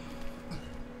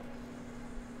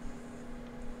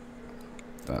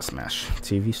 Smash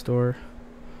TV store.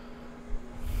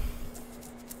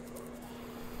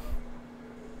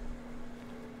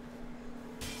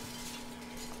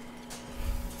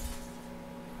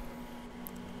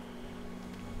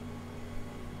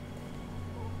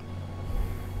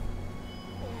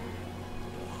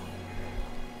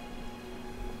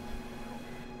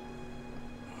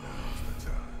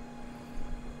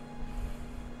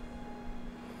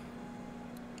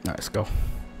 Alright, let's go.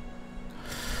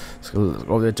 Let's go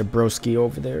over to Broski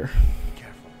over there.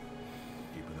 Careful.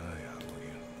 Keep an eye out, will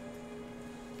you?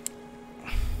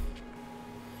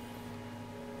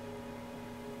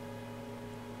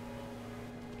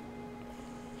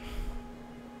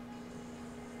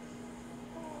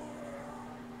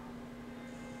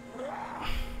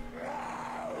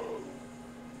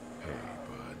 Hey,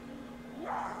 bud.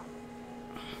 I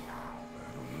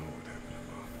don't know what happened to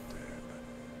Mom and Dad, but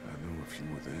I know if you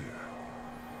were there,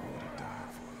 you would have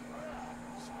died for them.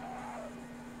 So,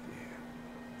 yeah.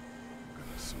 I'm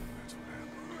gonna assume that's what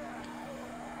happened.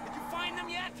 Did you find them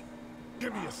yet?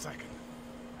 Give me a second.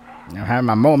 I'm having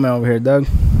my moment over here, Doug.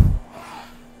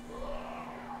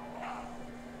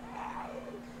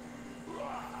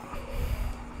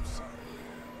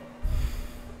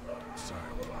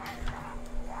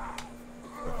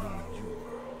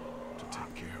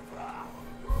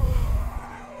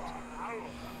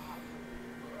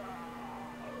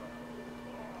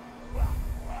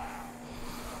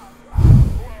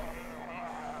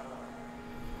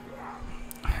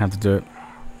 Have to do it.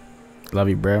 Love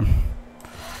you, bro.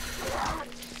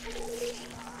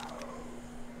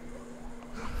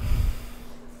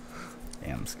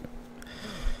 Damn, I'm scared.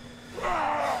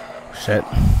 Shit.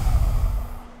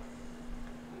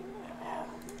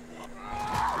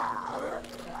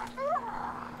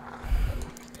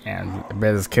 Damn, the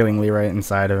bed is killingly right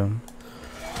inside of him.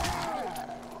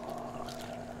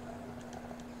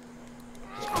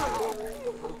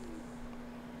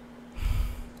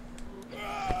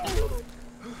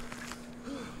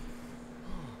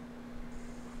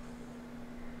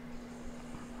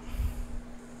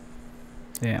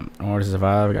 Damn, in order to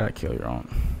survive, you gotta kill your own.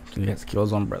 He has to kill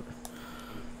his own brother.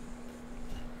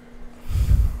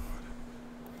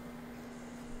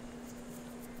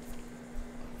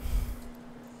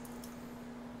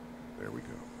 There we go.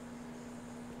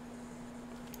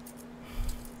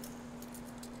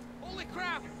 Holy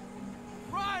crap!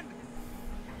 Run!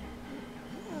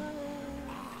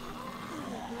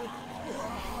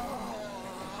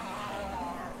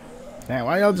 Damn,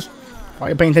 why y'all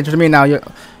paying attention to me now? You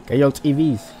got your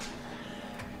TVs.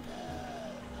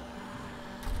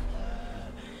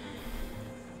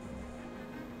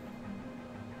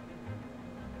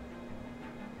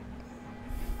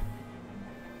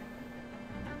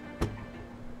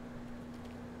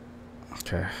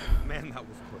 Okay. Man, that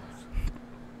was close.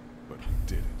 But we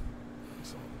did it.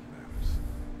 That's all that matters.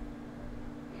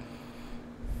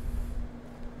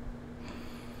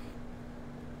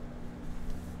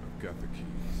 I've got the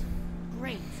keys.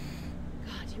 Great.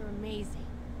 God, you're amazing.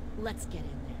 Let's get in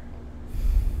there.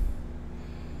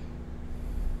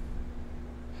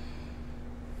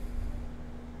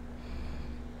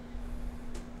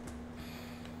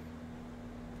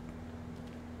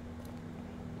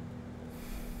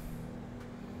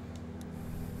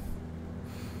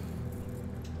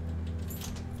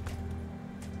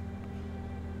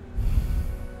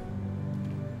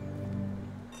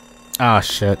 Oh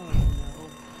shit. We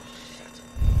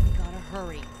gotta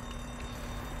hurry.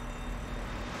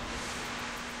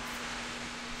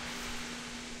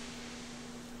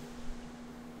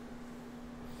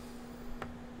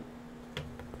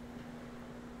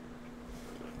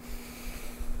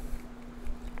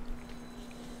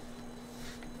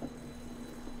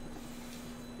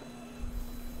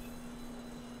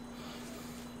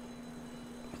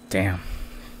 Damn.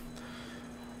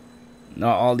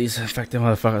 Not all these infected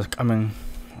motherfuckers coming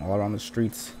all around the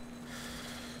streets.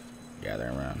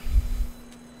 Gathering around.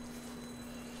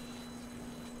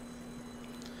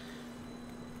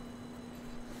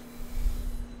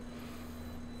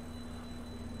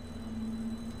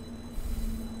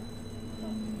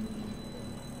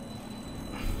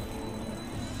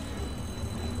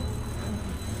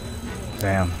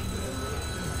 Damn.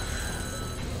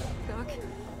 Doc,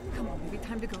 come on, maybe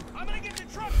time to go. I'm gonna get the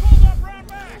truck pulled up round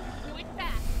back. Do it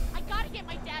fast. I gotta get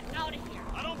my dad out of here.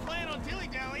 I don't plan on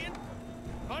dilly-dallying.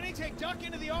 Honey, take Duck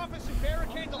into the office and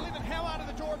barricade the living hell out of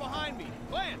the door behind me.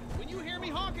 Glenn, when you hear me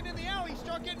honking in the alley,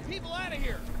 start getting people out of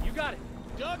here. You got it.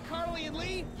 Doug, Carly, and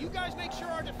Lee, you guys make sure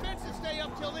our defenses stay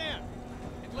up till then.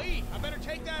 And Lee, I better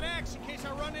take that axe in case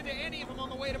I run into any of them on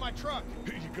the way to my truck.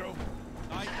 Here you go.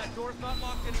 That door's not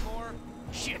locked anymore.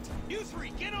 Shit! You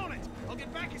three, get on it! I'll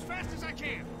get back as fast as I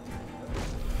can.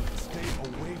 Stay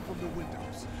away from the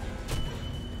windows.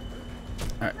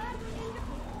 Alright.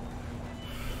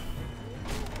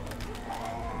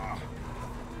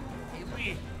 Hey,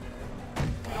 Lee.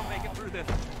 If we don't make it through this,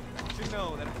 you should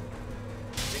know that I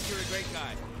think you're a great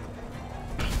guy.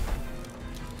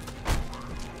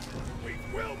 We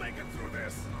will make it through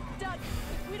this. Doug,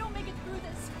 if we don't make it through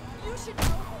this, you should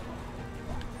know.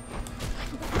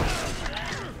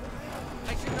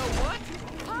 I should know what?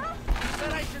 Huh? I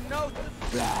said I should know.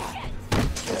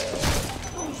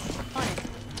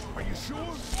 Are you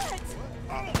sure? Shit!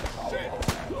 Oh, shit!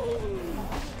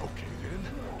 Okay, then.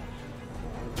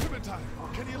 Clementine,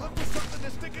 can you look for something to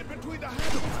stick in between the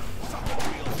handles? Something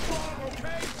real strong,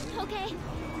 okay? Okay.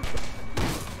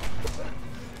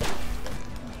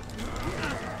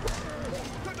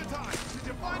 Clementine, did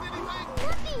you find anything?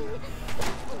 Nothing.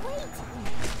 Wait.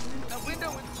 The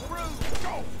window is screwed.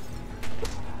 Go!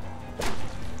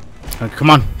 Come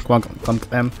on. Come to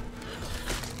them.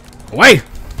 Away!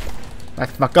 Back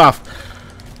the fuck off.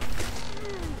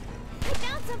 I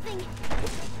found something.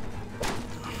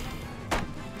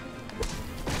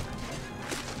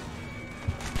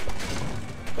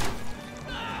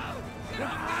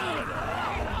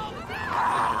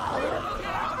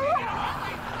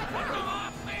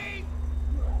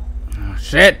 Oh,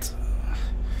 shit.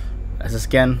 That's this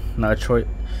again. Another choice.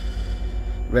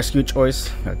 Rescue choice.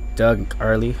 Got Doug and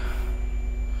Carly.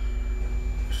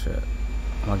 Shit.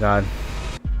 Oh my god.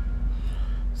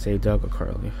 Save Doug or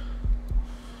Carly.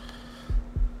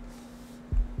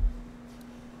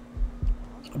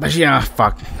 But she,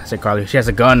 fuck. I said Carly. She has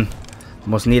a gun.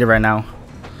 Most needed right now.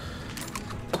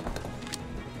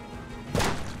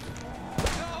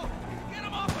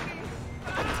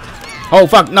 Oh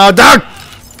fuck, no, Doug!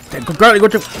 Carly, go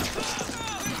to.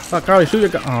 Fuck, Carly, shoot your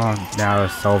gun. Oh, now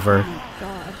it's over.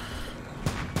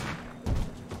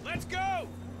 Let's go!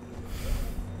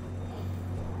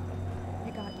 I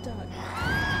got Doug.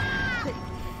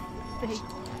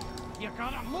 They You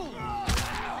gotta move! I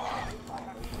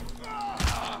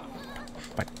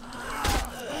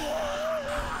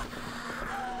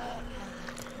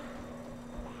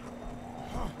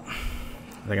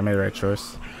think I made the right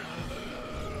choice.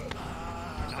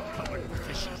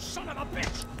 Son of a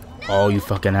bitch! Oh, you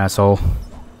fucking asshole.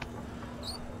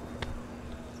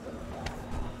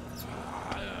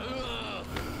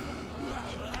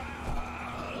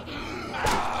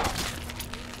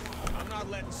 I'm not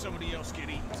letting somebody else get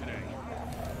eaten today.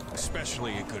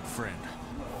 Especially a good friend.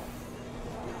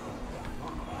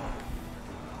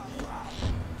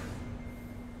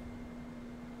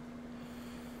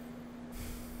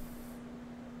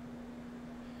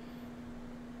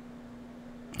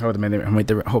 I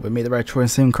hope I made the right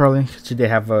choice. Same Carly. She did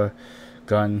have a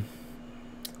gun,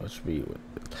 which would be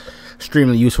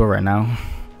extremely useful right now.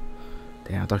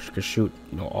 Damn, I thought she could shoot,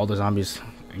 all the zombies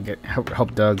and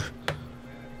help Doug. You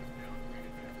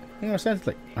know what I'm saying?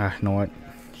 Like, you know what?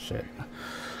 Shit.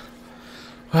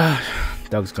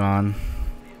 Doug's gone.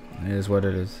 It is what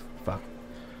it is. Fuck.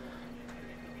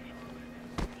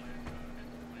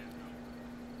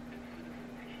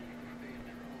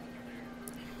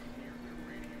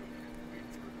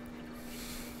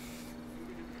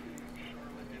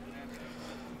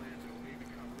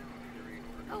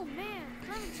 Oh man,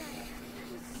 Clementine.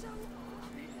 It was so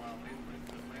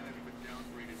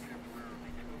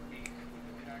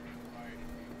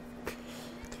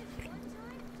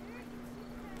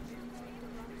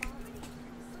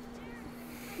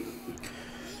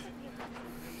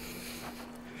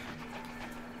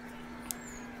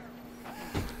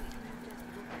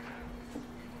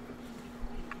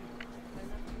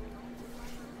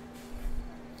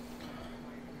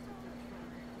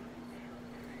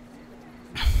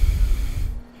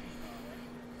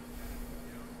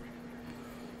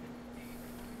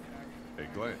Hey,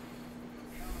 Glenn.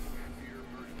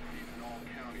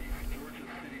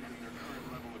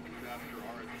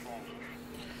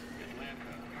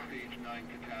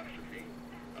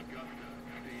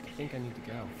 I think I need to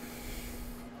go.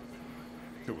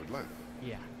 To Atlanta?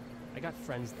 Yeah, I got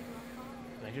friends there.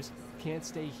 And I just can't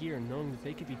stay here knowing that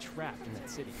they could be trapped in that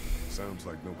city. Sounds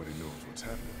like nobody knows what's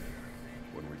happening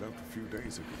there. When we left a few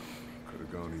days ago, could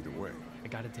have gone either way. I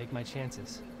gotta take my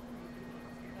chances.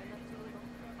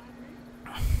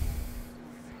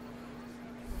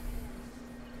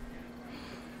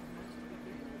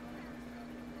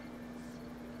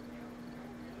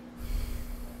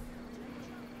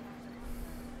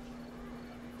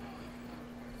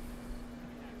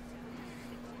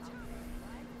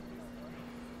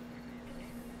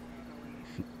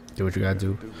 Do what you gotta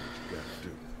do.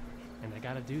 And I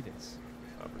gotta do this.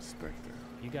 I respect that.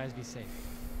 You guys be safe.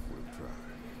 We'll try.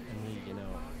 And Lee, you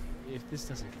know, if this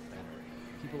doesn't get better,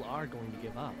 people are going to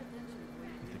give up.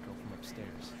 With the girl from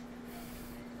upstairs.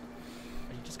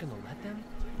 Are you just gonna let them?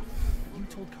 You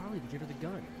told Carly to give her the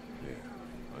gun. Yeah,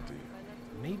 I did.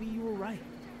 Maybe you were right.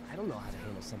 I don't know how to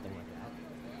handle something like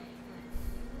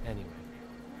that. Anyway,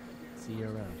 see you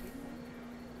around.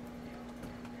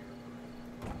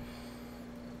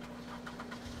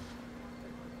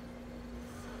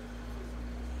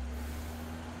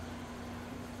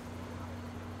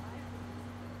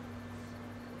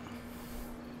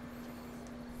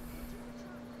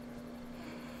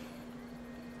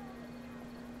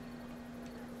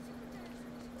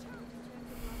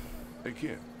 Hey,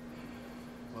 Ken.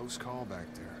 Close call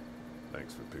back there.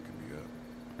 Thanks for picking me up.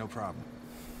 No problem.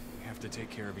 We have to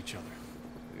take care of each other.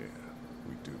 Yeah,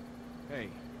 we do. Hey,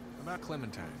 about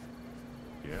Clementine.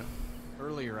 Yeah?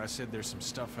 Earlier I said there's some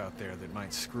stuff out there that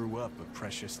might screw up a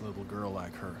precious little girl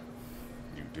like her.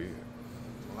 You did?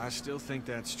 Well, I still think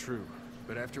that's true.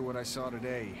 But after what I saw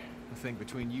today, I think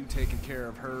between you taking care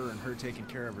of her and her taking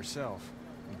care of herself,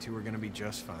 you two are gonna be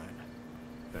just fine.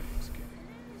 Thanks, Ken.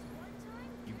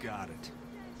 You got it.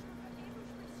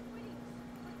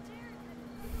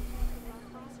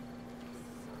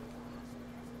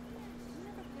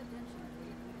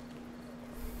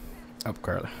 Up,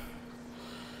 Carly.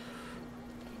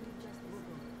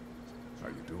 How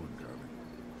you doing, Carly?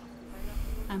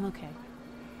 I'm okay.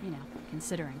 You know,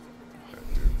 considering.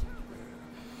 That too.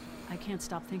 I can't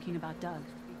stop thinking about Doug.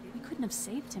 We couldn't have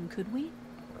saved him, could we?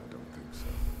 I don't think so.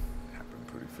 Happened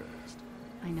pretty fast.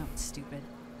 I know it's stupid.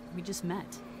 We just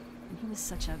met. And he was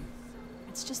such a...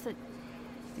 It's just that...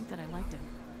 I think that I liked him.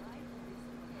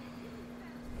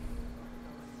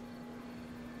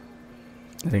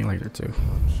 I think I liked her too.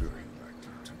 I'm sure he liked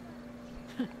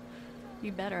you too.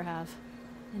 You better have.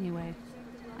 Anyway,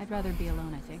 I'd rather be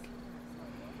alone, I think.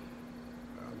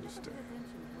 I understand.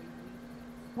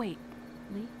 Wait,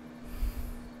 Lee?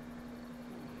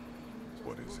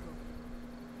 What is it?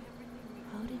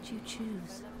 How did you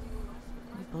choose?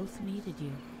 We both needed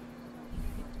you. You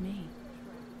picked me.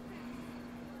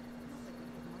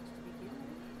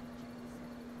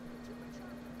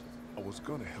 I was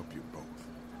gonna help you both.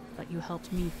 But you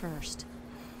helped me first.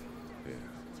 Yeah,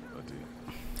 I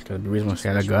did. Because the reason why she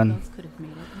had a Wish we gun. both could have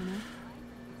made it, you know?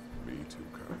 Me too,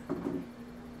 Carly.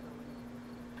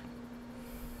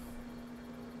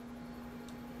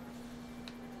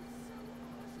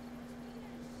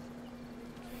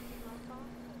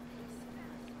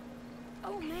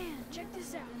 Oh man, check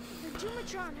this out. The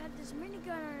Jumatron had this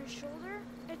minigun on his shoulder.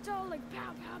 It's all like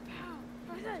pow, pow,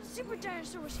 pow. I thought Super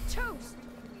Dinosaur was toast.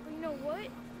 But you know what? He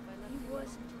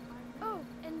wasn't. Oh,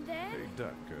 and then... Hey,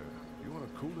 Duck, you wanna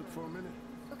cool it for a minute?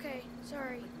 Okay,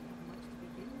 sorry.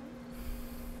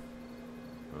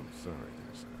 I'm sorry,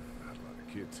 there's not a lot of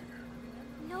kids here.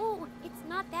 No, it's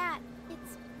not that.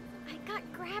 It's... I got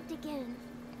grabbed again.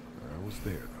 I was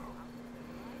there,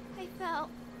 though. I fell.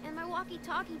 and my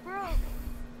walkie-talkie broke.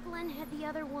 Glenn had the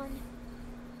other one.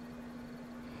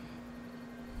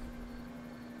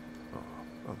 Oh,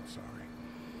 I'm sorry.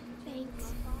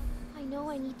 Thanks. I know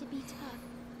I need to be tough.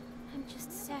 I'm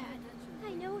just sad.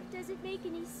 I know it doesn't make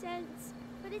any sense,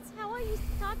 but it's how I used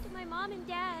to talk to my mom and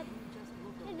dad.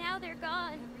 And now they're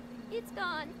gone. It's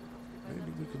gone.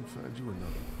 Maybe we can find you another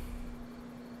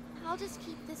one. I'll just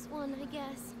keep this one, I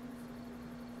guess.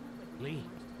 Lee,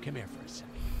 come here for a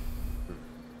second.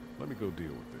 Let me go deal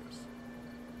with this.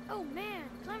 Oh man,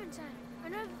 Clementine,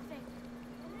 another thing.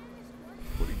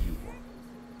 What do you want?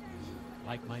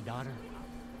 Like my daughter?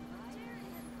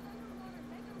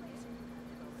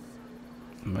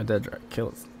 My dad tried to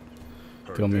kill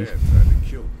Her me. dad tried to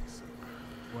kill me, sir.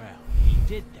 Well, he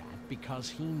did that because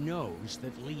he knows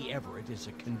that Lee Everett is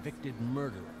a convicted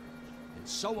murderer. And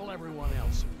so will everyone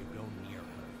else if you go near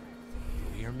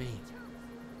her. You hear me?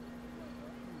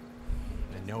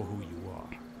 I know who you are.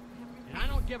 And I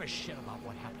don't give a shit about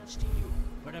what happens to you.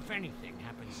 But if anything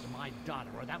happens to my daughter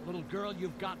or that little girl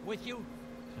you've got with you,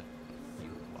 you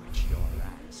watch your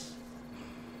ass.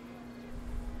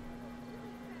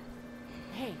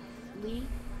 Hey, Lee,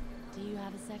 do you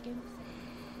have a second?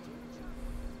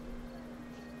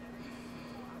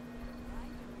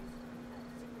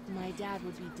 My dad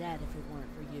would be dead if it weren't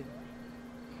for you.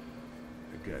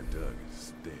 The guy Doug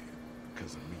is dead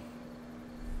because of me.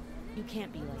 You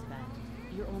can't be like that.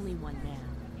 You're only one man.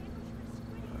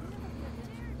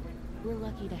 We're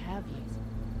lucky to have you.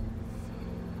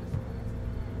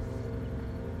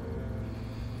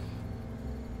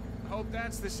 I hope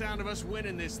that's the sound of us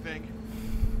winning this thing.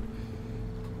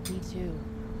 Me too.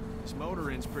 This motor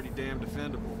inn's pretty damn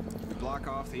defendable. We block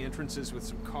off the entrances with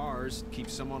some cars, keep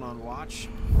someone on watch,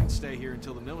 and stay here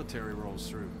until the military rolls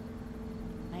through.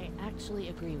 I actually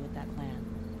agree with that plan.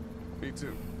 Me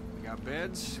too. We got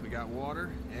beds, we got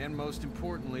water, and most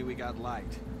importantly, we got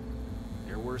light.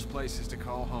 There are worse places to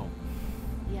call home.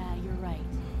 Yeah, you're right.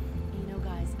 You know,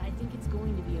 guys, I think it's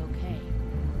going to be okay.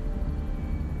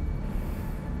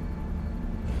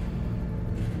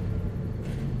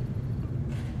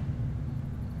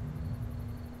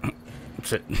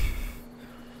 Shit.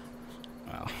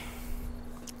 Wow.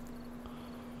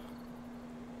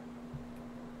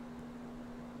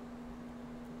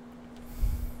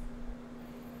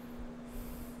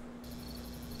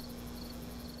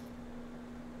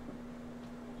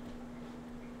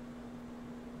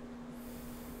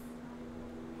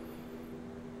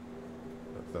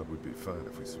 I thought we'd be fine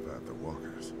if we survived the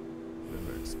walkers.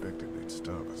 Never expected they'd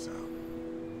starve us out.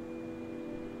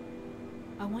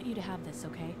 I want you to have this,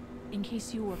 okay? In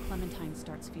case you or Clementine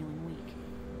starts feeling weak.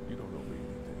 You don't owe me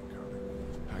anything, Carly.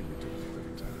 How you doing,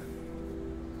 Clementine?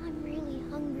 I'm really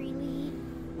hungry, Lee.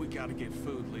 We gotta get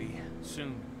food, Lee.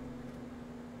 Soon.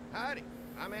 Howdy,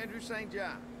 I'm Andrew St.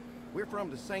 John. We're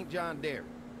from the St. John Dairy.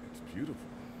 It's beautiful.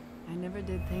 I never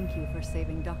did thank you for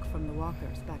saving Duck from the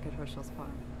walkers back at Herschel's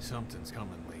farm. Something's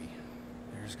coming, Lee.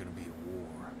 There's gonna be a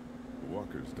war. The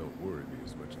walkers don't worry me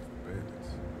as much as the bandits.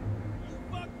 You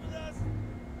fucked with us!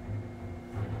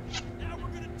 Now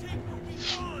we're gonna take what we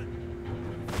want!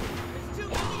 There's too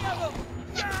many of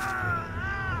them!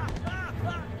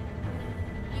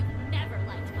 You never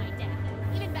liked my dad.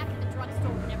 Even back at the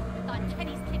drugstore whenever you thought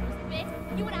Kenny's kid was bit,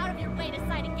 you went out of your way to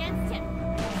side against him.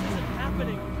 This isn't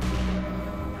happening!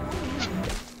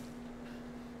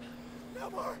 No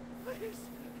more, please!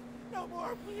 No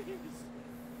more, please!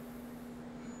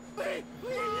 Please,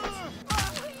 please!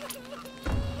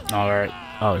 Alright.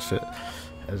 Oh shit.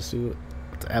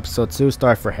 Episode 2,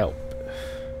 start for help.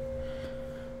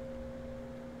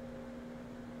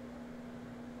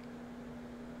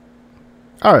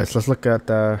 Alright, so let's look at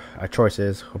our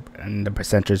choices and the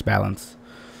percentage balance.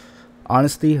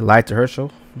 Honesty, lied to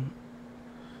Herschel.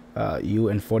 You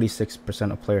and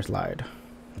 46% of players lied.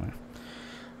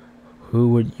 Who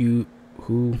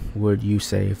would you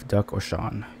save, Duck or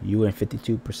Sean? You and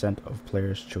 52% of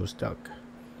players chose Duck.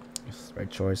 That's the right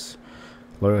choice.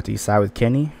 Loyalty, side with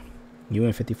Kenny. You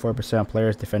and 54% of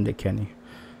players defended Kenny.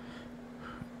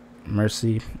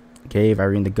 Mercy gave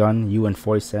Irene the gun. You and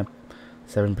 47%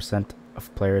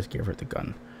 of players gave her the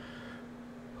gun.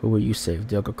 Who will you save,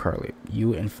 Doug or Carly?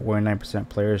 You and 49%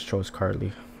 players chose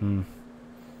Carly.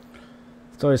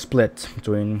 So it's split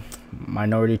between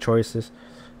minority choices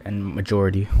and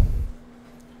majority.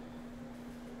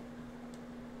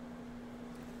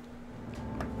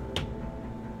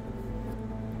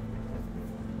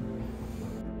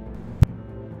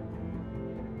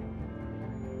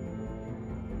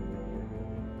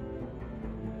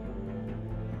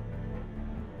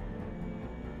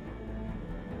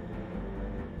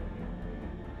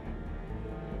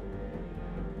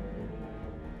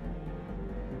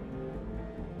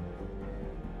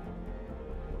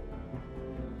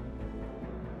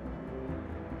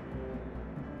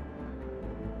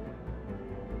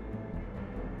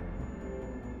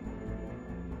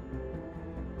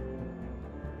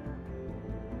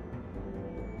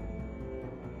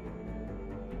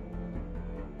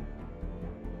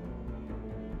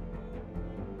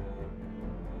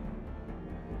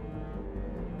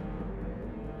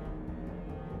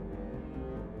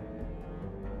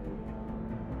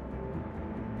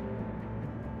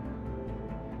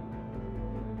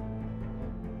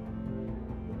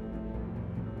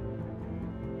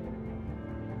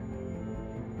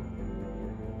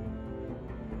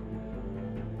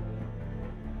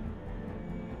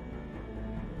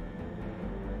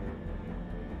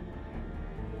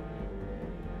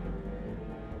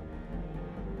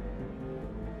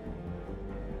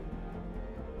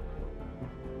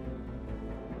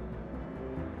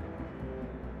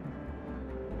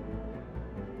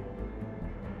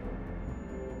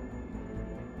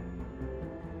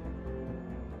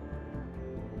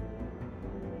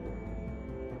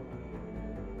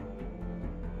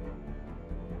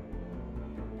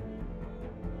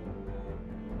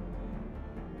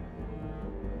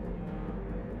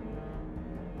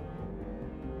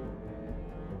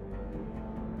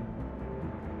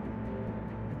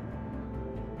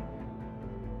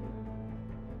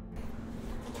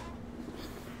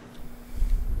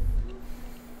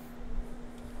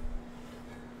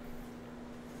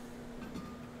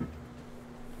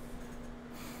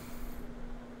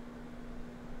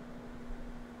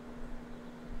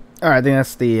 Alright, I think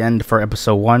that's the end for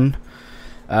episode 1.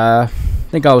 I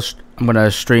think I'm gonna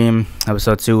stream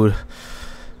episode 2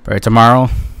 for tomorrow,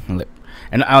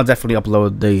 and I'll definitely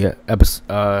upload the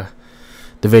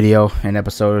the video and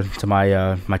episode to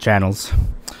my my channels.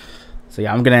 So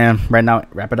yeah, I'm gonna right now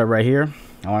wrap it up right here.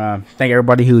 I wanna thank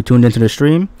everybody who tuned into the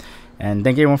stream, and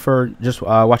thank everyone for just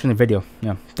watching the video.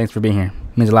 Yeah, thanks for being here.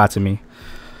 It means a lot to me.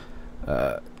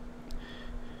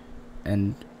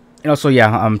 And also, yeah,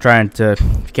 I'm trying to, if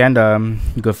you can,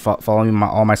 you can follow me on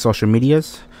all my social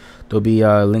medias. There'll be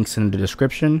links in the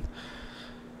description,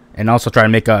 and also try to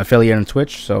make an affiliate on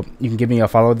Twitch, so you can give me a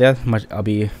follow there. I'll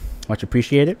be much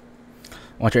appreciated.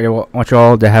 I want you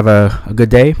all to have a good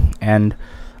day, and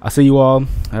I'll see you all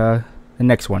the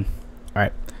next one. All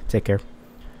right, take care.